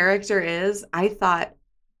that character is, I thought,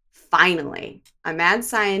 finally, a mad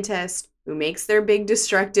scientist who makes their big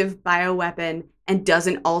destructive bioweapon and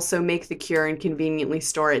doesn't also make the cure and conveniently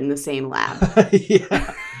store it in the same lab.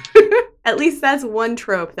 Yeah. At least that's one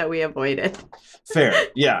trope that we avoided. Fair.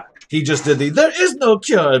 Yeah. He just did there is no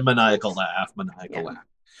cure in maniacal laugh.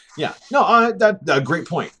 Yeah. No, that great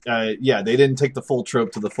point. Yeah, they didn't take the full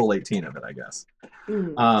trope to the full 18 of it, I guess.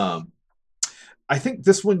 I think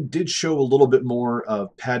this one did show a little bit more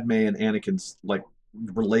of Padme and Anakin's like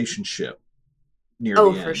relationship near the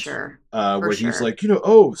end. For sure. Where he's like,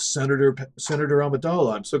 Senator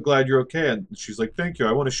Amidala, I'm so glad you're okay. And she's like, thank you,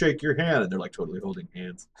 I want to shake your hand. And they're like totally holding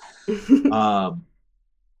hands. And I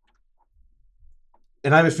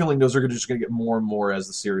have a feeling those are just going to get more and more as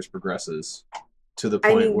the series progresses, to the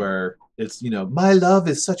point where it's, my love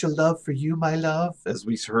is such a love for you, my love, as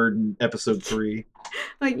we heard in episode 3.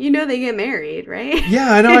 Like, they get married, right?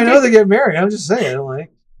 Yeah, I know they get married. I'm just saying,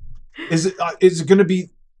 like, is it going to be?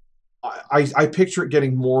 I picture it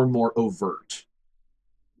getting more and more overt,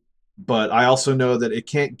 but I also know that it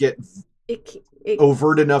can't get.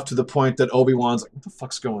 overt enough to the point that Obi-Wan's like, what the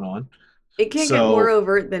fuck's going on? It can't get more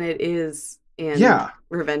overt than it is in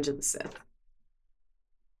Revenge of the Sith.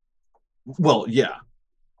 Well, yeah.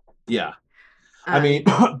 I mean,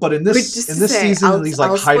 but in this season, he's like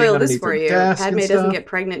I'll hiding spoil underneath this for her you. desk Padme and stuff. doesn't get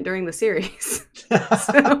pregnant during the series,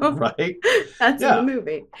 so right? That's in the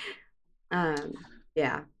movie.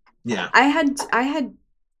 Yeah. I had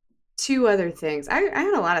two other things. I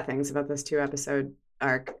had a lot of things about this 2-episode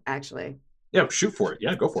arc, actually. Yeah, shoot for it.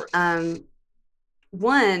 Yeah, go for it.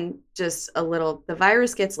 One, just a little. The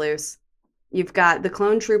virus gets loose. You've got the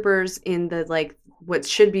clone troopers in the what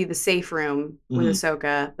should be the safe room with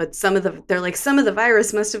Ahsoka, but some of the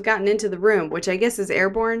virus must have gotten into the room, which I guess is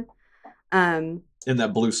airborne. In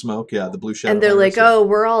that blue smoke, the blue shadow. And they're like, "Oh,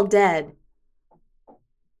 we're all dead."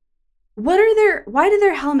 Why do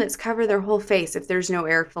their helmets cover their whole face if there's no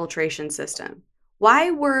air filtration system?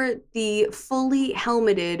 Why were the fully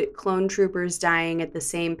helmeted clone troopers dying at the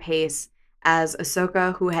same pace as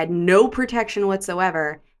Ahsoka, who had no protection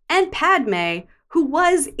whatsoever, and Padme, who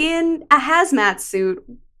was in a hazmat suit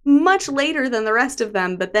much later than the rest of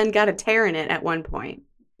them, but then got a tear in it at one point?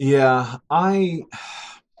 Yeah, The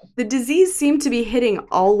disease seemed to be hitting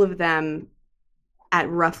all of them at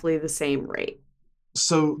roughly the same rate.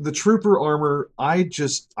 So the trooper armor, I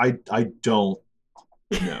don't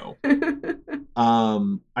know.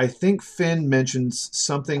 I think Finn mentions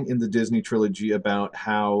something in the Disney trilogy about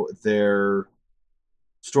how their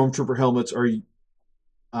stormtrooper helmets are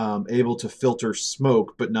able to filter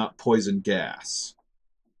smoke but not poison gas.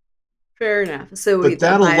 Fair enough. So but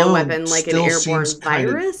that bioweapon, like an still airborne seems kind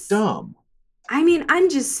of virus? dumb. I mean, I'm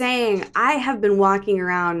just saying, I have been walking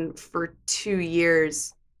around for 2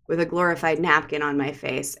 years with a glorified napkin on my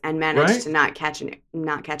face and managed to not catch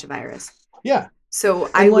a virus. Yeah. So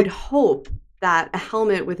I would hope that a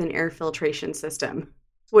helmet with an air filtration system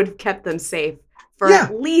would have kept them safe for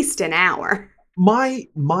at least an hour. My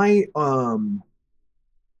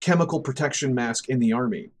chemical protection mask in the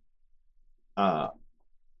army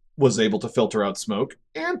was able to filter out smoke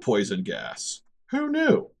and poison gas. Who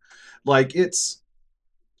knew? Like it's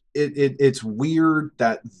weird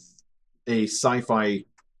that a sci-fi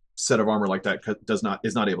set of armor like that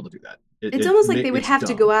is not able to do that. It's almost like they would have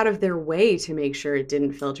to go out of their way to make sure it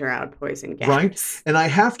didn't filter out poison gas. Right? And I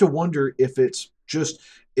have to wonder if it's just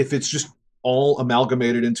all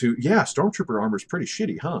amalgamated into, stormtrooper armor is pretty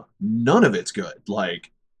shitty, huh? None of it's good.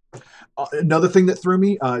 Like another thing that threw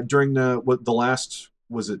me during the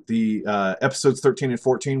episodes 13 and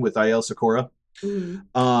 14 with Aiel Sakura.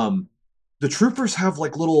 Mm-hmm. The troopers have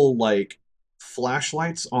like little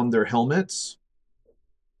flashlights on their helmets.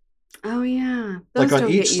 Oh yeah, those like on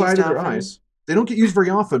each side of their eyes. They don't get used very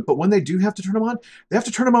often, but when they do have to turn them on, they have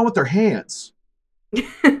to turn them on with their hands.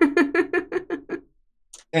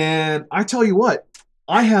 And I tell you what,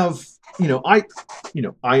 I have, I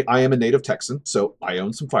am a native Texan, so I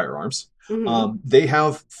own some firearms. Mm-hmm. They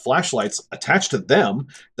have flashlights attached to them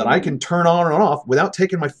that I can turn on and off without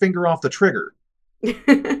taking my finger off the trigger.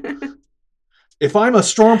 If I'm a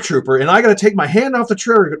stormtrooper and I got to take my hand off the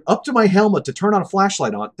trigger up to my helmet to turn on a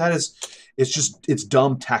flashlight on, it's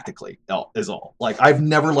dumb tactically, is all. Like, I've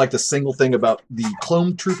never liked a single thing about the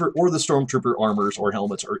clone trooper or the stormtrooper armors or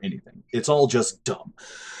helmets or anything. It's all just dumb.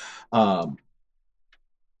 I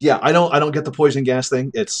don't get the poison gas thing.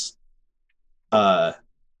 It's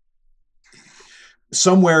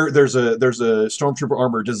somewhere there's a stormtrooper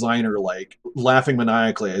armor designer laughing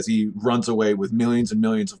maniacally as he runs away with millions and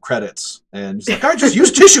millions of credits, and he's like, I just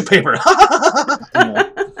used tissue paper.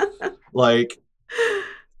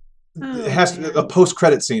 It has to be a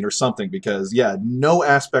post-credit scene or something, because no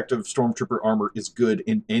aspect of stormtrooper armor is good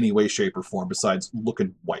in any way, shape, or form besides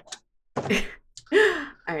looking white. All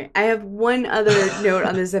right, I have one other note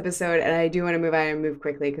on this episode, and I do want to move on and move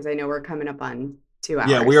quickly because I know we're coming up on 2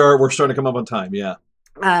 hours. Yeah, we're starting to come up on time, yeah.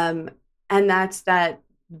 And that's that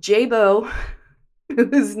Jabo,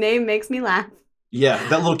 whose name makes me laugh. Yeah,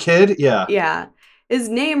 that little kid, yeah. Yeah. His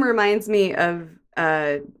name reminds me of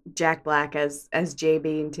Jack Black as JB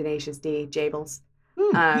and Tenacious D, Jables.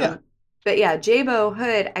 Yeah. But yeah, Jabo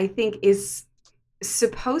Hood, I think, is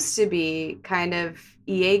supposed to be kind of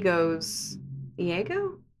Iago's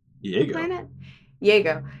planet?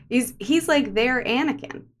 Iago. He's like their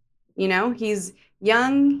Anakin. He's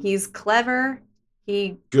young, he's clever,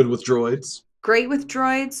 good with droids. Great with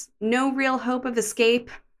droids, no real hope of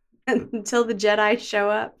escape until the Jedi show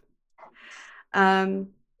up. And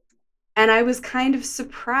I was kind of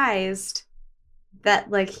surprised that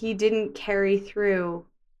he didn't carry through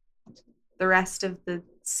the rest of the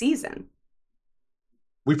season.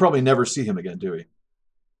 We probably never see him again, do we?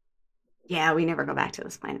 Yeah, we never go back to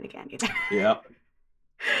this planet again either. Yeah.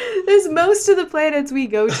 There's most of the planets we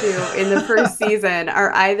go to in the first season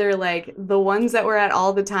are either like the ones that we're at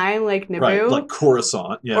all the time, like Right. Naboo, Like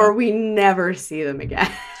Coruscant. Yeah. or we never see them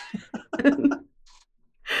again.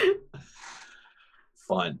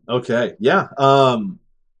 Fun. Okay. Yeah.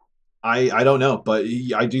 I don't know, but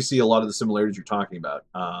I do see a lot of the similarities you're talking about.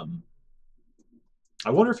 I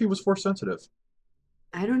wonder if he was force sensitive.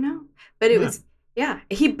 I don't know. But it Yeah. was, yeah.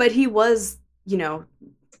 He was,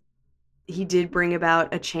 he did bring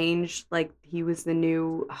about a change. Like he was the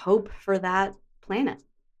new hope for that planet.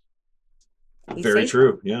 He Very saved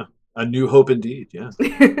true. Yeah. A new hope indeed. Yeah.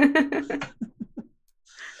 them.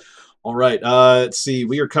 All right. Let's see.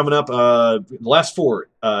 We are coming up. The last four.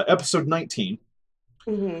 Episode 19.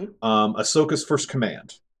 Mhm. Ahsoka's first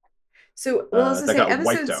command. So, well, I was That gonna say, got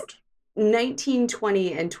wiped episodes out. 19,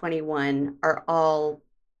 20, and 21 are all,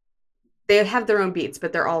 they have their own beats,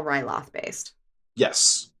 but they're all Ryloth based.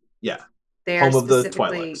 Yes. Yeah. They are Home of the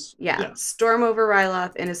specifically, Twi'leks. yeah, Yeah. Storm over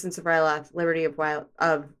Ryloth, Innocence of Ryloth, Liberty of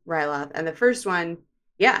Ryloth. And the first one,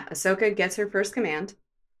 yeah, Ahsoka gets her first command.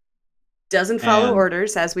 Doesn't follow And-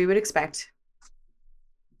 orders as we would expect.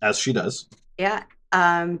 As she does. Yeah.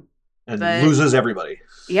 And But- loses everybody.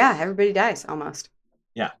 Yeah, everybody dies almost.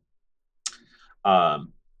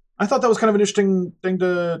 I thought that was kind of an interesting thing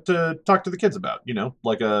to talk to the kids about,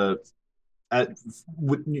 like at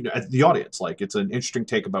the audience. Like it's an interesting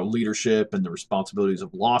take about leadership and the responsibilities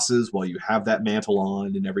of losses while you have that mantle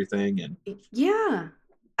on and everything, and Yeah.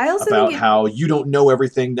 I also about think how you don't know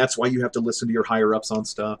everything. That's why you have to listen to your higher ups on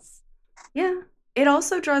stuff. yeah. It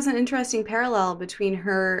also draws an interesting parallel between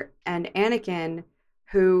her and Anakin,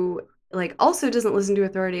 who like also doesn't listen to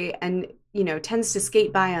authority and, tends to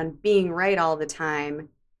skate by on being right all the time.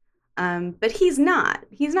 But he's not.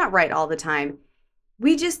 He's not right all the time.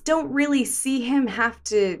 We just don't really see him have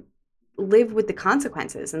to live with the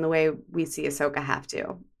consequences in the way we see Ahsoka have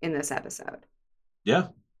to in this episode. Yeah,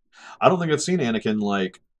 I don't think I've seen Anakin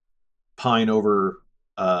like pine over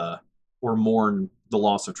or mourn the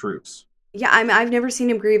loss of troops. Yeah, I've never seen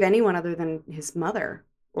him grieve anyone other than his mother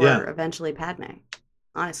or Yeah. eventually Padme,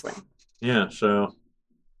 honestly. Yeah, so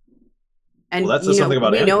And Well, that says something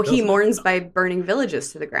about we Anakin, know he doesn't it? mourns by burning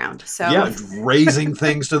villages to the ground. So yeah, raising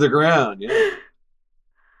things to the ground. Yeah.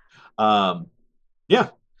 Yeah,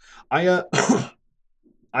 I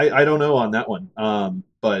I don't know on that one,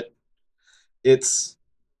 but it's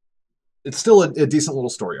still a decent little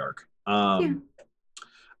story arc.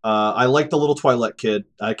 I like the little Twi'lek kid.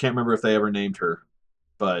 I can't remember if they ever named her,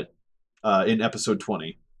 but in episode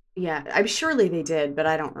 20, yeah, I'm surely they did, but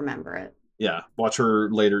I don't remember it. yeah, watch her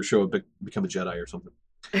later show become a Jedi or something.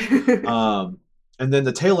 And then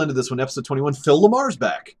the tail end of this one, episode 21, Phil Lamar's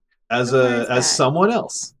back as Phil Lamar's back. someone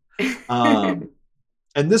else.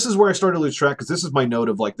 And this is where I started to lose track, because this is my note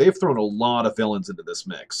of like they've thrown a lot of villains into this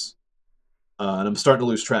mix, and I'm starting to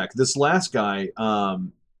lose track. This last guy,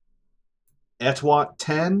 Etwat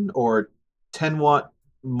 10 or 10 Watt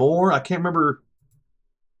more, I can't remember.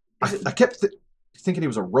 I kept thinking he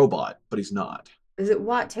was a robot, but he's not. Is it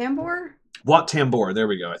Wat Tambor? Wat Tambor, there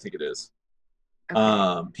we go. I think it is.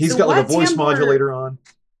 Okay. He's So got like a Wat voice Tambor- modulator on.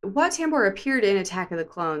 Wat Tambor appeared in Attack of the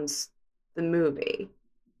Clones, the movie.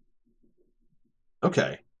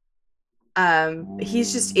 Okay,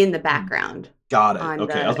 He's just in the background. got it. On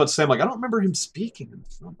Okay, the- I was about to say, I'm like, I don't remember him speaking in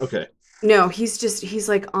this film. Okay. No, he's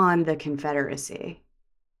like on the Confederacy.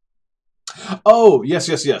 Oh,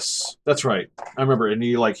 yes. That's right. I remember, and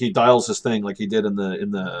he dials his thing like he did in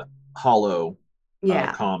the hollow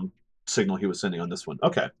Yeah. comm signal he was sending on this one.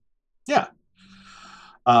 Okay, yeah.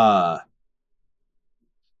 But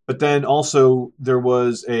then also there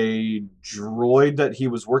was a droid that he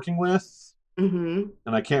was working with, Mm-hmm.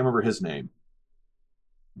 and I can't remember his name.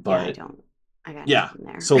 Yeah, But I don't. I got yeah, nothing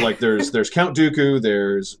there. so like there's Count Dooku,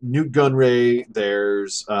 there's Newt Gunray,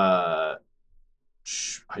 there's I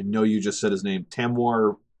know you just said his name,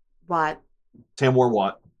 Tamwar Wat.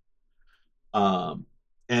 Watt.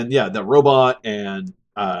 And yeah, the robot and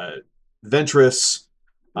Ventress.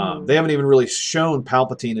 They haven't even really shown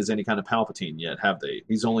Palpatine as any kind of Palpatine yet, have they?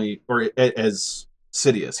 He's only, or as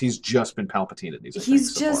Sidious. He's just been Palpatine in these. I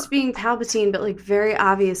He's think, so just far. being Palpatine, but like very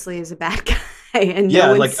obviously is a bad guy, and Yeah, no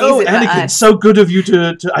one like, sees oh, it but Anakin, us. so good of you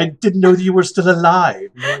to I didn't know that you were still alive.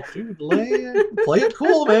 I'm like, dude, play it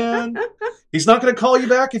cool, man. He's not going to call you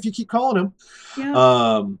back if you keep calling him.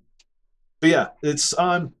 Yeah. But yeah, it's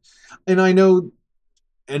and I know,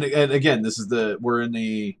 and again, we're in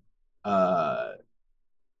the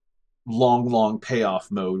long payoff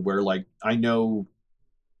mode where like I know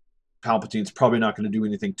Palpatine's probably not going to do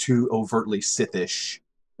anything too overtly Sithish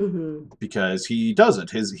because he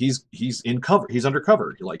doesn't. He's in cover. He's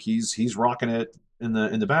undercover. Like he's rocking it in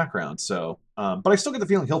the background. So, but I still get the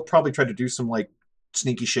feeling he'll probably try to do some like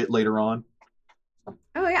sneaky shit later on.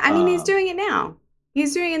 Oh yeah, I mean he's doing it now.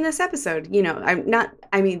 He's doing it in this episode. You know,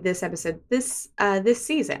 this episode, this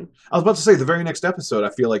season. I was about to say the very next episode. I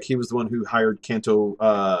feel like he was the one who hired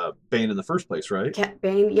Canto Bane in the first place, right?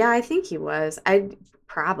 Bane, yeah, I think he was.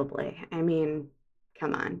 Probably. I mean,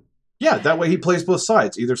 come on. Yeah, that way he plays both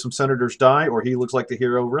sides. Either some senators die, or he looks like the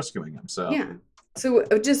hero rescuing him. So yeah. So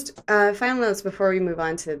just final notes before we move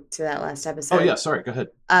on to that last episode. Oh yeah, sorry. Go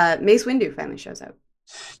ahead. Mace Windu finally shows up.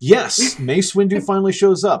 Yes, Mace Windu finally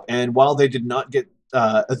shows up, and while they did not get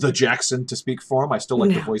the Jackson to speak for him, I still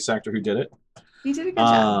like the voice actor who did it. He did a good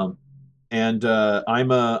job. And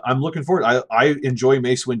I'm looking forward. I enjoy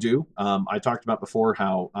Mace Windu. I talked about before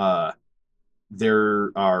how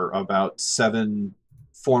there are about 7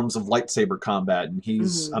 forms of lightsaber combat, and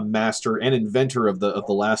he's a master and inventor of the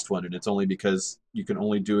last one, and it's only because you can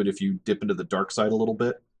only do it if you dip into the dark side a little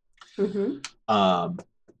bit. I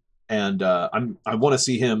want to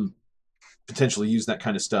see him potentially use that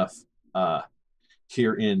kind of stuff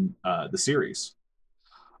here in the series.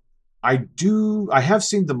 I have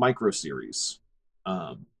seen the micro series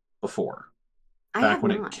before, back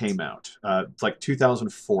when it came out. It's like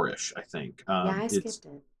 2004-ish, I think. I skipped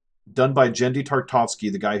it. Done by Genndy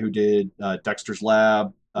Tartakovsky, the guy who did Dexter's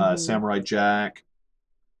Lab, Samurai Jack.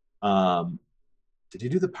 Did he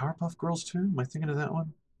do the Powerpuff Girls too? Am I thinking of that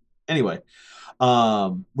one? Anyway,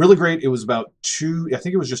 really great. It was about I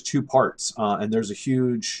think it was just 2 parts, and there's a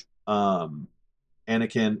huge Anakin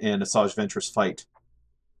and Asajj Ventress fight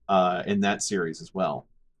in that series as well.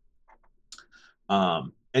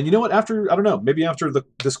 And you know what? After, I don't know, maybe after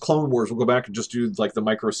this Clone Wars, we'll go back and just do like the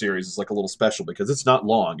micro series. It's like a little special because it's not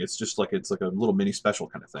long. It's just like it's like a little mini special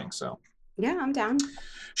kind of thing. So yeah, I'm down.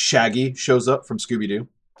 Shaggy shows up from Scooby-Doo.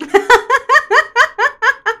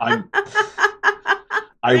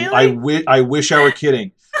 Really? I wish I were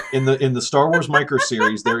kidding. In the Star Wars micro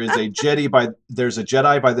series, there's a Jedi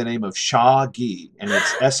by the name of Shaggy, and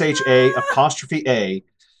it's SHA''A,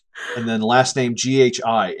 and then last name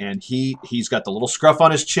GHI, and he's got the little scruff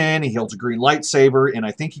on his chin. He holds a green lightsaber, and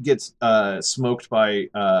I think he gets smoked by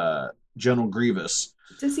General Grievous.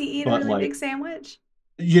 Does he eat a really big sandwich?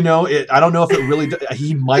 You know, I don't know if it really.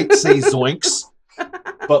 He might say zoinks.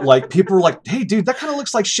 But like people were like, "Hey, dude, that kind of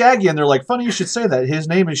looks like Shaggy," and they're like, "Funny you should say that. His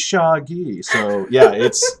name is Shaggy." So yeah,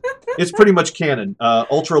 it's pretty much canon.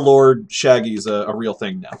 Ultra Lord Shaggy's a real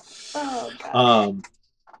thing now. Oh god.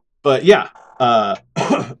 But yeah,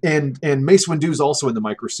 and Mace Windu's also in the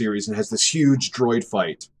micro series and has this huge droid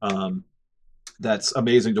fight. That's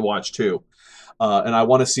amazing to watch too. And I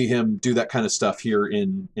want to see him do that kind of stuff here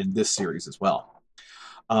in this series as well.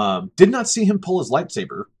 Did not see him pull his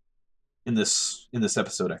lightsaber in this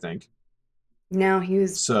episode, I think. No, he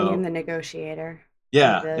was being the negotiator.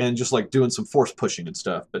 Yeah, and just like doing some force pushing and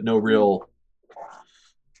stuff, but no real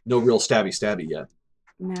stabby yet.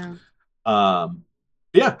 No.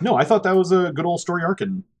 Yeah, no, I thought that was a good old story arc,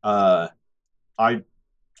 and I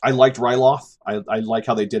liked Ryloth. I like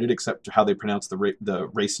how they did it, except how they pronounced the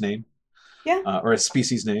race name. Yeah. Or a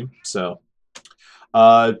species name. So,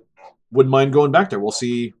 wouldn't mind going back there. We'll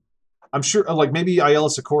see. I'm sure, like maybe Ayala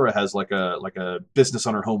Sakura has like a business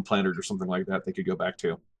on her home planet or something like that they could go back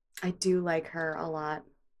to. I do like her a lot.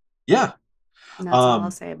 Yeah, and that's all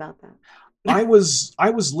I'll say about that. I was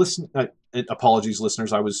listening. Apologies,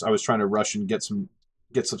 listeners. I was trying to rush and get some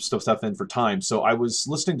stuff in for time. So I was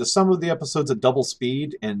listening to some of the episodes at double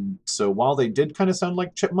speed, and so while they did kind of sound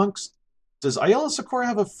like chipmunks, does Ayala Sakura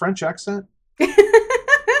have a French accent?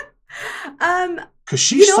 Because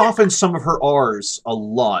she softens some of her R's a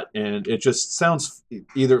lot, and it just sounds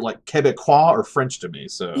either like Quebecois or French to me.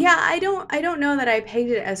 So yeah, I don't know that I pegged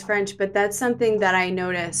it as French, but that's something that I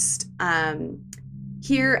noticed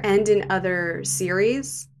here and in other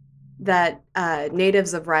series that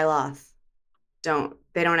natives of Ryloth don't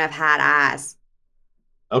have hat eyes.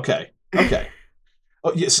 Okay.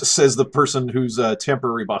 Oh yes, says the person who's a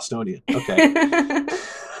temporary Bostonian. Okay.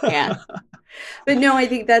 Yeah. But no, I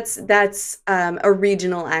think that's a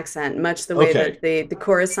regional accent, much the way that the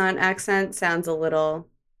Coruscant accent sounds a little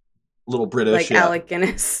British, like Alec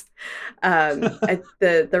Guinness. The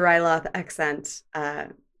Ryloth accent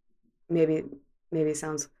maybe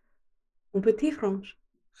sounds un petit franche.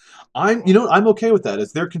 I'm okay with that.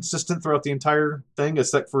 Is they're consistent throughout the entire thing,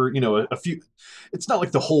 except for a few. It's not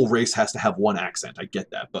like the whole race has to have one accent. I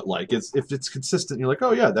get that, but like if it's consistent, you're like,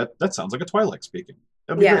 oh yeah, that sounds like a Twi'lek speaking.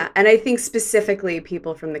 Yeah, great. And I think specifically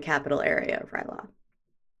people from the capital area of Ryloth.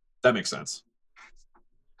 That makes sense.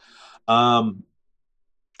 And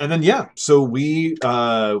And then, so we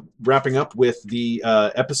wrapping up with the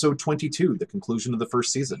episode 22, the conclusion of the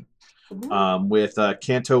first season, with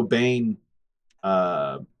Canto Bane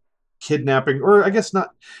kidnapping, or I guess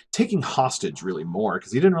not taking hostage really more,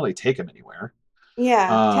 because he didn't really take him anywhere.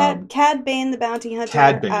 Yeah, Cad Bane, the bounty hunter.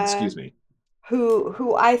 Cad Bane, excuse me.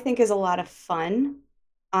 Who I think is a lot of fun.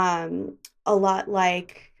 A lot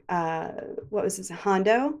like, what was this,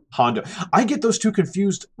 Hondo? Hondo. I get those two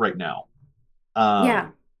confused right now. Yeah.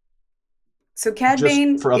 So Cad just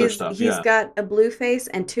Bane, for other stuff, he's got a blue face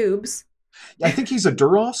and tubes. I think he's a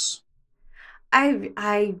Duros.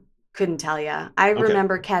 I couldn't tell you. I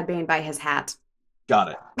remember Cad Bane by his hat.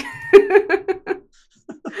 Got it.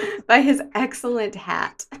 By his excellent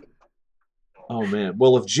hat. Oh, man.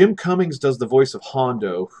 Well, if Jim Cummings does the voice of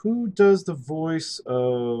Hondo, who does the voice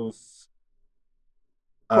of...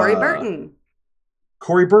 Corey Burton.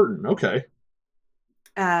 Corey Burton, okay.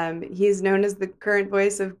 He's known as the current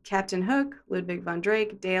voice of Captain Hook, Ludwig von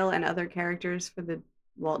Drake, Dale, and other characters for the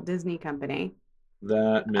Walt Disney Company.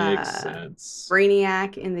 That makes sense.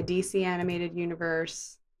 Brainiac in the DC animated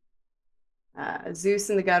universe. Zeus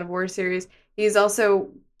in the God of War series. He's also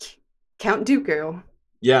Count Dooku.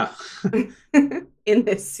 Yeah. In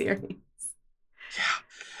this series. Yeah.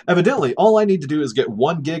 Evidently, all I need to do is get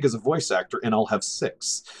 1 gig as a voice actor, and I'll have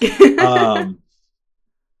 6. Renee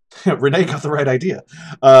got the right idea.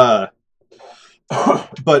 But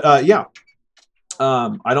yeah.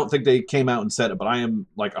 I don't think they came out and said it, but I am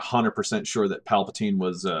like 100% sure that Palpatine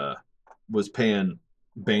was paying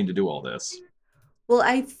Bane to do all this. Well,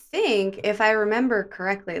 I think, if I remember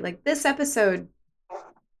correctly, like this episode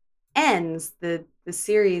ends, the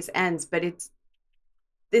series ends, but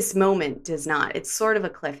this moment does not. It's sort of a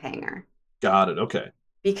cliffhanger. Got it. Okay.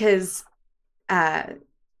 Because, right,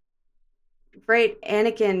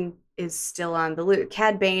 Anakin is still on the loose.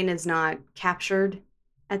 Cad Bane is not captured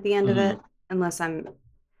at the end of it, unless I'm...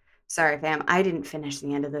 Sorry, fam. I didn't finish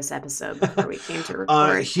the end of this episode before we came to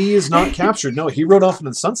record. He is not captured. No, he rode off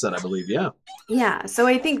into the sunset, I believe. Yeah. Yeah. So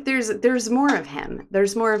I think there's more of him.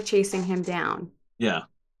 There's more of chasing him down. Yeah.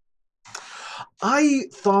 I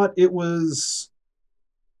thought it was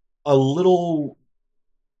a little.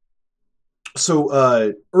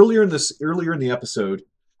 So earlier in the episode,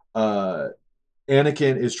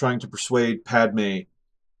 Anakin is trying to persuade Padme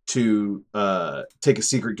to take a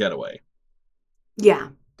secret getaway.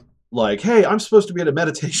 Yeah. Like, hey, I'm supposed to be at a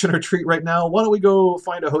meditation retreat right now. Why don't we go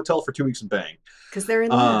find a hotel for 2 weeks and bang? Because they're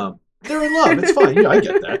in love. They're in love. It's fine. Yeah, I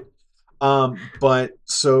get that. But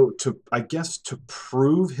so to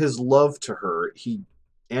prove his love to her,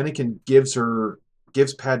 Anakin gives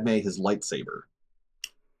Padme his lightsaber.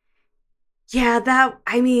 Yeah, that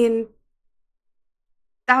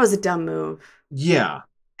was a dumb move. Yeah.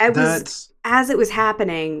 As it was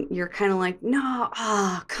happening, you're kind of like, no,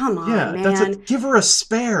 come on, man. That's give her a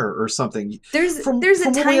spare or something. From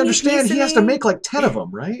what we understand, he has to make like 10 of them,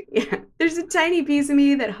 right? Yeah. There's a tiny piece of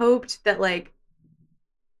me that hoped that like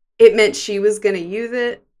it meant she was going to use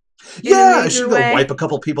it. Yeah, she's going to wipe a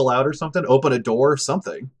couple people out or something, open a door or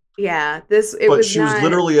something. Yeah, she was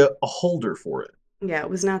literally a holder for it. Yeah, it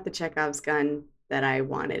was not the Chekhov's gun that I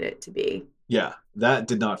wanted it to be. Yeah, that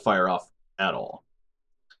did not fire off at all.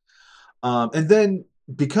 And then,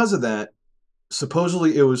 because of that,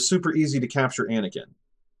 supposedly it was super easy to capture Anakin.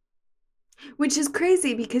 Which is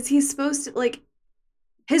crazy, because he's supposed to, like,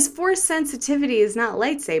 his force sensitivity is not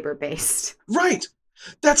lightsaber based. Right!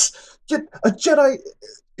 That's a Jedi.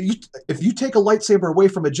 If you take a lightsaber away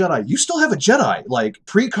from a Jedi, you still have a Jedi. Like,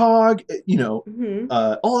 precog,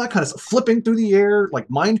 all that kind of stuff. Flipping through the air, like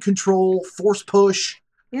mind control, force push.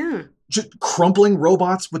 Yeah. Just crumpling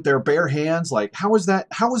robots with their bare hands. Like, how is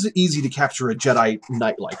it easy to capture a Jedi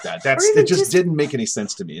Knight like that? It just didn't make any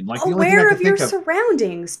sense to me. And like, the only thing I could think of,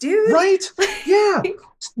 surroundings, dude. Right? Yeah.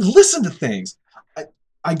 Listen to things.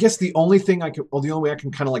 I guess the only way I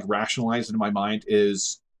can kind of like rationalize it in my mind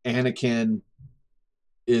is Anakin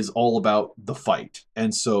is all about the fight.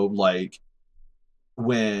 And so like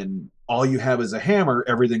when all you have is a hammer,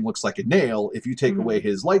 everything looks like a nail. If you take away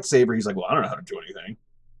his lightsaber, he's like, well, I don't know how to do anything.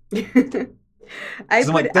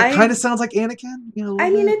 That kind of sounds like Anakin.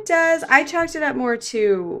 It does. I chalked it up more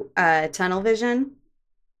to tunnel vision.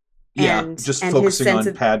 Yeah, just focusing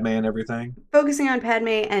on Padme and everything. Focusing on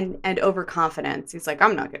Padme and overconfidence. He's like,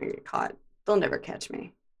 I'm not going to get caught. They'll never catch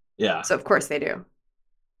me. Yeah. So of course they do.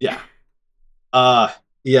 Yeah.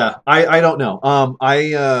 Yeah. I don't know.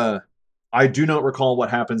 I do not recall what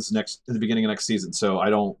happens in the beginning of next season, so I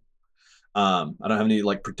don't have any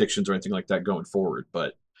like predictions or anything like that going forward.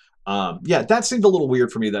 But yeah, that seemed a little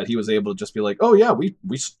weird for me that he was able to just be like, oh yeah,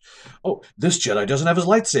 this Jedi doesn't have his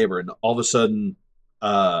lightsaber, and all of a sudden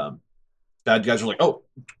bad guys are like, oh,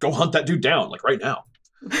 go hunt that dude down, like right now.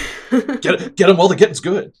 Get him while the getting's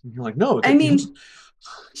good. And you're like, no. I mean,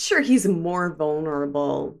 sure, he's more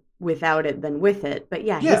vulnerable without it than with it, but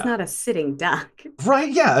yeah, he's not a sitting duck.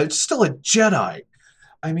 Right, yeah, it's still a Jedi.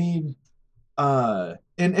 I mean, in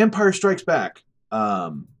Empire Strikes Back,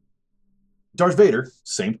 Darth Vader,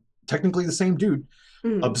 technically the same dude,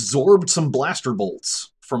 absorbed some blaster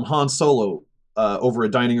bolts from Han Solo over a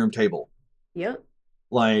dining room table. Yep.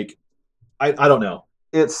 Like, I don't know.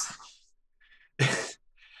 It's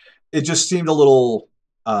it just seemed a little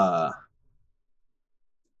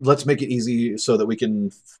let's make it easy so that we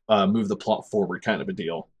can move the plot forward kind of a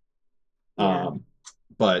deal. Yeah.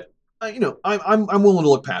 But you know, I'm willing to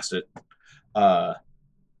look past it.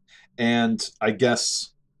 And I guess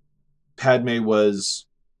Padme was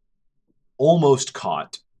almost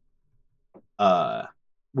caught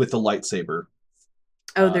with the lightsaber.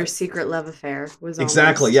 Oh, their secret love affair was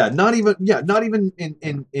exactly almost... not even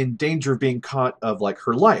in danger of being caught of like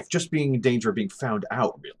her life, just being in danger of being found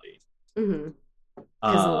out, really. Mm-hmm.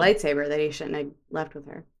 Because of the lightsaber that he shouldn't have left with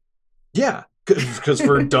her. Yeah, because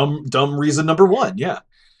for dumb reason number one, yeah.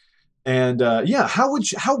 And yeah, how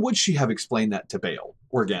would she have explained that to Bail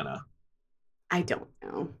Organa? I don't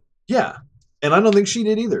know. Yeah, and I don't think she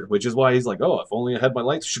did either, which is why he's like, oh, if only I had my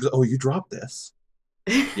lights. She goes, oh, you dropped this.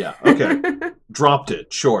 Yeah, okay. Dropped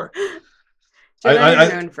it, sure. Jedi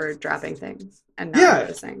are known for dropping things and not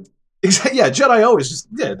noticing. Exactly. Yeah, Jedi always just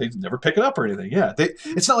they never pick it up or anything. Yeah,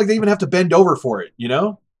 it's not like they even have to bend over for it, you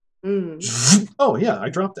know? Oh yeah, I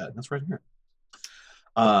dropped that. That's right here.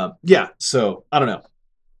 Yeah, so I don't know.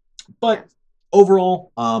 But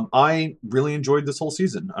overall, I really enjoyed this whole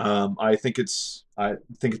season. I think it's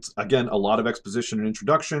again a lot of exposition and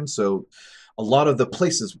introduction, so a lot of the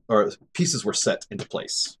pieces were set into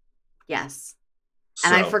place. Yes.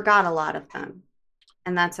 And I forgot a lot of them.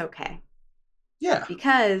 And that's okay. Yeah.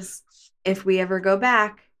 Because if we ever go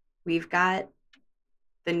back, we've got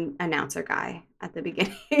the announcer guy at the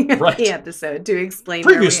beginning of the episode to explain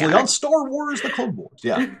previously where we are. On Star Wars: The Clone Wars.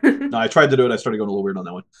 Yeah. No, I tried to do it. I started going a little weird on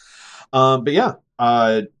that one. But yeah,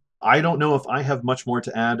 I don't know if I have much more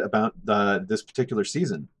to add about this particular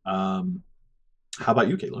season. How about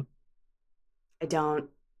you, Caitlin? I don't.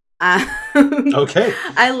 Okay.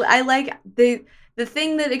 I like the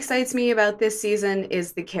thing that excites me about this season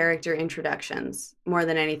is the character introductions more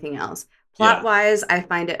than anything else. Plot-wise, I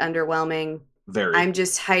find it underwhelming. Very. I'm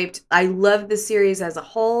just hyped. I love the series as a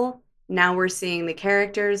whole. Now we're seeing the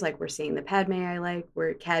characters, like we're seeing the Padme I like,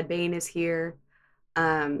 where Cad Bane is here.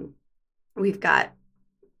 We've got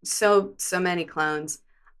so many clones.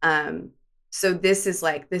 So this is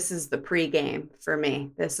the pre-game for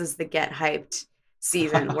me. This is the get hyped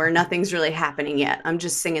season where nothing's really happening yet. I'm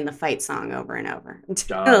just singing the fight song over and over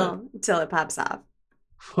until it pops off.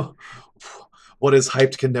 What is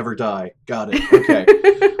hyped can never die. Got it. Okay.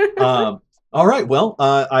 All right. Well,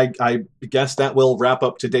 I guess that will wrap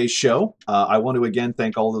up today's show. I want to again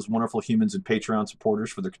thank all those wonderful humans and Patreon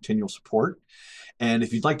supporters for their continual support. And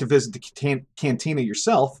if you'd like to visit the Cantina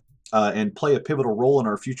yourself and play a pivotal role in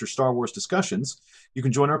our future Star Wars discussions, you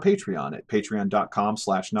can join our Patreon at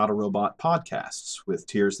patreon.com/notarobotpodcasts with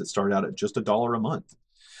tiers that start out at just $1 a month.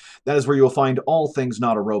 That is where you will find all things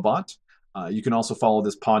Not a Robot. You can also follow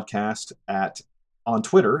this podcast on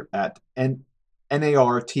Twitter at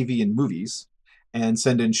NAR TV and Movies and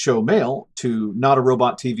send in show mail to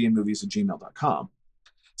notarobottvandmovies@gmail.com.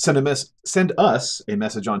 Send us a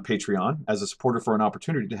message on Patreon as a supporter for an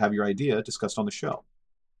opportunity to have your idea discussed on the show.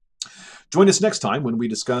 Join us next time when we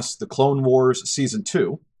discuss the Clone Wars Season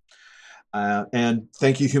 2. And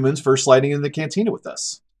thank you, humans, for sliding in the Cantina with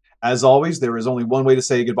us. As always, there is only one way to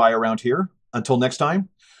say goodbye around here. Until next time,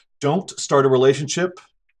 don't start a relationship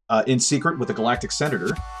in secret with a galactic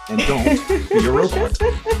senator, and don't be a robot.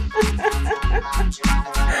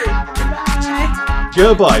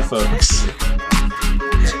 Goodbye, folks.